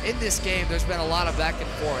 In this game, there's been a lot of back and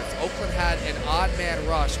forth. Oakland had an odd man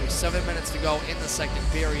rush with 7 minutes to go in the second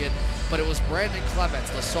period, but it was Brandon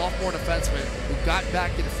Clements, the sophomore defenseman, who got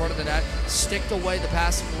back in front of the net, sticked away the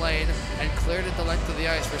passing lane, and cleared it the length of the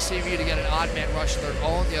ice for CMU to get an odd man rush of their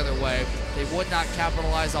own the other way. They would not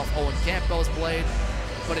capitalize off Owen Campbell's blade,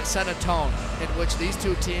 but it set a tone in which these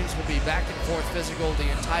two teams will be back and forth physical the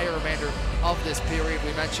entire remainder of this period.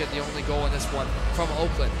 We mentioned the only goal in this one from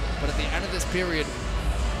Oakland, but at the end of this period,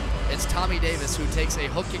 it's Tommy Davis who takes a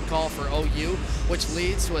hooking call for OU, which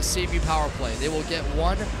leads to a CMU power play. They will get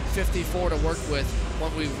 1:54 to work with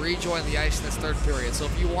when we rejoin the ice in this third period. So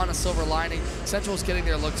if you want a silver lining, Central's getting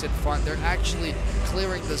their looks in front. They're actually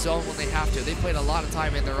clearing the zone when they have to. They played a lot of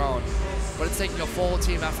time in their own, but it's taking a full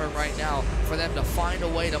team effort right now for them to find a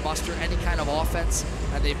way to muster any kind of offense,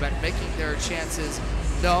 and they've been making their chances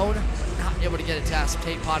known, not able to get it past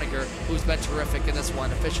Kate Pottinger, who's been terrific in this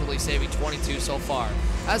one, officially saving 22 so far.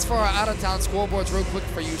 As for our out-of-town scoreboards, real quick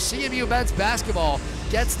for you, CMU men's basketball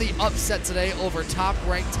gets the upset today over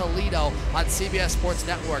top-ranked Toledo on CBS Sports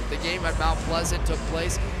Network. The game at Mount Pleasant took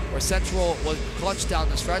place where Central was clutched down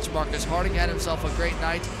the stretch. Marcus Harding had himself a great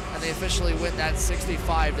night, and they officially win that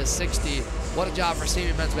 65-60. What a job for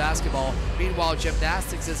CMU men's basketball. Meanwhile,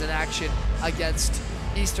 gymnastics is in action against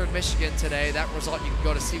Eastern Michigan today. That result, you can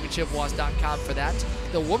go to CMUChippewas.com for that.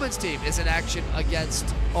 The women's team is in action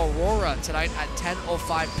against Aurora tonight at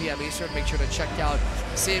 10:05 p.m. Eastern. Make sure to check out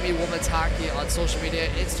CMU Women's Hockey on social media,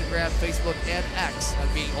 Instagram, Facebook, and X,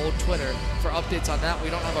 and being old Twitter, for updates on that. We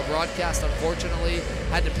don't have a broadcast, unfortunately.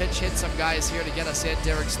 Had to pinch hit some guys here to get us in,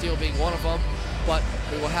 Derek Steele being one of them. But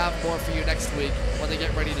we will have more for you next week when they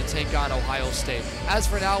get ready to take on Ohio State. As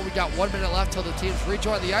for now, we got 1 minute left till the teams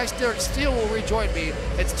rejoin the ice. Derek Steele will rejoin me.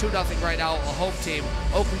 It's 2-0 right now, a home team,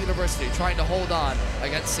 Oakland University, trying to hold on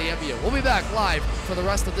against CMU. We'll be back live for the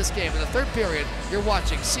rest of this game. In the third period, you're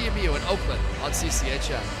watching CMU in Oakland on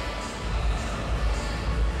CCHN.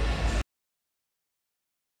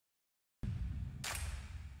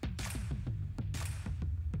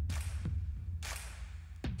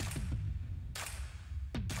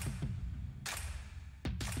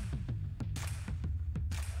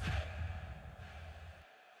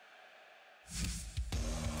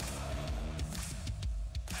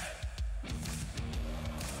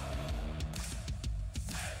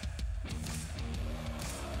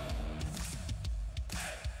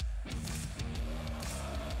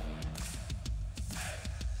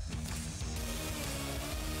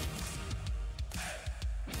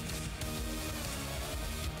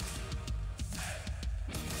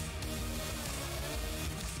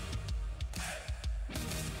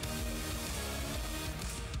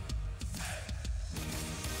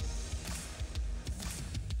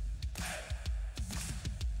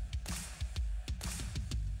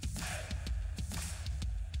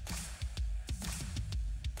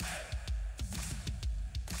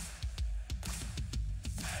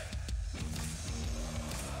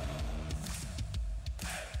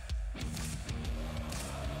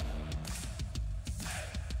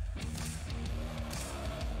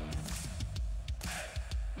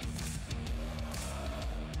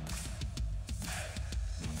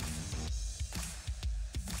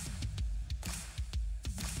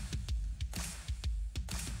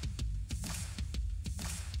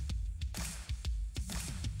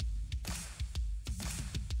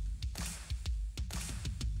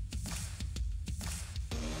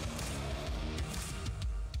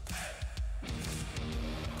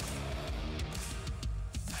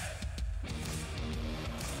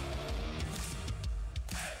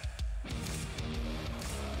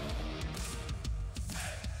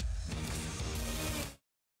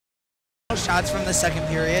 Shots from the second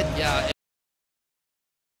period. Yeah.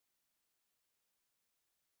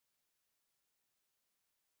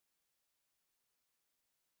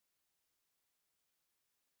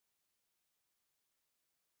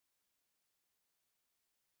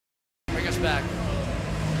 us back.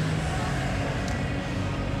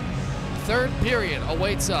 Third period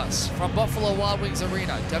awaits us from Buffalo Wild Wings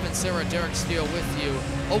Arena. Devin Sarah, Derek Steele with you.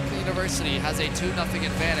 Oakland University has a 2-0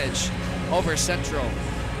 advantage over Central,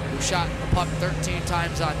 who shot the puck 13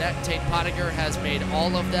 times on net. Tate Pottinger has made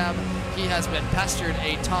all of them. He has been pestered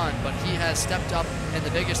a ton, but he has stepped up in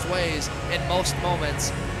the biggest ways in most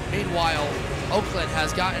moments. Meanwhile, Oakland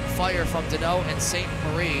has gotten fire from Deneau and St.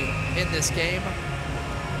 Marie in this game.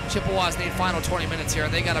 Chippewas need final 20 minutes here,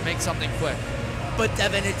 and they got to make something quick. But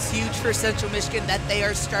Devin, it's huge for Central Michigan that they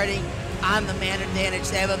are starting on the man advantage.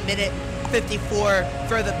 They have a minute 54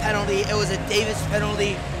 for the penalty. It was a Davis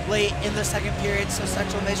penalty late in the second period, so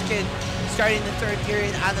Central Michigan starting the third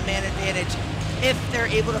period on the man advantage. If they're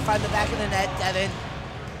able to find the back of the net, Devin,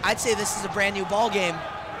 I'd say this is a brand new ball game.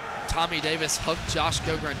 Tommy Davis hooked Josh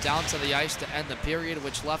Gilgren down to the ice to end the period,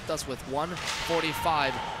 which left us with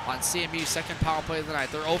 1:45 on CMU's second power play of the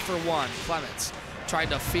night. They're 0 for 1. Clements tried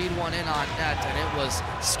to feed one in on net, and it was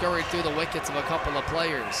scurried through the wickets of a couple of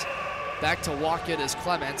players. Back to walk it is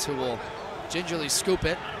Clements, who will gingerly scoop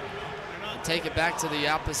it and take it back to the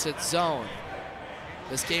opposite zone.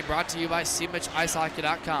 This game brought to you by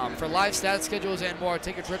cmhicehockey.com. For live stat schedules and more,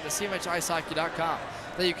 take a trip to cmhicehockey.com.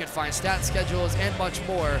 There you can find stat schedules and much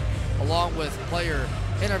more, along with player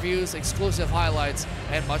interviews, exclusive highlights,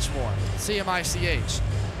 and much more.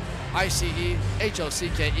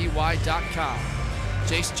 cmhicehockey.com.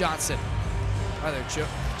 Jace Johnson, rather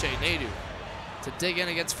Jay Nadu, to dig in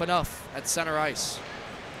against Phaneuf at center ice.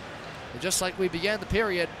 And just like we began the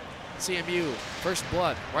period, CMU, first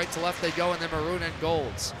blood, right to left they go in the maroon and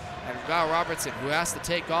golds. And Val Robertson, who has to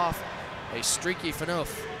take off a streaky Phaneuf,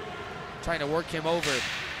 trying to work him over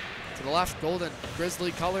to the left. Golden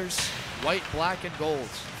Grizzly colors, white, black, and gold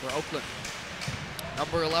for Oakland.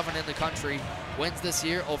 Number 11 in the country, wins this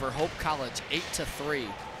year over Hope College,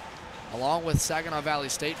 8-3. Along with Saginaw Valley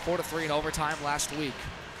State, 4-3 in overtime last week.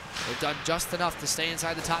 They've done just enough to stay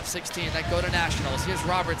inside the top 16 that go to nationals. Here's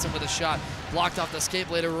Robertson with a shot, blocked off the skate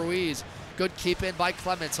blade of Ruiz. Good keep in by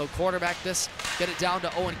Clements. He'll quarterback this, get it down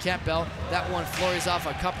to Owen Campbell. That one flurries off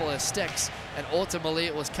a couple of sticks, and ultimately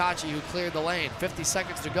it was Kachi who cleared the lane. 50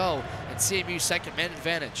 seconds to go, and CMU's second man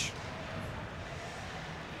advantage.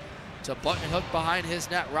 To button hook behind his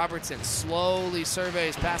net, Robertson slowly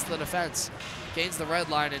surveys past the defense, gains the red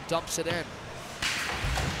line and dumps it in.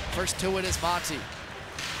 First to it is Monty.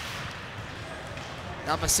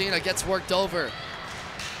 Now Messina gets worked over.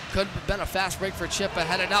 Couldn't have been a fast break for Chippa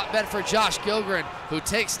had it not been for Josh Gilgren, who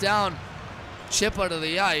takes down Chippa to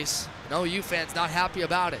the ice. And OU fans not happy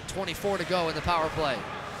about it. 24 to go in the power play.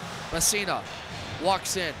 Messina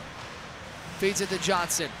walks in, feeds it to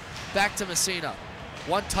Johnson, back to Messina.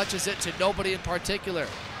 One touches it to nobody in particular.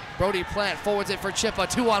 Brody Plant forwards it for Chippa.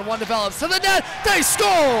 2-on-1 develops to the net. They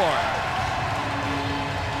score!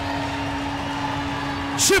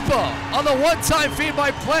 Chippa on the one-time feed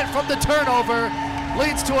by Plant from the turnover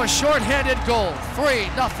leads to a shorthanded goal.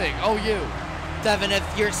 3-0 OU. Devin, if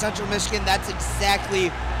you're Central Michigan, that's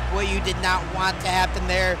exactly what you did not want to happen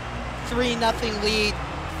there. 3-0 lead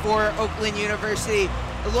for Oakland University.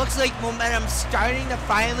 It looks like momentum's starting to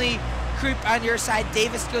finally creep on your side.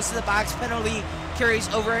 Davis goes to the box, penalty carries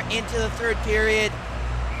over into the third period.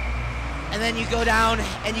 And then you go down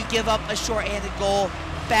and you give up a shorthanded goal.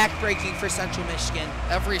 Back-breaking for Central Michigan.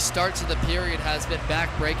 Every start to the period has been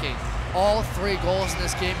back-breaking. All 3 goals in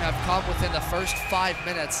this game have come within the first 5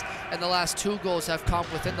 minutes, and the last 2 goals have come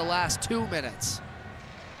within the last 2 minutes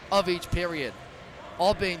of each period.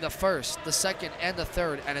 All being the first, the second, and the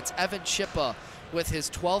third, and it's Evan Chippa with his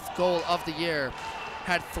 12th goal of the year.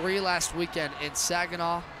 Had 3 last weekend in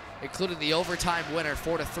Saginaw, including the overtime winner,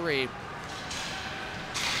 4-3.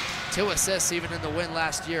 2 assists even in the win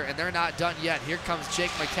last year, and they're not done yet. Here comes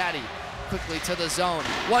Jake McCaddy quickly to the zone.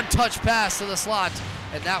 One touch pass to the slot,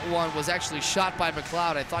 and that one was actually shot by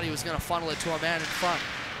McLeod. I thought he was going to funnel it to a man in front.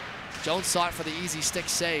 Jones saw it for the easy stick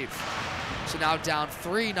save. So now down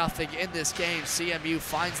 3-0 in this game. CMU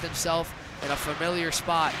finds themselves in a familiar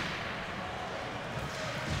spot.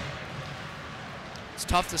 It's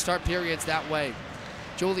tough to start periods that way.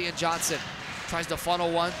 Julian Johnson tries to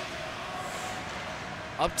funnel one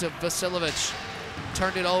up to Vasilovich,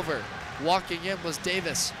 turned it over. Walking in was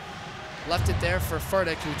Davis. Left it there for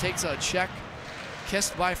Furtick, who takes a check,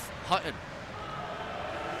 kissed by Hutton.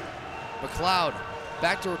 McLeod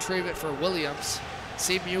back to retrieve it for Williams.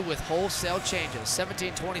 CMU with wholesale changes.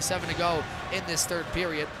 17:27 to go in this third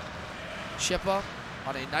period. Chippa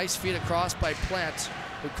on a nice feed across by Plant,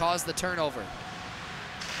 who caused the turnover.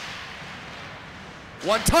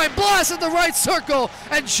 One-time blast in the right circle,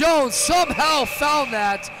 and Jones somehow found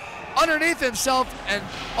that underneath himself, and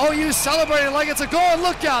OU celebrating like it's a goal.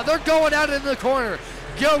 Look out, they're going at it in the corner.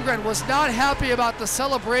 Gilgren was not happy about the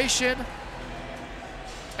celebration,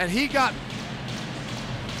 and he got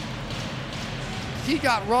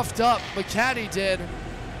roughed up. McCaddy did.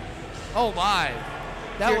 Oh my,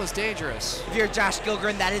 that was dangerous. If you're Josh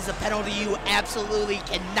Gilgren, that is a penalty you absolutely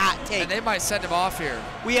cannot take. And they might send him off here.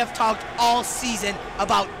 We have talked all season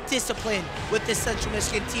about discipline with this Central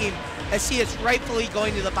Michigan team, as he is rightfully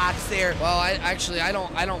going to the box there. Well,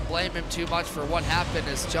 I don't blame him too much for what happened,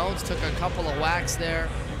 as Jones took a couple of whacks there.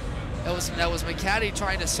 That was McCaddy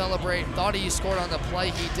trying to celebrate, thought he scored on the play.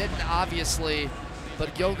 He didn't, obviously,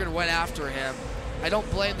 but Gilgren went after him. I don't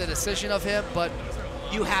blame the decision of him, but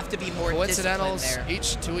you have to be more coincidentals disciplined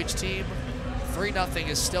there. each team. 3-0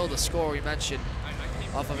 is still the score we mentioned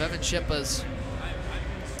off of Evan Chippa's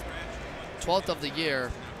 12th of the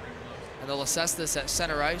year, and they'll assess this at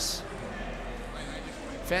center ice.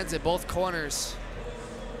 Fans at both corners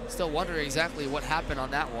still wondering exactly what happened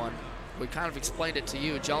on that one. We kind of explained it to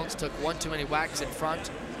you. Jones took one too many whacks in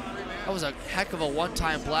front. That was a heck of a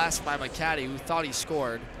one-time blast by McCaddy, who thought he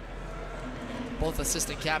scored. Both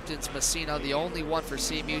assistant captains, Messina, the only one for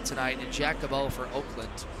CMU tonight, and Jacobo for Oakland.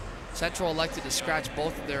 Central elected to scratch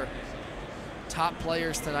both of their top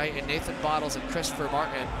players tonight, in Nathan Bottles and Christopher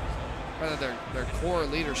Martin, rather their core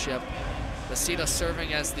leadership. Messina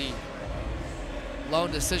serving as the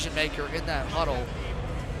lone decision maker in that huddle.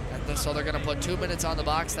 And so they're going to put 2 minutes on the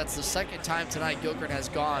box. That's the second time tonight Gilgren has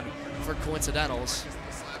gone for coincidentals.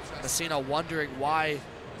 Messina wondering why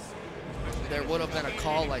there would have been a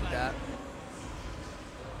call like that.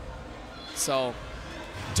 So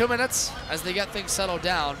 2 minutes as they get things settled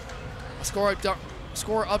down. A score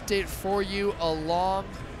update for you along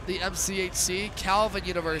the MCHC. Calvin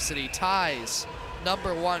University ties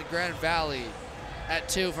 #1 Grand Valley at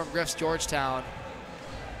 2 from Griff's Georgetown.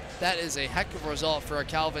 That is a heck of a result for a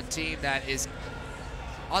Calvin team that is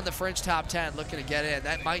on the fringe top 10 looking to get in.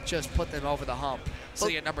 That might just put them over the hump,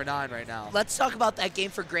 sitting at #9 right now. Let's talk about that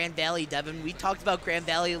game for Grand Valley, Devin. We talked about Grand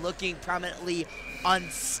Valley looking prominently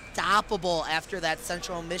unstoppable after that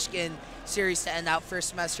Central Michigan series to end out first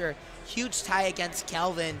semester. Huge tie against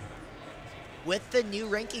Calvin. With the new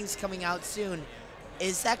rankings coming out soon,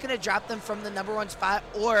 is that going to drop them from the #1 spot,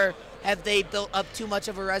 or have they built up too much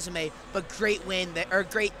of a resume? But great win, or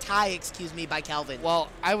great tie, excuse me, by Calvin. Well,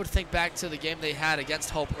 I would think back to the game they had against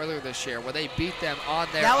Hope earlier this year, where they beat them on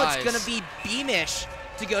their now ice. It's going to be Beamish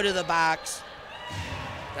to go to the box.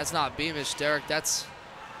 That's not Beamish, Derek. That's...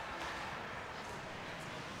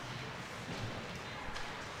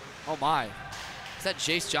 Oh my. Is that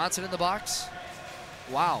Jace Johnson in the box?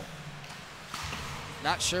 Wow.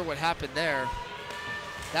 Not sure what happened there.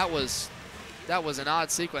 That was an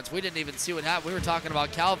odd sequence. We didn't even see what happened. We were talking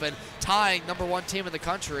about Calvin tying #1 team in the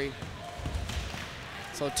country.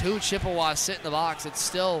 So 2 Chippewas sit in the box. It's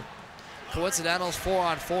still coincidentals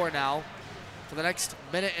 4-on-4 now for the next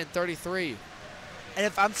minute and 33. And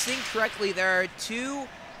if I'm seeing correctly, there are 2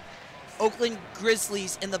 Oakland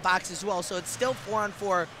Grizzlies in the box as well, so it's still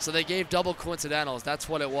 4-on-4. So they gave double coincidentals. That's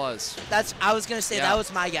what it was. I was going to say, yeah. That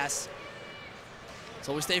was my guess.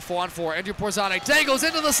 So we stay 4-on-4. Andrew Porzanic dangles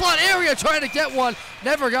into the slot area trying to get one.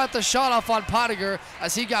 Never got the shot off on Pottinger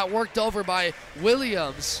as he got worked over by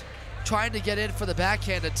Williams trying to get in for the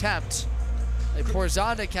backhand attempt. And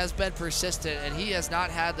Porzanic has been persistent, and he has not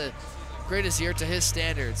had the greatest year to his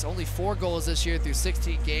standards. Only 4 goals this year through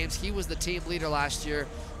 16 games. He was the team leader last year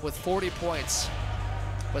with 40 points.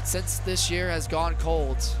 But since this year has gone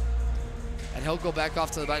cold, and he'll go back off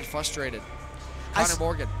to the bench frustrated. Connor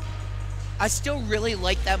Morgan. I still really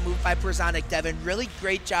like that move by Porzanic, Devin. Really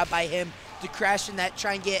great job by him to crash in that,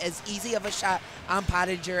 try and get as easy of a shot on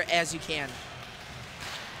Pottinger as you can.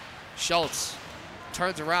 Schultz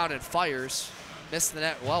turns around and fires. Missed the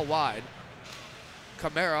net well wide.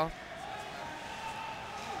 Camara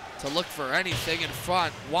to look for anything in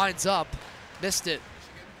front. Winds up. Missed it.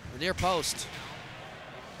 The near post.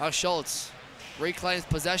 Now Schultz reclaims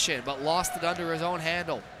possession, but lost it under his own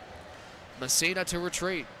handle. Messina to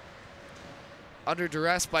retreat. Under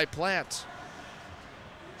duress by Plant.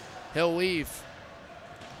 He'll weave.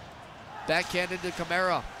 Backhanded to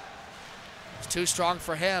Camara. It's too strong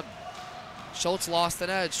for him. Schultz lost an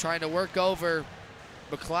edge, trying to work over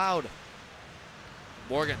McLeod.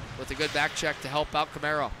 Morgan with a good back check to help out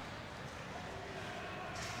Camara.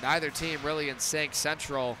 Neither team really in sync.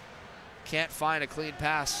 Central can't find a clean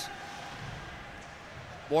pass.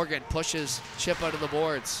 Morgan pushes Chip out of the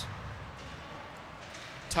boards.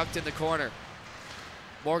 Tucked in the corner.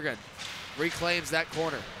 Morgan reclaims that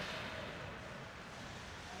corner.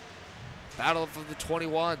 Battle for the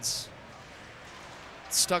 21s.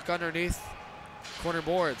 stuck underneath corner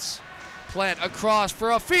boards. Plant across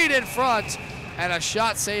for a feed in front, and a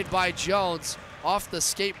shot saved by Jones off the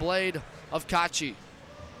skate blade of Kachi.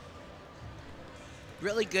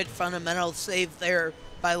 Really good fundamental save there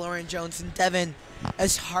by Lauren Jones. And Devin,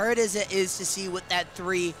 as hard as it is to see with that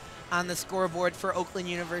 3 on the scoreboard for Oakland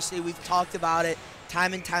University, we've talked about it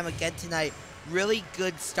time and time again tonight. Really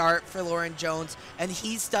good start for Lauren Jones, and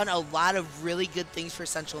he's done a lot of really good things for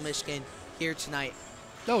Central Michigan here tonight.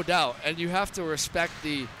 No doubt, and you have to respect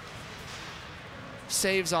the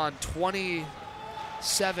saves on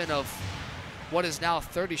 27 of what is now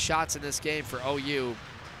 30 shots in this game for OU.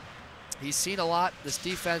 He's seen a lot. This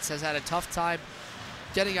defense has had a tough time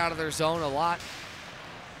getting out of their zone a lot.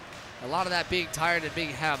 A lot of that being tired and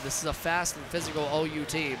being hemmed. This is a fast and physical OU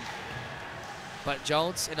team. But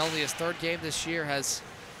Jones, in only his 3rd game this year, has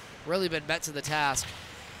really been met to the task.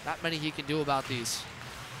 Not many he can do about these.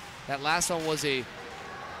 That last one was a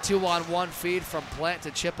 2-on-1 feed from Plant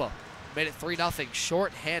to Chippa. Made it 3-0,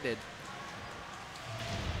 short-handed.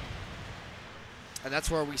 And that's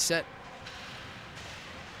where we sit.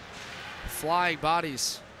 Flying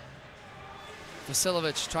bodies.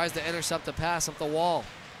 Vasilovic tries to intercept the pass up the wall.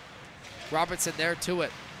 Robertson there to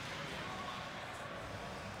it.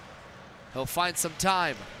 He'll find some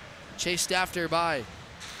time. Chased after by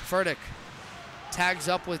Furtick. Tags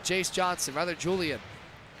up with Jace Johnson, rather Julian.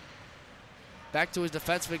 Back to his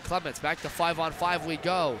defenseman Clements. Back to 5-on-5 we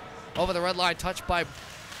go. Over the red line, touched by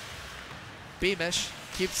Beamish.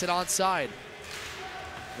 Keeps it onside.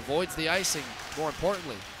 Avoids the icing, more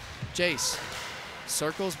importantly. Jace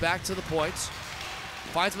circles back to the points.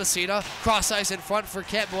 Finds Messina. Cross ice in front for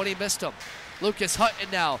Kent, but he missed him. Lucas Hutton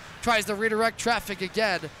now tries to redirect traffic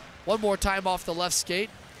again. One more time off the left skate.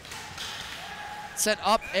 Sent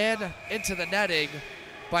up and into the netting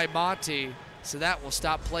by Monty. So that will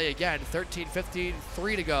stop play again. 13:15,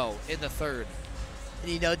 3 to go in the 3rd.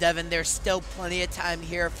 And you know, Devin, there's still plenty of time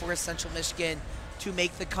here for Central Michigan to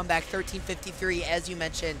make the comeback. 13:53, as you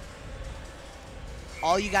mentioned.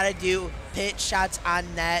 All you got to do, pit shots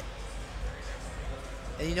on net.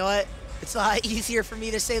 And you know what? It's a lot easier for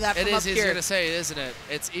me to say that from up here. It is easier to say, isn't it?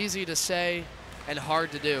 It's easy to say and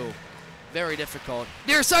hard to do. Very difficult.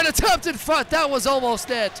 Near side attempt in front. That was almost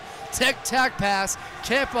it. Tic-tac pass.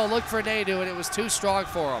 Campo looked for Nadu, and it was too strong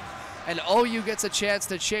for him. And OU gets a chance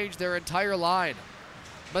to change their entire line.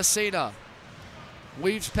 Messina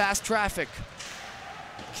weaves past traffic.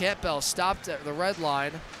 Campbell stopped at the red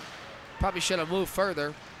line. Probably should have moved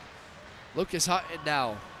further. Lucas Hutton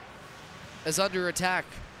now is under attack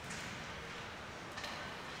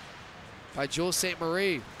by Jules St.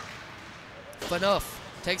 Marie. Phaneuf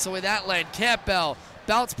takes away that lane. Campbell,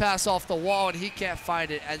 bounce pass off the wall, and he can't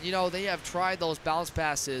find it. And, you know, they have tried those bounce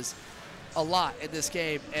passes a lot in this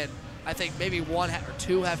game, and I think maybe 1 or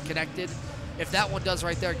 2 have connected. If that one does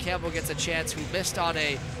right there, Campbell gets a chance, who missed on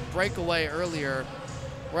a breakaway earlier,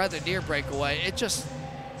 rather near breakaway. It just,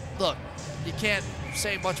 look, you can't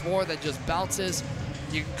say much more than just bounces.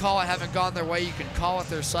 You can call it haven't gone their way. You can call it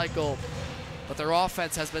their cycle, but their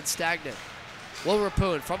offense has been stagnant. Will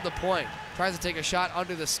Rapun from the point. Tries to take a shot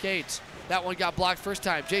under the skates. That one got blocked first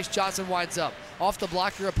time. Jace Johnson winds up. Off the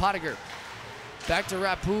blocker of Pottinger. Back to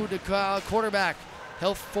Rapun, to quarterback.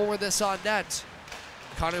 He'll forward this on net.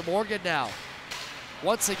 Connor Morgan now.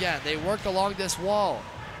 Once again, they work along this wall.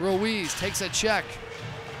 Ruiz takes a check.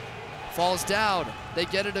 Falls down. They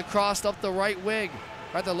get it across up the right wing.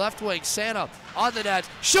 Right, the left wing. Santa on the net.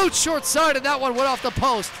 Shoots short side, and that one went off the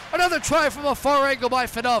post. Another try from a far angle by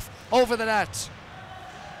Phaneuf over the net.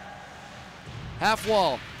 Half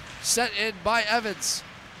wall. Sent in by Evans.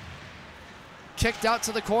 Kicked out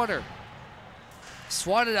to the corner.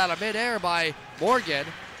 Swatted out of midair by Morgan.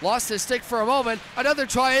 Lost his stick for a moment. Another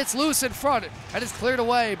try. It's loose in front, and it's cleared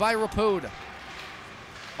away by Rapun.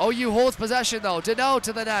 OU holds possession, though. Deneau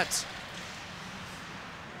to the net.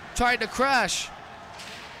 Trying to crash.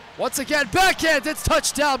 Once again, backhand. It's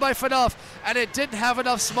touched down by Phaneuf, and it didn't have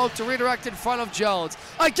enough smoke to redirect in front of Jones.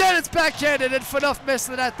 Again, it's backhanded, and Phaneuf missed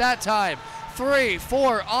the net that time. 3,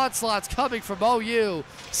 4 onslaughts coming from OU.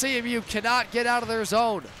 CMU cannot get out of their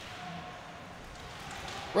zone.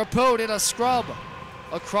 Rapun in a scrum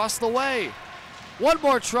across the way. One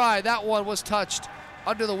more try. That one was touched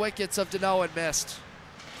under the wickets of Deneau and missed.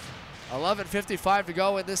 11:55 to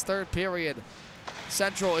go in this 3rd period.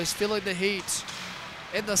 Central is feeling the heat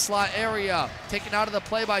in the slot area. Taken out of the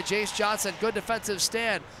play by Jace Johnson. Good defensive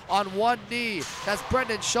stand on one knee. That's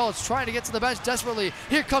Brendan Schultz trying to get to the bench desperately.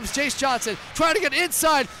 Here comes Jace Johnson trying to get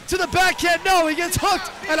inside to the backhand. No, he gets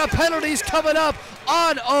hooked, and a penalty's coming up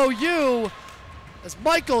on OU as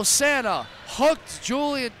Michael Santa hooked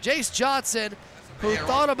Jace Johnson, who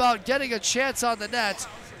thought about getting a chance on the net,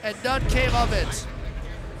 and none came of it.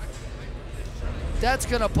 That's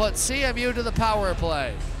going to put CMU to the power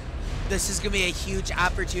play. This is going to be a huge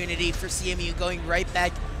opportunity for CMU, going right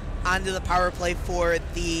back onto the power play for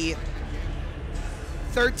the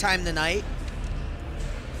third time tonight.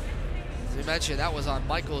 As we mentioned, that was on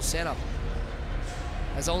Michael Santa.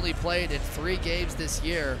 Has only played in 3 games this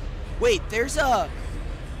year. Wait, there's a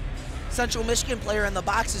Central Michigan player in the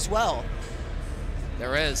box as well.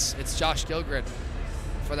 There is. It's Josh Gilgren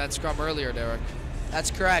for that scrum earlier, Derek.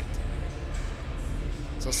 That's correct.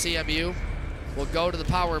 So CMU will go to the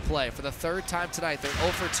power play for the 3rd time tonight. They're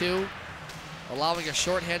 0 for 2, allowing a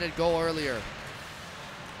shorthanded goal earlier.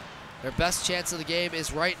 Their best chance of the game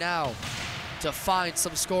is right now to find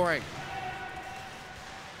some scoring.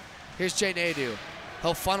 Here's Jay Nadeau.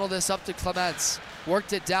 He'll funnel this up to Clements.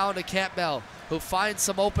 Worked it down to Campbell, who finds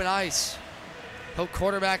some open ice. He'll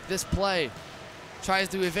quarterback this play. Tries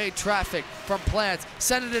to evade traffic from Plants.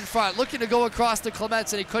 Send it in front. Looking to go across to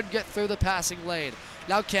Clements, and he couldn't get through the passing lane.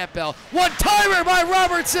 Now Campbell. One-timer by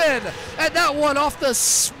Robertson! And that one off the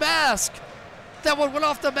mask. That one went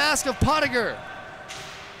off the mask of Pottinger.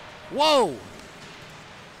 Whoa.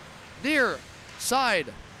 Near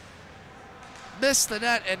side. Missed the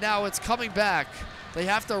net, and now it's coming back. They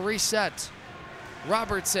have to reset.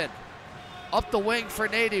 Robertson up the wing for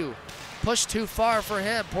Nadeau. Pushed too far for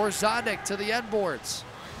him. Borzanic to the end boards.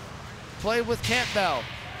 Played with Campbell.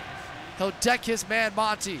 He'll deck his man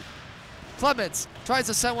Monty. Clements tries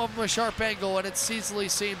to send one from a sharp angle, and it's easily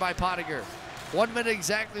seen by Pottinger. 1 minute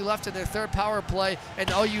exactly left in their 3rd power play, and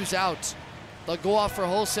OU's out. They'll go off for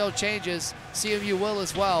wholesale changes. CMU will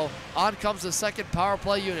as well. On comes the 2nd power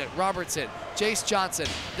play unit. Robertson, Jace Johnson.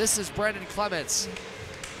 This is Brandon Clements.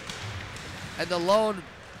 And the lone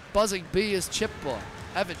buzzing B is Chippewa,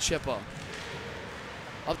 Evan Chippewa.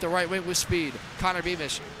 Up the right wing with speed. Connor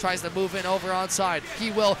Beamish tries to move in over onside.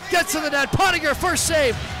 He will get to the net. Pottinger, first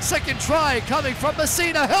save. 2nd try coming from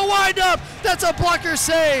Messina. He'll wind up. That's a blocker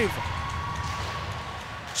save.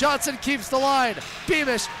 Johnson keeps the line.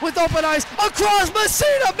 Beamish with open ice across.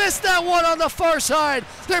 Messina missed that one on the far side.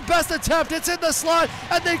 Their best attempt. It's in the slot,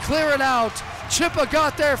 and they clear it out. Chippa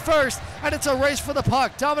got there first, and it's a race for the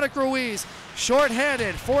puck. Dominic Ruiz,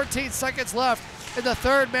 short-handed. 14 seconds left in the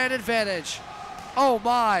 3rd man advantage. Oh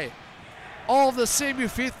my. All of the CMU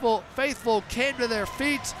faithful came to their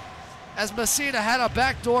feet as Messina had a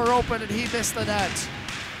back door open and he missed the net.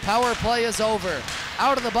 Power play is over.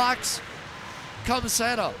 Out of the box comes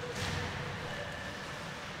Santa.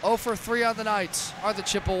 0 for 3 on the night are the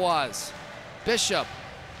Chippewas. Bishop,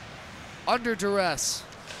 under duress,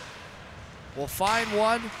 will find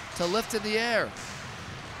one to lift in the air.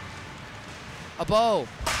 Abo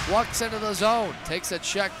walks into the zone, takes a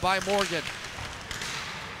check by Morgan.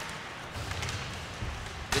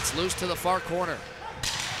 It's loose to the far corner.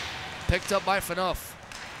 Picked up by Phaneuf.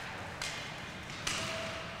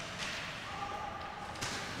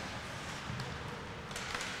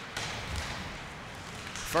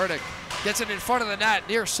 Furtick gets it in front of the net,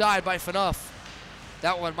 near side by Phaneuf.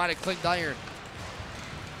 That one might have clinked iron.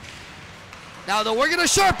 Now the Wigan, a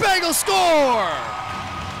sharp angle, score!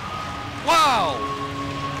 Wow!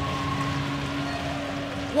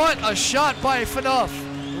 What a shot by Phaneuf.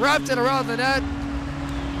 Wrapped it around the net.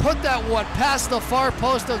 Put that one past the far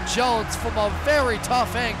post of Jones from a very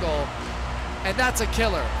tough angle. And that's a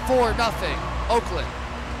killer. 4-0, Oakland.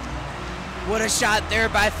 What a shot there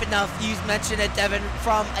by Phaneuf. You mentioned it, Devin,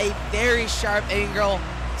 from a very sharp angle.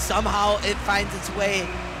 Somehow it finds its way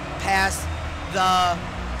past the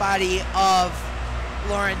body of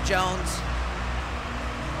Lauren Jones.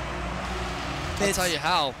 I'll tell you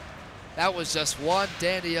how. That was just one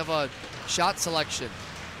dandy of a shot selection.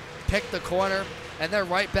 Pick the corner, and they're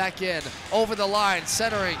right back in. Over the line,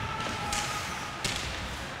 centering.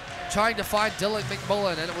 Trying to find Dylan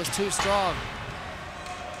McMullen, and it was too strong.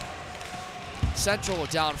 Central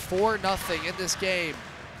down 4-0 in this game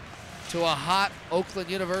to a hot Oakland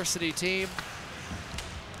University team.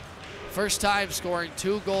 First time scoring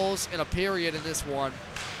 2 goals in a period in this one.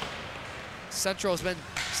 Central has been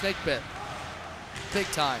snake bit, big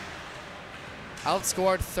time.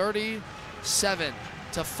 Outscored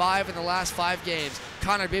 37-5 in the last 5 games.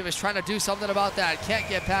 Connor Beamish trying to do something about that. Can't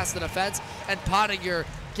get past the defense, and Pottinger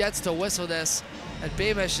gets to whistle this. And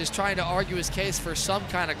Beamish is trying to argue his case for some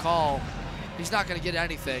kind of call. He's not going to get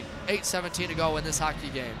anything. 8:17 to go in this hockey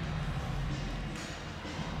game.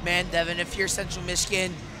 Man, Devin, if you're Central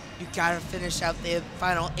Michigan, you got to finish out the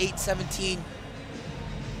final 8:17.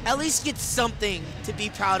 At least get something to be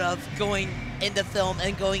proud of going into film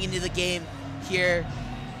and going into the game here,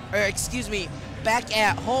 or excuse me, back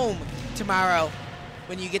at home tomorrow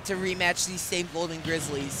when you get to rematch these same Golden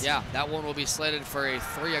Grizzlies. Yeah, that one will be slated for a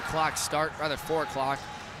 3 o'clock start, rather 4 o'clock.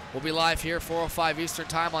 We'll be live here, 4:05 Eastern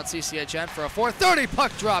time on CCHN for a 4:30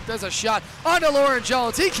 puck drop. There's a shot onto Lauren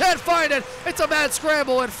Jones. He can't find it. It's a mad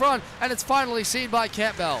scramble in front, and it's finally seen by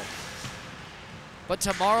Campbell. But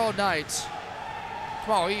tomorrow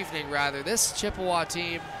evening, this Chippewa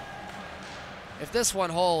team, if this one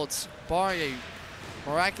holds, barring a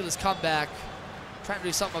miraculous comeback, trying to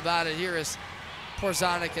do something about it, here is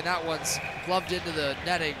Porzanik, and that one's gloved into the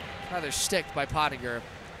netting, rather sticked by Pottinger.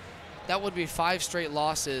 That would be 5 straight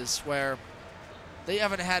losses where they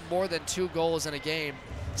haven't had more than 2 goals in a game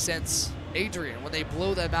since Adrian, when they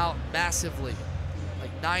blew them out massively,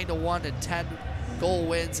 like 9-1 and 10 goal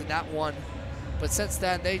wins in that one. But since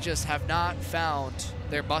then, they just have not found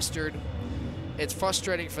their mustard. It's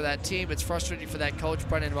frustrating for that team. It's frustrating for that coach,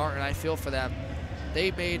 Brendan Martin. I feel for them.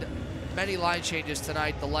 They made many line changes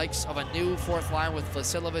tonight, the likes of a new 4th line with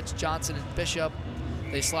Vasilovich, Johnson, and Bishop.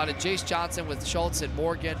 They slotted Jace Johnson with Schultz and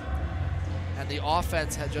Morgan. And the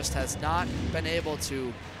offense has not been able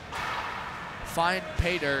to find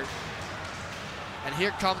pay dirt. And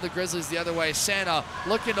here come the Grizzlies the other way. Santa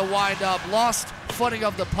looking to wind up, lost footing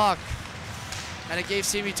of the puck. And it gave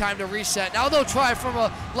Simi time to reset. Now they'll try from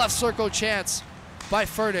a left circle chance by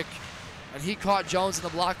Furtick. And he caught Jones in the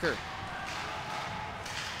blocker.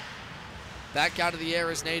 Back out of the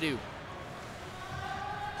air is Nadeau.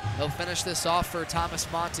 He'll finish this off for Thomas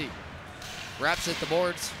Monty. Wraps at the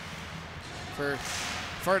boards for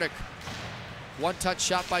Furtick. 1-touch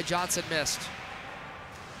shot by Johnson missed.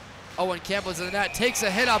 Owen Campbell's in the net, takes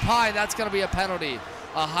a hit up high. That's going to be a penalty.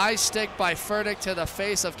 A high stick by Furtick to the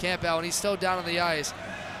face of Campbell, and he's still down on the ice.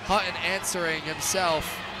 Hutton answering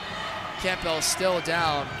himself. Campbell's still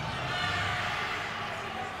down.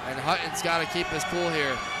 And Hutton's got to keep his cool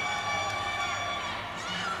here.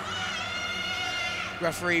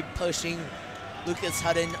 Referee pushing Lucas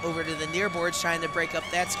Hutton over to the near boards, trying to break up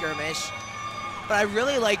that skirmish. But I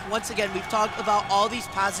really like, once again, we've talked about all these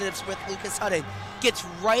positives with Lucas Hutton. Gets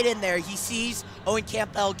right in there. He sees Owen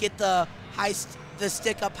Campbell get the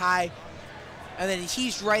stick up high, and then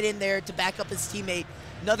he's right in there to back up his teammate.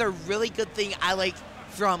 Another really good thing I like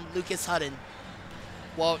from Lucas Hutton.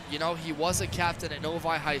 Well, you know, he was a captain at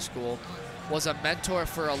Novi High School, was a mentor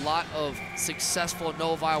for a lot of successful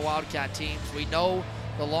Novi Wildcat teams. We know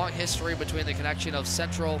the long history between the connection of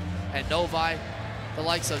Central and Novi, the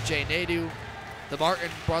likes of Jay Nadeau, the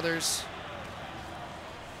Martin brothers,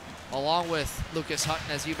 along with Lucas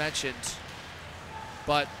Hutton, as you mentioned.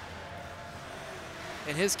 But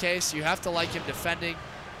in his case, you have to like him defending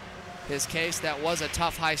his case. That was a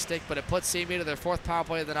tough high stick, but it puts Simi to their 4th power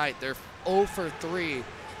play of the night. They're 0 for 3.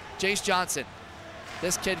 Jace Johnson,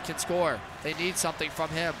 this kid can score. They need something from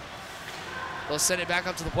him. They'll send it back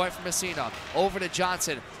up to the point from Messina. Over to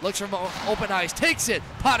Johnson, looks from open ice, takes it.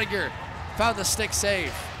 Pottinger found the stick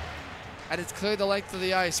save. And it's cleared the length of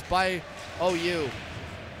the ice by OU.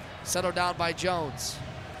 Settled down by Jones.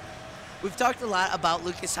 We've talked a lot about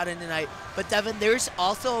Lucas Hutton tonight, but Devin, there's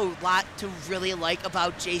also a lot to really like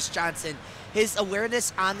about Jace Johnson. His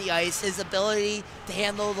awareness on the ice, his ability to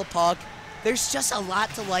handle the puck. There's just a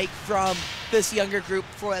lot to like from this younger group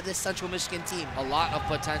for this Central Michigan team. A lot of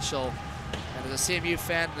potential. And as a CMU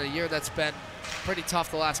fan, in a year that's been pretty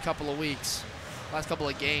tough the last couple of weeks, last couple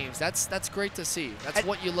of games, that's great to see. That's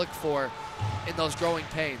what you look for in those growing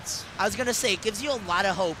pains. I was going to say, it gives you a lot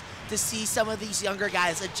of hope to see some of these younger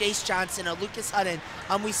guys, a Jace Johnson, a Lucas Hutton.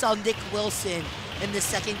 We saw Nick Wilson in the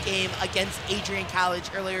 2nd game against Adrian College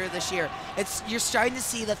earlier this year. You're starting to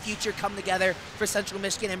see the future come together for Central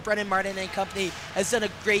Michigan, and Brendan Martin and company has done a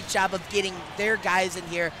great job of getting their guys in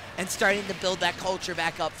here and starting to build that culture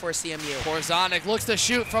back up for CMU. Porzanik looks to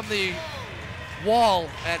shoot from the wall,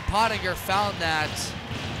 and Pottinger found that.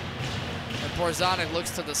 And Porzanik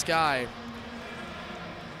looks to the sky.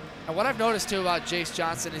 And what I've noticed too about Jace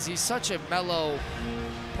Johnson is he's such a mellow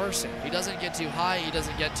person. He doesn't get too high, he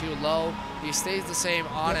doesn't get too low. He stays the same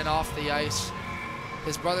on and off the ice.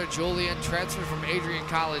 His brother Julian transferred from Adrian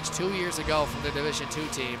College 2 years ago from the Division II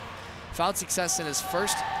team. Found success in his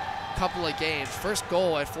first couple of games, first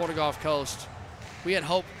goal at Florida Gulf Coast. We had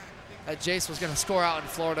hope that Jace was going to score out in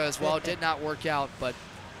Florida as well. It did not work out, but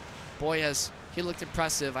boy, he looked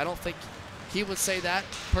impressive. I don't think he would say that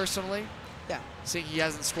personally. Yeah. Seeing he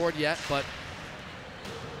hasn't scored yet, but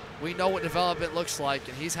we know what development looks like,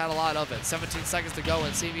 and he's had a lot of it. 17 seconds to go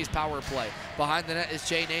in CMU's power play. Behind the net is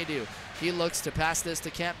Jay Nadeau. He looks to pass this to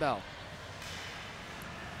Campbell.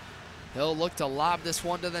 He'll look to lob this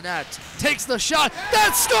one to the net. Takes the shot.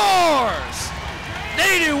 That scores!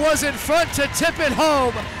 Nadeau was in front to tip it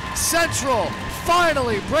home. Central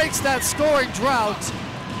finally breaks that scoring drought.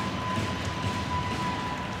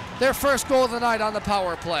 their first goal of the night on the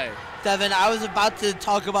power play. Devin, I was about to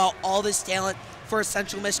talk about all this talent for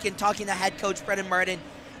Central Michigan, talking to head coach Brendan Martin.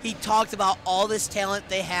 He talked about all this talent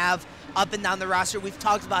they have up and down the roster. We've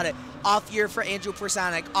talked about it. Off year for Andrew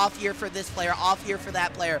Personic, off year for this player, off year for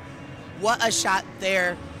that player. What a shot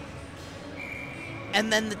there.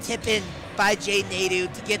 And then the tip in by Jay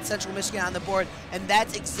Nadeau to get Central Michigan on the board. And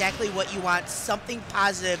that's exactly what you want, something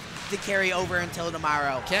positive to carry over until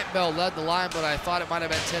tomorrow. Campbell led the line, but I thought it might have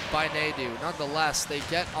been tipped by Nadeau. Nonetheless, they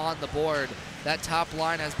get on the board. That top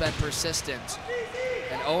line has been persistent.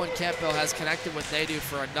 And Owen Campbell has connected with Nadeau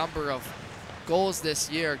for a number of goals this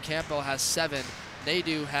year. Campbell has 7.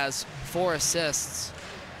 Nadeau has 4 assists.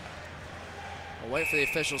 We'll wait for the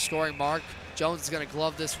official scoring mark. Jones is going to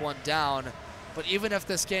glove this one down. But even if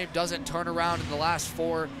this game doesn't turn around in the last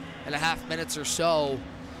 4.5 minutes or so,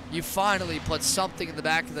 you finally put something in the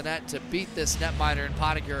back of the net to beat this netminder in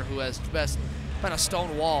Pottinger, who has been a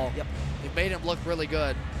stone wall. Yep. You've made him look really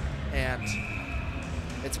good. And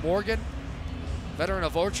it's Morgan, veteran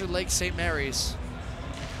of Orchard Lake St. Mary's,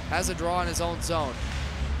 has a draw in his own zone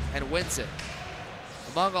and wins it.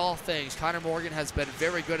 Among all things, Connor Morgan has been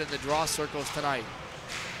very good in the draw circles tonight.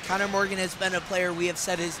 Connor Morgan has been a player, we have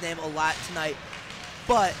said his name a lot tonight.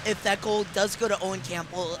 But if that goal does go to Owen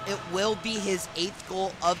Campbell, it will be his 8th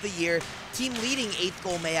goal of the year. Team leading 8th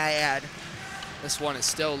goal, may I add. This one is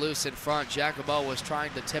still loose in front. Jacobo was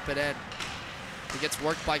trying to tip it in. He gets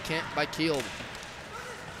worked by Kiel.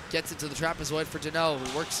 Gets it to the trapezoid for Deneau,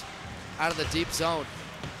 who works out of the deep zone.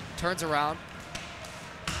 Turns around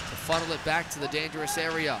to funnel it back to the dangerous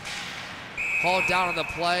area. Hauled down on the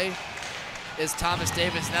play is Thomas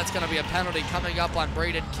Davis, and that's going to be a penalty coming up on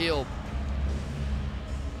Braden Kiel.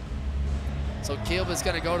 So Kiel is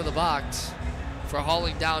going to go to the box for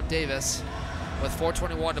hauling down Davis with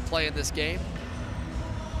 4:21 to play in this game.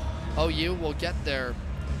 OU will get their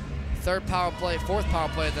 4th power play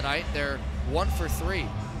of the night. They're 1 for 3.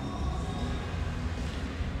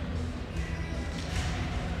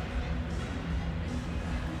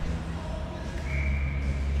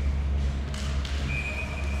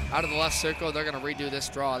 Out of the left circle, they're going to redo this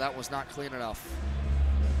draw. That was not clean enough.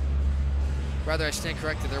 Rather, I stand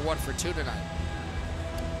corrected. They're 1 for 2 tonight.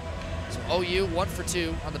 So OU 1 for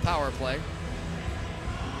 2 on the power play.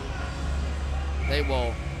 They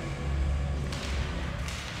will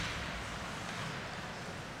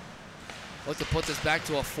look to put this back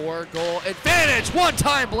to a 4-goal advantage.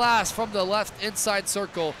 One-time blast from the left inside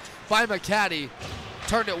circle by McCaddy.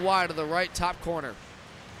 Turned it wide to the right top corner.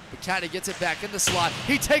 McCaddy gets it back in the slot.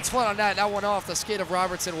 He takes one on that. That one off the skate of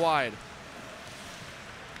Robertson wide.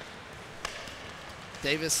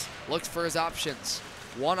 Davis looks for his options.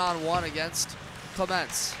 One-on-one against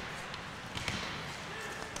Clements.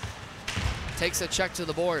 Takes a check to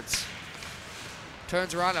the boards.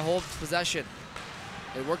 Turns around and holds possession.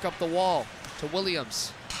 They work up the wall to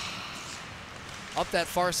Williams. Up that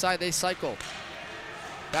far side, they cycle.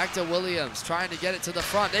 Back to Williams, trying to get it to the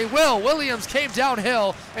front. They will. Williams came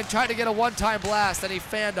downhill and tried to get a one-time blast, and he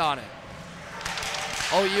fanned on it.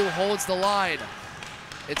 OU holds the line.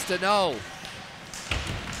 It's Deneau.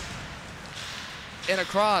 In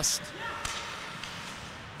across.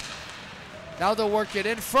 Now they'll work it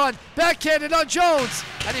in front. Backhanded on Jones,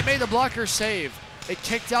 and he made the blocker save. It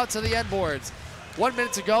kicked out to the end boards. 1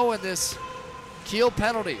 minute to go in this Kiel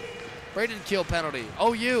penalty. Braden Kiel penalty.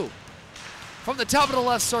 OU. From the top of the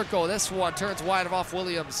left circle, this one turns wide off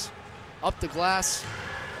Williams. Up the glass.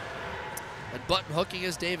 And button hooking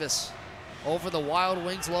is Davis over the Wild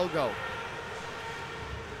Wings logo.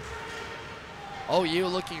 OU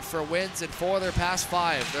looking for wins in 4 of their past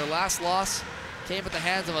 5. Their last loss came at the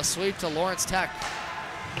hands of a sweep to Lawrence Tech.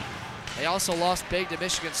 They also lost big to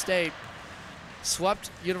Michigan State.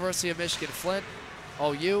 Swept University of Michigan Flint.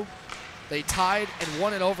 OU, they tied and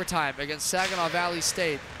won in overtime against Saginaw Valley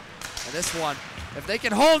State. And this one, if they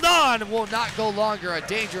can hold on, will not go longer. A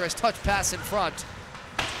dangerous touch pass in front.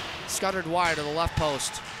 Scuttered wide to the left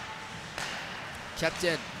post. Kept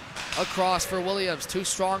in. Across for Williams. Too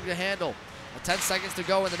strong to handle. 10 seconds to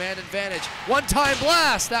go in the man advantage. One-time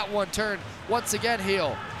blast. That one turned once again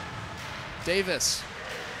heel. Davis.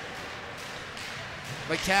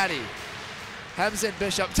 McCaddy. Hems in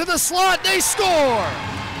Bishop to the slot. They score!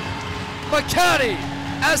 McCaddy,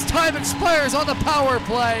 as time expires on the power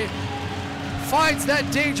play, finds that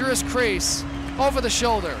dangerous crease over the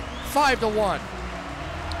shoulder. 5-1.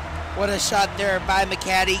 What a shot there by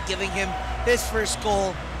McCaddy, giving him his first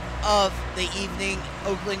goal of the evening.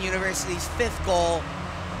 Oakland University's 5th goal.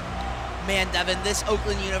 Man, Devin, this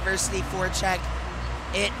Oakland University forecheck,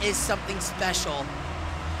 it is something special.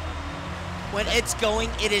 When it's going,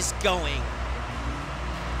 it is going.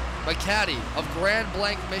 McCaddy of Grand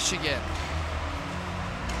Blanc, Michigan,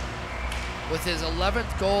 with his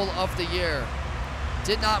 11th goal of the year.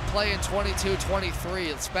 Did not play in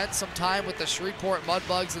 22-23. Spent some time with the Shreveport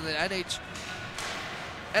Mudbugs in the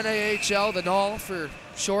NAHL, the NAHL for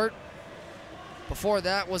short. Before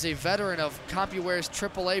that was a veteran of CompuWare's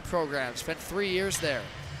AAA program. Spent 3 years there.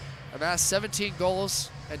 Amassed 17 goals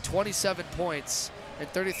and 27 points in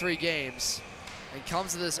 33 games. And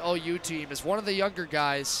comes to this OU team as one of the younger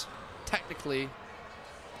guys, technically.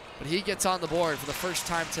 But he gets on the board for the first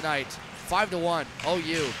time tonight. 5-1,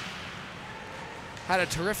 OU. Had a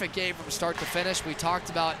terrific game from start to finish. We talked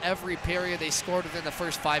about every period they scored within the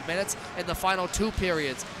first 5 minutes. In the final 2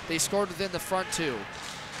 periods, they scored within the front 2.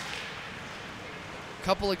 A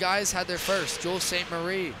couple of guys had their first. Jules St.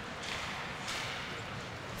 Marie.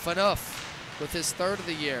 Phaneuf with his 3rd of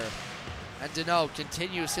the year. And Deneau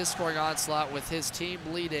continues his scoring onslaught with his team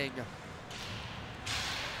leading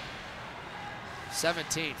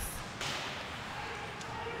 17th.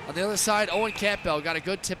 On the other side, Owen Campbell got a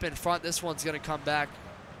good tip in front. This one's going to come back.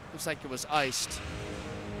 Looks like it was iced.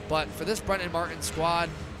 But for this Brendan Martin squad,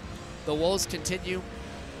 the woes continue.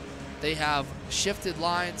 They have shifted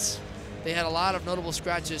lines. They had a lot of notable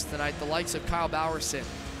scratches tonight, the likes of Kyle Bowerson.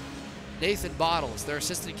 Nathan Bottles, their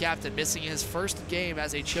assistant captain, missing his first game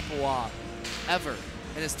as a Chippewa ever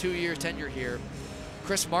in his 2-year tenure here.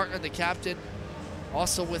 Chris Martin, the captain,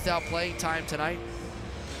 also without playing time tonight.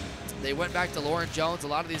 They went back to Lauren Jones. A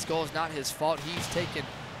lot of these goals not his fault. He's taken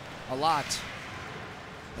a lot.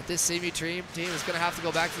 But this CMU team is going to have to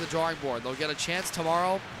go back to the drawing board. They'll get a chance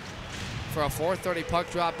tomorrow for a 4:30 puck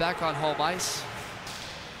drop back on home ice.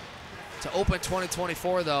 To open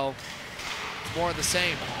 2024, though, it's more of the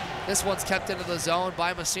same. This one's kept into the zone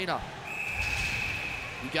by Messina.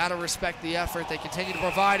 You got to respect the effort they continue to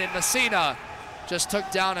provide, and Messina just took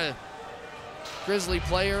down a Grizzly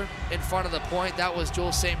player in front of the point. That was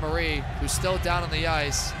Jules St. Marie, who's still down on the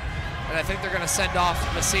ice. And I think they're going to send off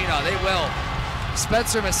Messina. They will.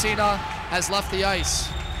 Spencer Messina has left the ice.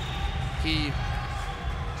 He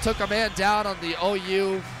took a man down on the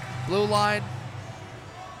OU blue line.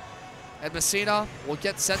 And Messina will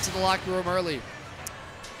get sent to the locker room early.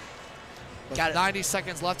 With 90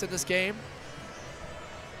 seconds left in this game.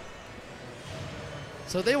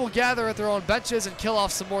 So they will gather at their own benches and kill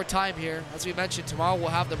off some more time here. As we mentioned, tomorrow we'll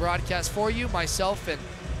have the broadcast for you, myself and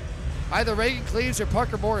either Reagan Cleaves or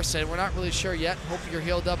Parker Morrison. We're not really sure yet. Hope you're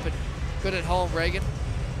healed up and good at home, Reagan.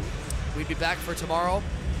 We'll be back for tomorrow,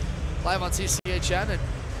 live on CCHN. And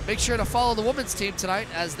make sure to follow the women's team tonight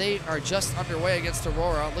as they are just underway against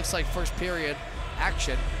Aurora. It looks like first period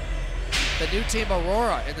action. The new team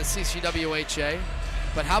Aurora in the CCWHA.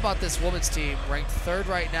 But how about this women's team ranked 3rd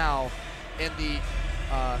right now in the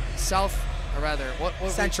South, or rather, what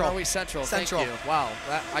Central. Region are we? Central. Central. Thank you. Wow,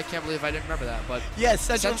 I can't believe I didn't remember that. But yes,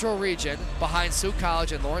 Central region behind Sioux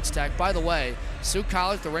College and Lawrence Tech. By the way, Sioux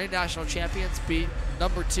College, the reigning national champions, beat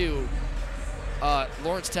number 2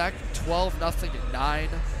 Lawrence Tech 12-0 and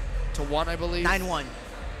 9-1, I believe. 9-1.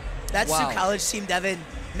 That Wow. Sioux College team, Devin,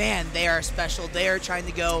 man, they are special. They are trying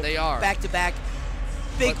to go back-to-back.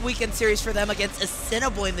 Big weekend series for them against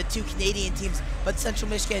Assiniboine, the 2 Canadian teams. But Central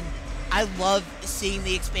Michigan, I love seeing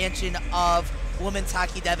the expansion of women's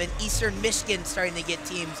hockey, Devin. Eastern Michigan starting to get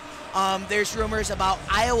teams. There's rumors about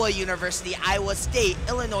Iowa University, Iowa State,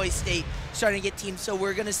 Illinois State starting to get teams. So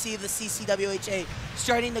we're going to see the CCWHA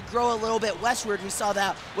starting to grow a little bit westward. We saw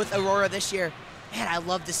that with Aurora this year. Man, I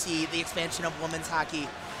love to see the expansion of women's hockey.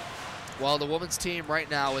 Well, the women's team right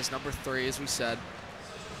now is number 3, as we said.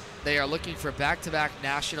 They are looking for back-to-back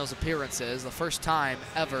nationals appearances, the first time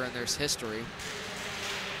ever in their history,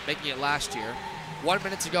 making it last year. 1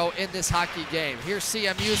 minute to go in this hockey game. Here's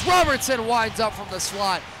CMU's Robertson, winds up from the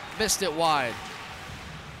slot, missed it wide.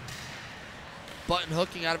 Button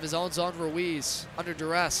hooking out of his own zone, Ruiz under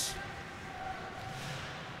duress.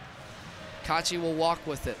 Kachi will walk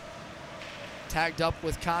with it. Tagged up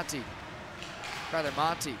with Monty.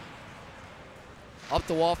 Up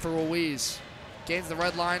the wall for Ruiz. Gains the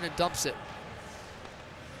red line and dumps it.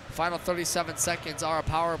 Final 37 seconds are a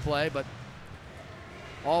power play, but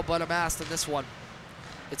all but amassed in this one.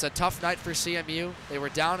 It's a tough night for CMU. They were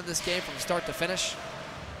down in this game from start to finish.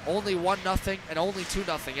 Only 1-0 and only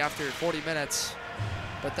 2-0 after 40 minutes.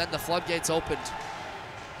 But then the floodgates opened.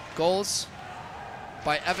 Goals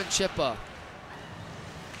by Evan Chippa,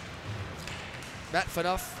 Matt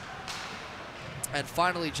Phaneuf, and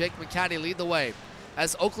finally Jake McCaddy lead the way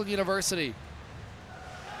as Oakland University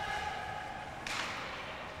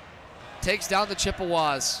takes down the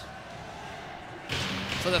Chippewas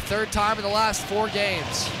for the 3rd time in the last 4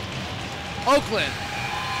 games. Oakland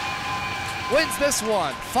wins this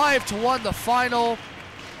one. 5-1 the final.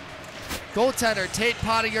 Goaltender Tate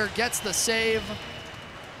Pottinger gets the save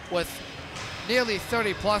with nearly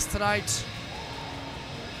 30 plus tonight.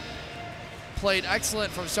 Played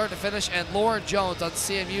excellent from start to finish, and Lauren Jones on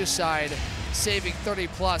CMU side saving 30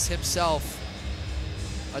 plus himself.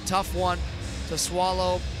 A tough one to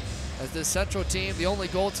swallow as this Central team, the only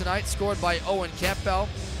goal tonight scored by Owen Campbell,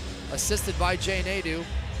 assisted by Jay Nadeau.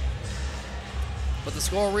 But the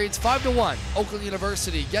score reads 5-1. Oakland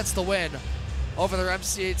University gets the win over their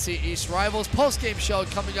MCHC East rivals. Post-game show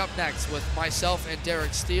coming up next with myself and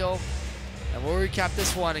Derek Steele. And we'll recap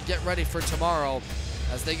this one and get ready for tomorrow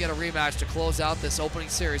as they get a rematch to close out this opening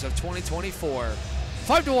series of 2024.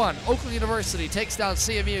 5-1, Oakland University takes down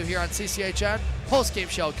CMU here on CCHN. Post-game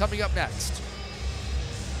show coming up next.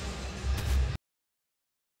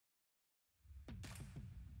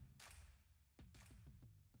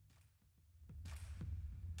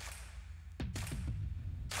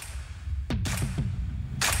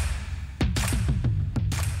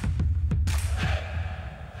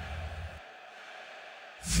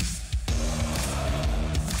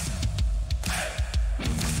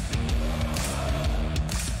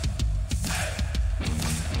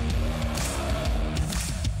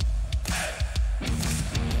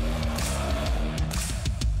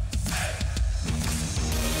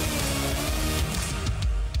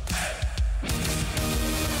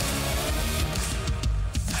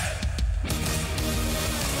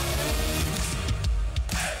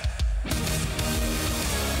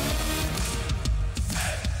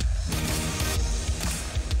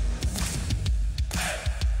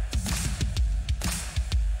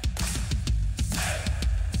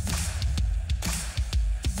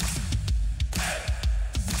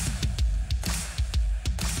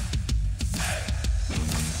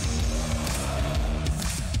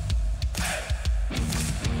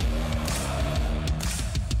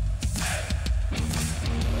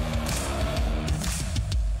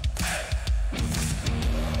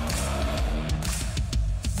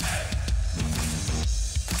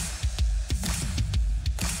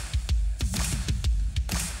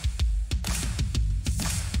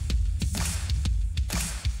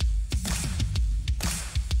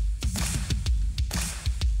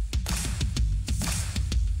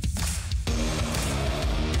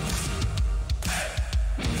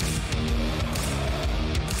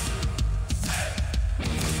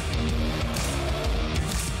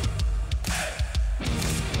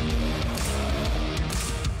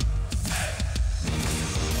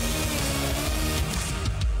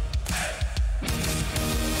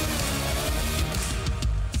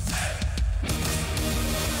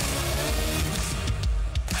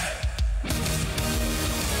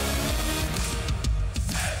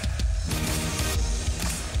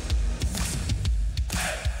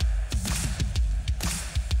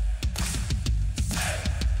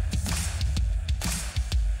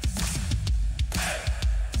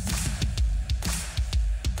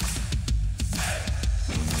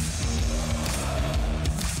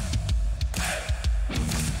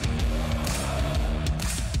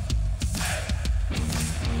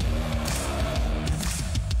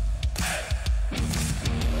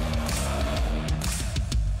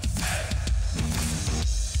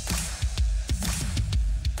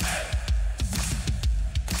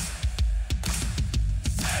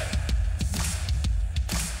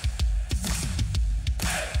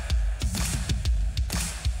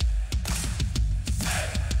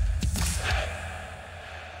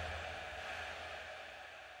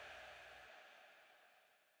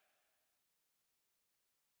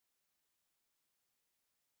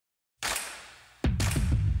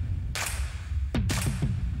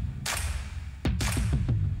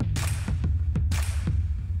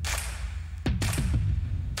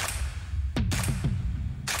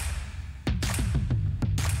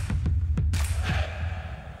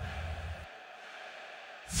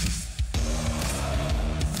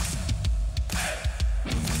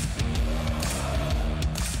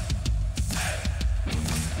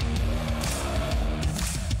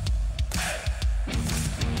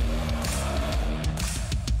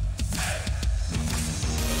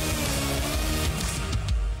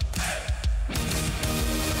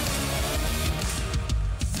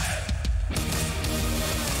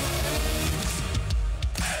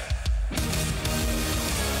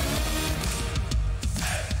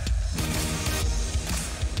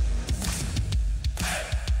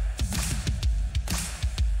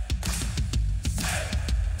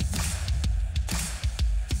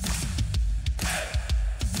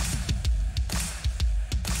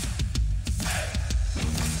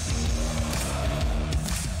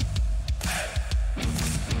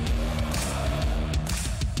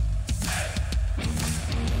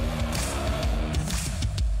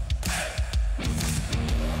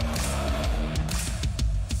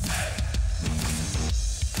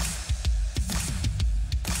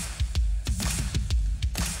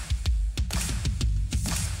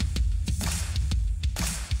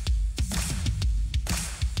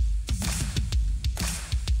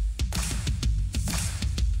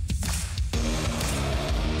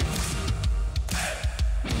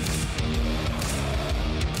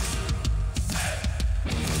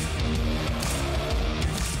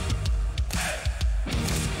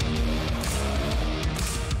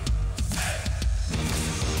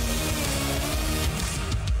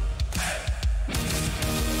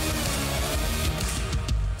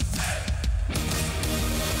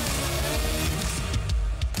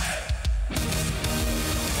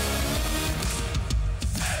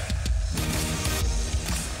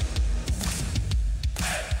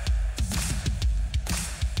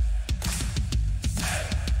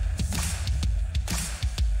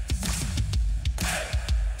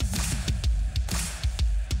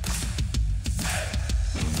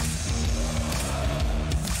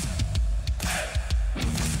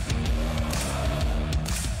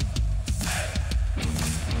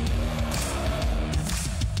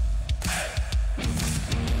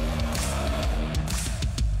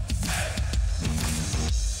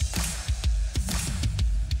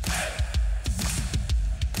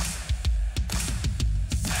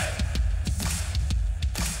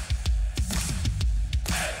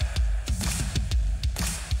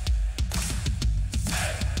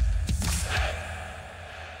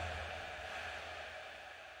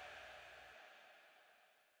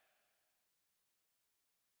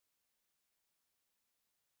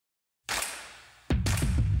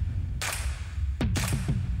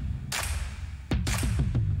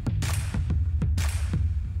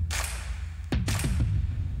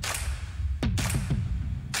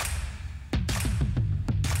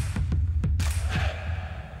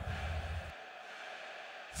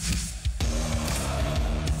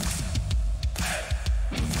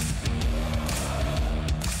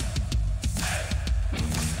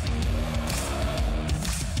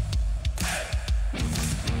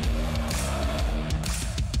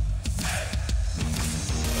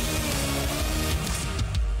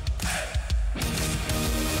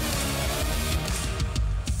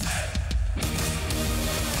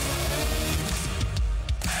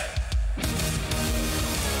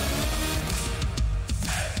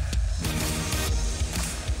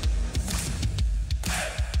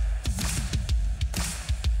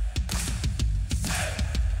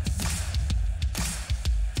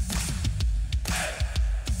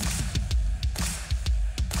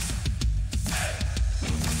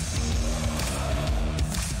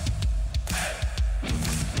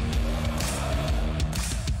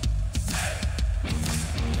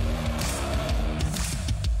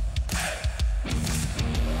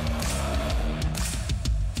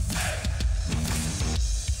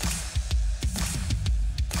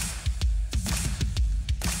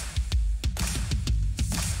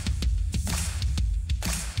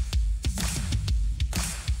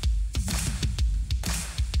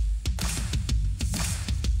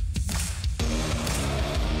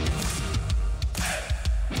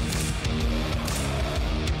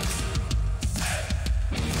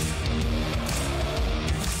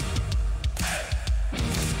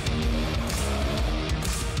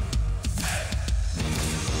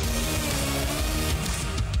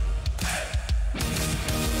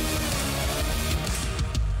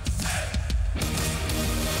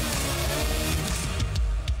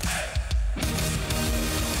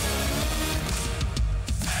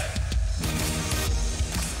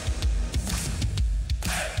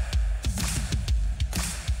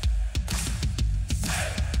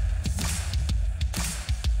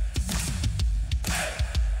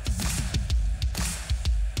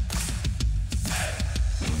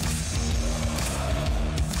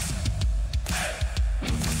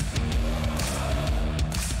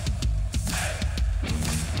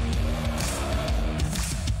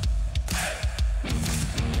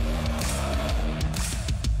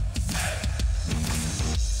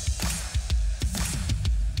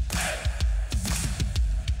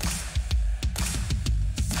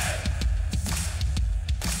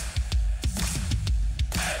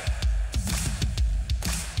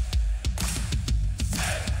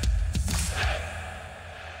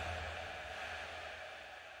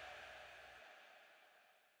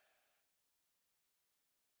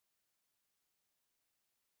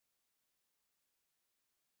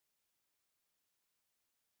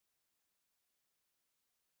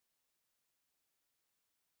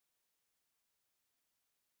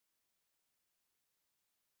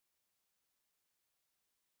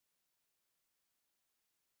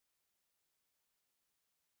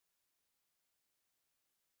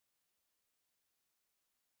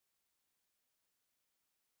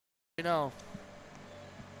 You know.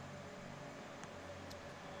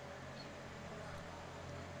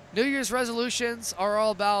 New Year's resolutions are all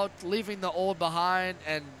about leaving the old behind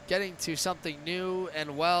and getting to something new.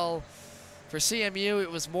 And well, for CMU, it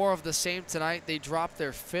was more of the same tonight. They dropped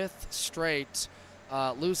their 5th straight,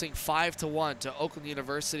 losing 5-1 to Oakland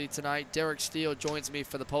University tonight. Derek Steele joins me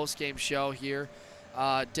for the post-game show here.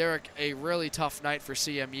 Derek, a really tough night for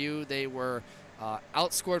CMU. They were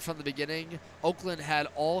outscored from the beginning. Oakland had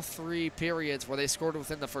all 3 periods where they scored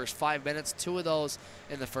within the first 5 minutes, 2 of those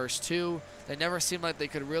in the first 2. They never seemed like they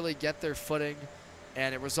could really get their footing,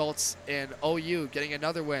 and it results in OU getting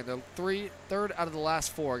another win. The third out of the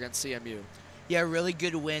last 4 against CMU. Yeah, really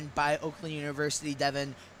good win by Oakland University,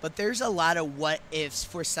 Devin. But there's a lot of what-ifs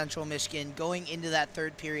for Central Michigan going into that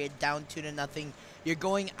 3rd period down 2-0. You're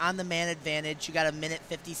going on the man advantage. You got a minute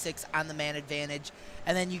 56 on the man advantage,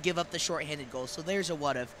 and then you give up the shorthanded goal. So there's a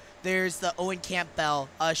what-if. There's the Owen Campbell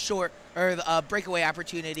breakaway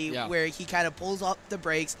opportunity where he kind of pulls up the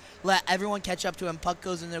brakes, let everyone catch up to him. Puck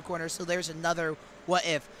goes in the corner. So there's another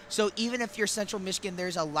what-if. So even if you're Central Michigan,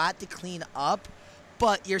 there's a lot to clean up.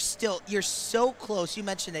 But you're so close. You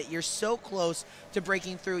mentioned it. You're so close to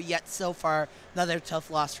breaking through, yet so far, another tough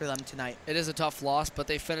loss for them tonight. It is a tough loss, but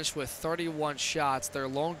they finished with 31 shots. Their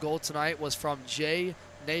lone goal tonight was from Jay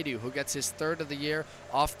Nadeau, who gets his 3rd of the year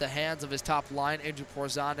off the hands of his top line, Andrew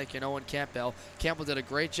Porzonik and Owen Campbell. Campbell did a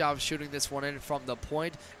great job shooting this one in from the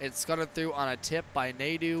point. It scudded through on a tip by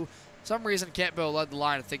Nadeau. For some reason, Campbell led the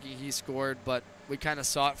line thinking he scored, but we kind of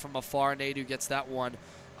saw it from afar. Nadeau gets that one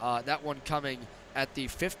coming at the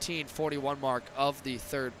 15:41 mark of the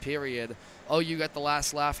 3rd period. OU got the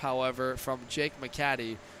last laugh, however, from Jake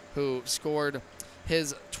McCaddy, who scored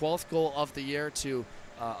his 12th goal of the year to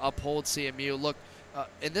uphold CMU. Look,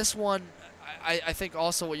 in this one, I think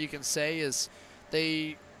also what you can say is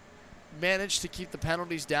they managed to keep the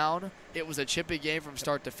penalties down. It was a chippy game from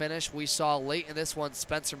start to finish. We saw late in this one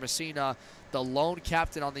Spencer Messina, the lone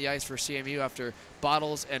captain on the ice for CMU after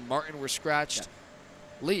Bottles and Martin were scratched,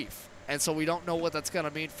 leave. And so we don't know what that's going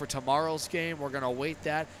to mean for tomorrow's game. We're going to wait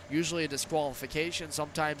that. Usually a disqualification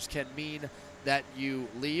sometimes can mean that you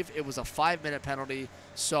leave. It was a 5-minute penalty.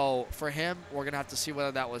 So for him, we're going to have to see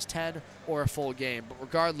whether that was 10 or a full game. But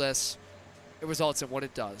regardless, it results in what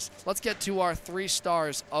it does. Let's get to our 3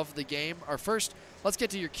 stars of the game. Or first, let's get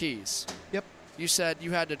to your keys. Yep. You said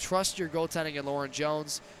you had to trust your goaltending in Lauren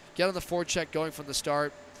Jones, get on the forecheck going from the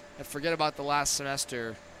start, and forget about the last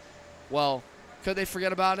semester. Well, could they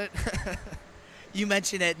forget about it? You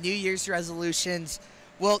mentioned it, New Year's resolutions.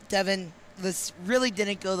 Well, Devin, this really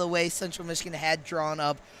didn't go the way Central Michigan had drawn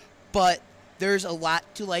up, but there's a lot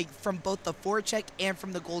to like from both the forecheck and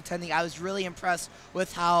from the goaltending. I was really impressed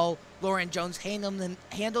with how Lauren Jones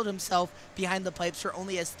handled himself behind the pipes for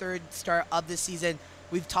only his 3rd start of the season.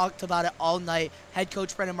 We've talked about it all night. Head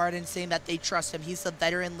coach Brendan Martin saying that they trust him. He's the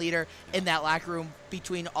veteran leader in that locker room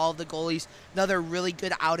between all of the goalies. Another really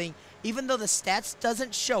good outing. Even though the stats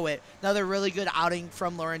doesn't show it, another really good outing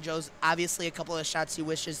from Lauren Jones. Obviously, a couple of shots he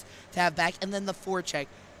wishes to have back. And then the forecheck.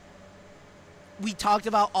 We talked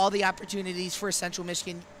about all the opportunities for Central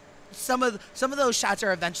Michigan. Some of those shots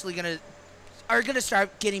are eventually going to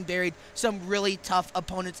start getting buried. Some really tough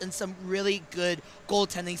opponents and some really good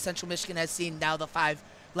goaltending Central Michigan has seen now the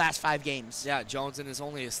last 5 games. Yeah, Jones in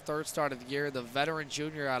only his 3rd start of the year. The veteran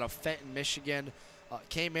junior out of Fenton, Michigan,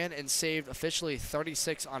 came in and saved officially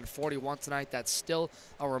 36 on 41 tonight. That's still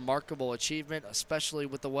a remarkable achievement, especially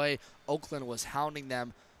with the way Oakland was hounding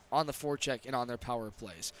them on the forecheck and on their power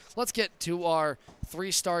plays. Let's get to our 3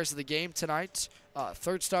 stars of the game tonight.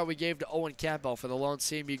 3rd star we gave to Owen Campbell for the lone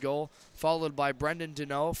CMU goal, followed by Brendan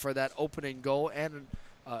Deneau for that opening goal, and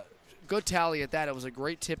good tally at that. It was a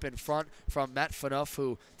great tip in front from Matt Fanuff,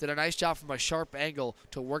 who did a nice job from a sharp angle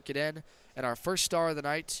to work it in. And our 1st star of the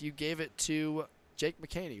night, you gave it to Jake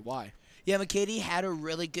McCaney. Why? Yeah, McCady had a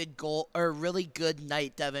really good goal, or a really good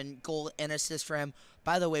night, Devin. Goal and assist for him.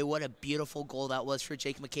 By the way, what a beautiful goal that was for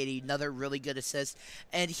Jake McCady. Another really good assist.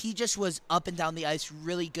 And he just was up and down the ice.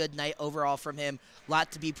 Really good night overall from him. A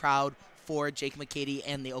lot to be proud for Jake McCady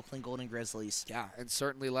and the Oakland Golden Grizzlies. Yeah, and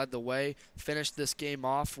certainly led the way. Finished this game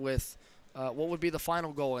off with what would be the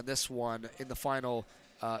final goal in this one in the final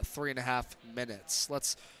 3.5 minutes.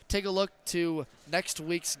 Let's take a look to next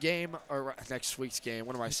week's game.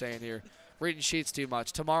 What am I saying here? Reading sheets too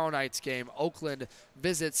much. Tomorrow night's game, Oakland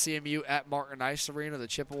visits CMU at Martin Ice Arena. The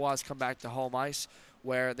Chippewas come back to home ice,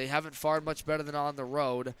 where they haven't fared much better than on the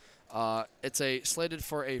road. It's slated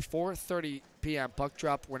for a 4:30 p.m. puck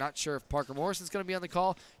drop. We're not sure if Parker Morrison's going to be on the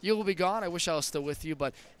call. You will be gone. I wish I was still with you,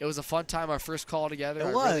 but it was a fun time, our first call together. I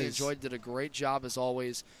really enjoyed it. Did a great job as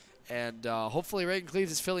always. And hopefully Reagan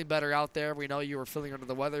Cleves is feeling better out there. We know you were feeling under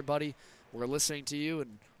the weather, buddy. We're listening to you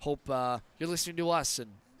and hope you're listening to us, and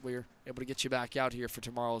we're able to get you back out here for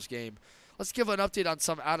tomorrow's game. Let's give an update on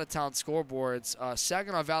some out-of-town scoreboards.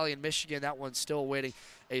 Saginaw Valley in Michigan, that one's still awaiting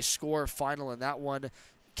a score final in that one.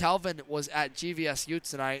 Calvin was at GVSU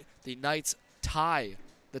tonight. The Knights tie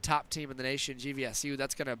the top team in the nation, GVSU.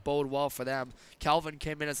 That's going to bode well for them. Calvin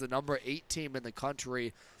came in as the number 8 team in the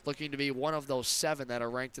country, looking to be one of those 7 that are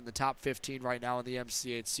ranked in the top 15 right now in the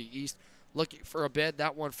MCHC East. Looking for a bid.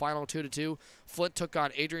 That one final 2-2. Flint took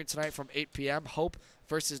on Adrian tonight from 8 p.m. Hope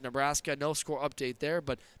versus Nebraska. No score update there,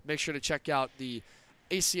 but make sure to check out the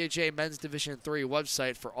ACHA Men's Division III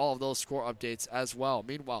website for all of those score updates as well.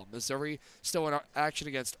 Meanwhile, Missouri still in action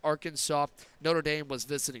against Arkansas. Notre Dame was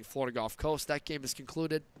visiting Florida Gulf Coast. That game is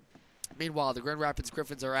concluded. Meanwhile, the Grand Rapids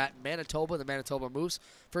Griffins are at Manitoba, the Manitoba Moose,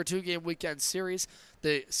 for a 2-game weekend series.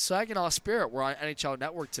 The Saginaw Spirit were on NHL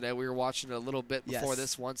Network today. We were watching it a little bit before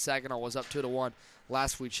this one. Saginaw was up 2-1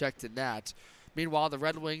 last we checked in that. Meanwhile, the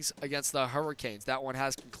Red Wings against the Hurricanes. That one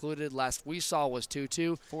has concluded. Last we saw was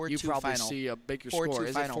 2-2. 4-2 You probably final. see a bigger 4-2 score.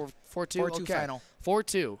 Is final. it 4-2? 4-2 Okay. final.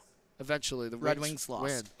 4-2. Eventually, the Red Wings lost.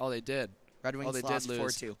 win. Oh, they did. Red Wings they lost did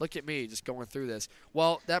lose. 4-2. Look at me just going through this.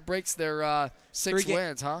 Well, that breaks their 6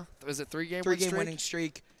 wins, huh? Is it 3-game win streak? winning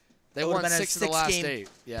streak. They won 6 of the last 8.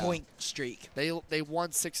 Yeah. Point streak. They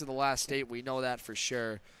won 6 of the last 8. We know that for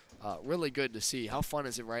sure. Really good to see. How fun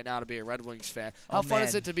is it right now to be a Red Wings fan? How fun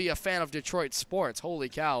is it to be a fan of Detroit sports? Holy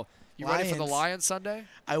cow. You ready for the Lions Sunday?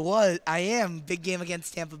 I am. Big game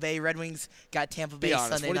against Tampa Bay. Red Wings got Tampa Bay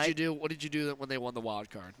Sunday night. What did you do when they won the wild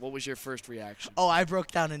card? What was your first reaction? Oh, I broke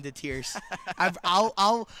down into tears.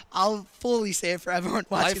 I'll fully say it for everyone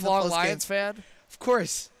watching Lifelong the post Lions fan? Of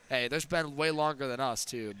course. Hey, there's been way longer than us,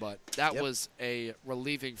 too, but that was a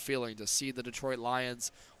relieving feeling to see the Detroit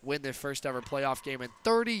Lions win their first ever playoff game in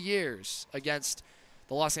 30 years against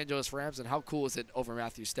the Los Angeles Rams, and how cool is it over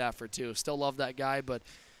Matthew Stafford, too. Still love that guy, but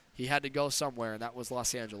he had to go somewhere, and that was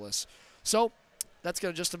Los Angeles. So that's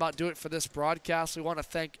going to just about do it for this broadcast. We want to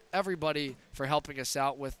thank everybody for helping us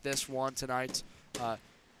out with this one tonight.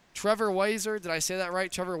 Trevor Weiser, did I say that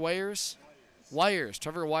right? Trevor Weyers?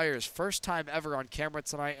 Trevor Weyers, first time ever on camera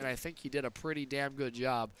tonight, and I think he did a pretty damn good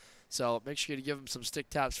job. So make sure to give him some stick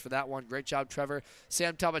taps for that one. Great job, Trevor.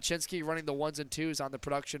 Sam Tomachinsky running the 1s and 2s on the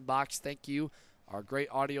production box. Thank you, our great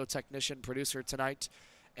audio technician, producer tonight.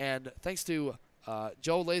 And thanks to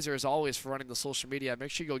Joe Laser, as always, for running the social media.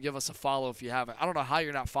 Make sure you go give us a follow if you haven't. I don't know how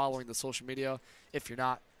you're not following the social media if you're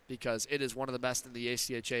not, because it is one of the best in the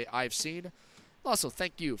ACHA I've seen. Also,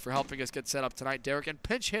 thank you for helping us get set up tonight, Derek, and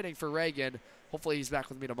pinch hitting for Reagan. Hopefully he's back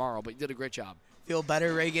with me tomorrow, but you did a great job. Feel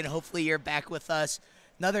better, Reagan. Hopefully you're back with us.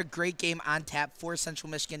 Another great game on tap for Central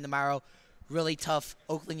Michigan tomorrow. Really tough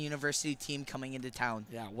Oakland University team coming into town.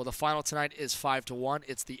 Yeah, well, the final tonight is 5-1.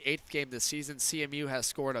 It's the 8th game this season. CMU has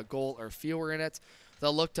scored a goal or fewer in it.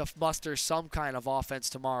 They'll look to muster some kind of offense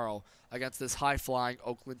tomorrow against this high-flying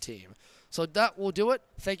Oakland team. So that will do it.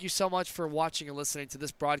 Thank you so much for watching and listening to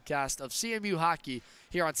this broadcast of CMU Hockey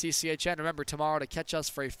here on CCHN. Remember, tomorrow to catch us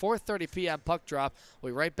for a 4:30 p.m. puck drop.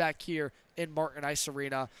 We'll be right back here in Martin Ice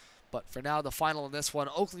Arena. But for now, the final in this one,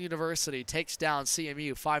 Oakland University takes down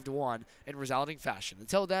CMU 5-1 in resounding fashion.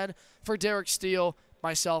 Until then, for Derek Steele,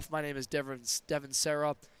 myself, my name is Devin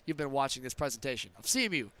Sarah. You've been watching this presentation of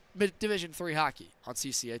CMU Division III Hockey on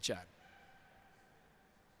CCHN.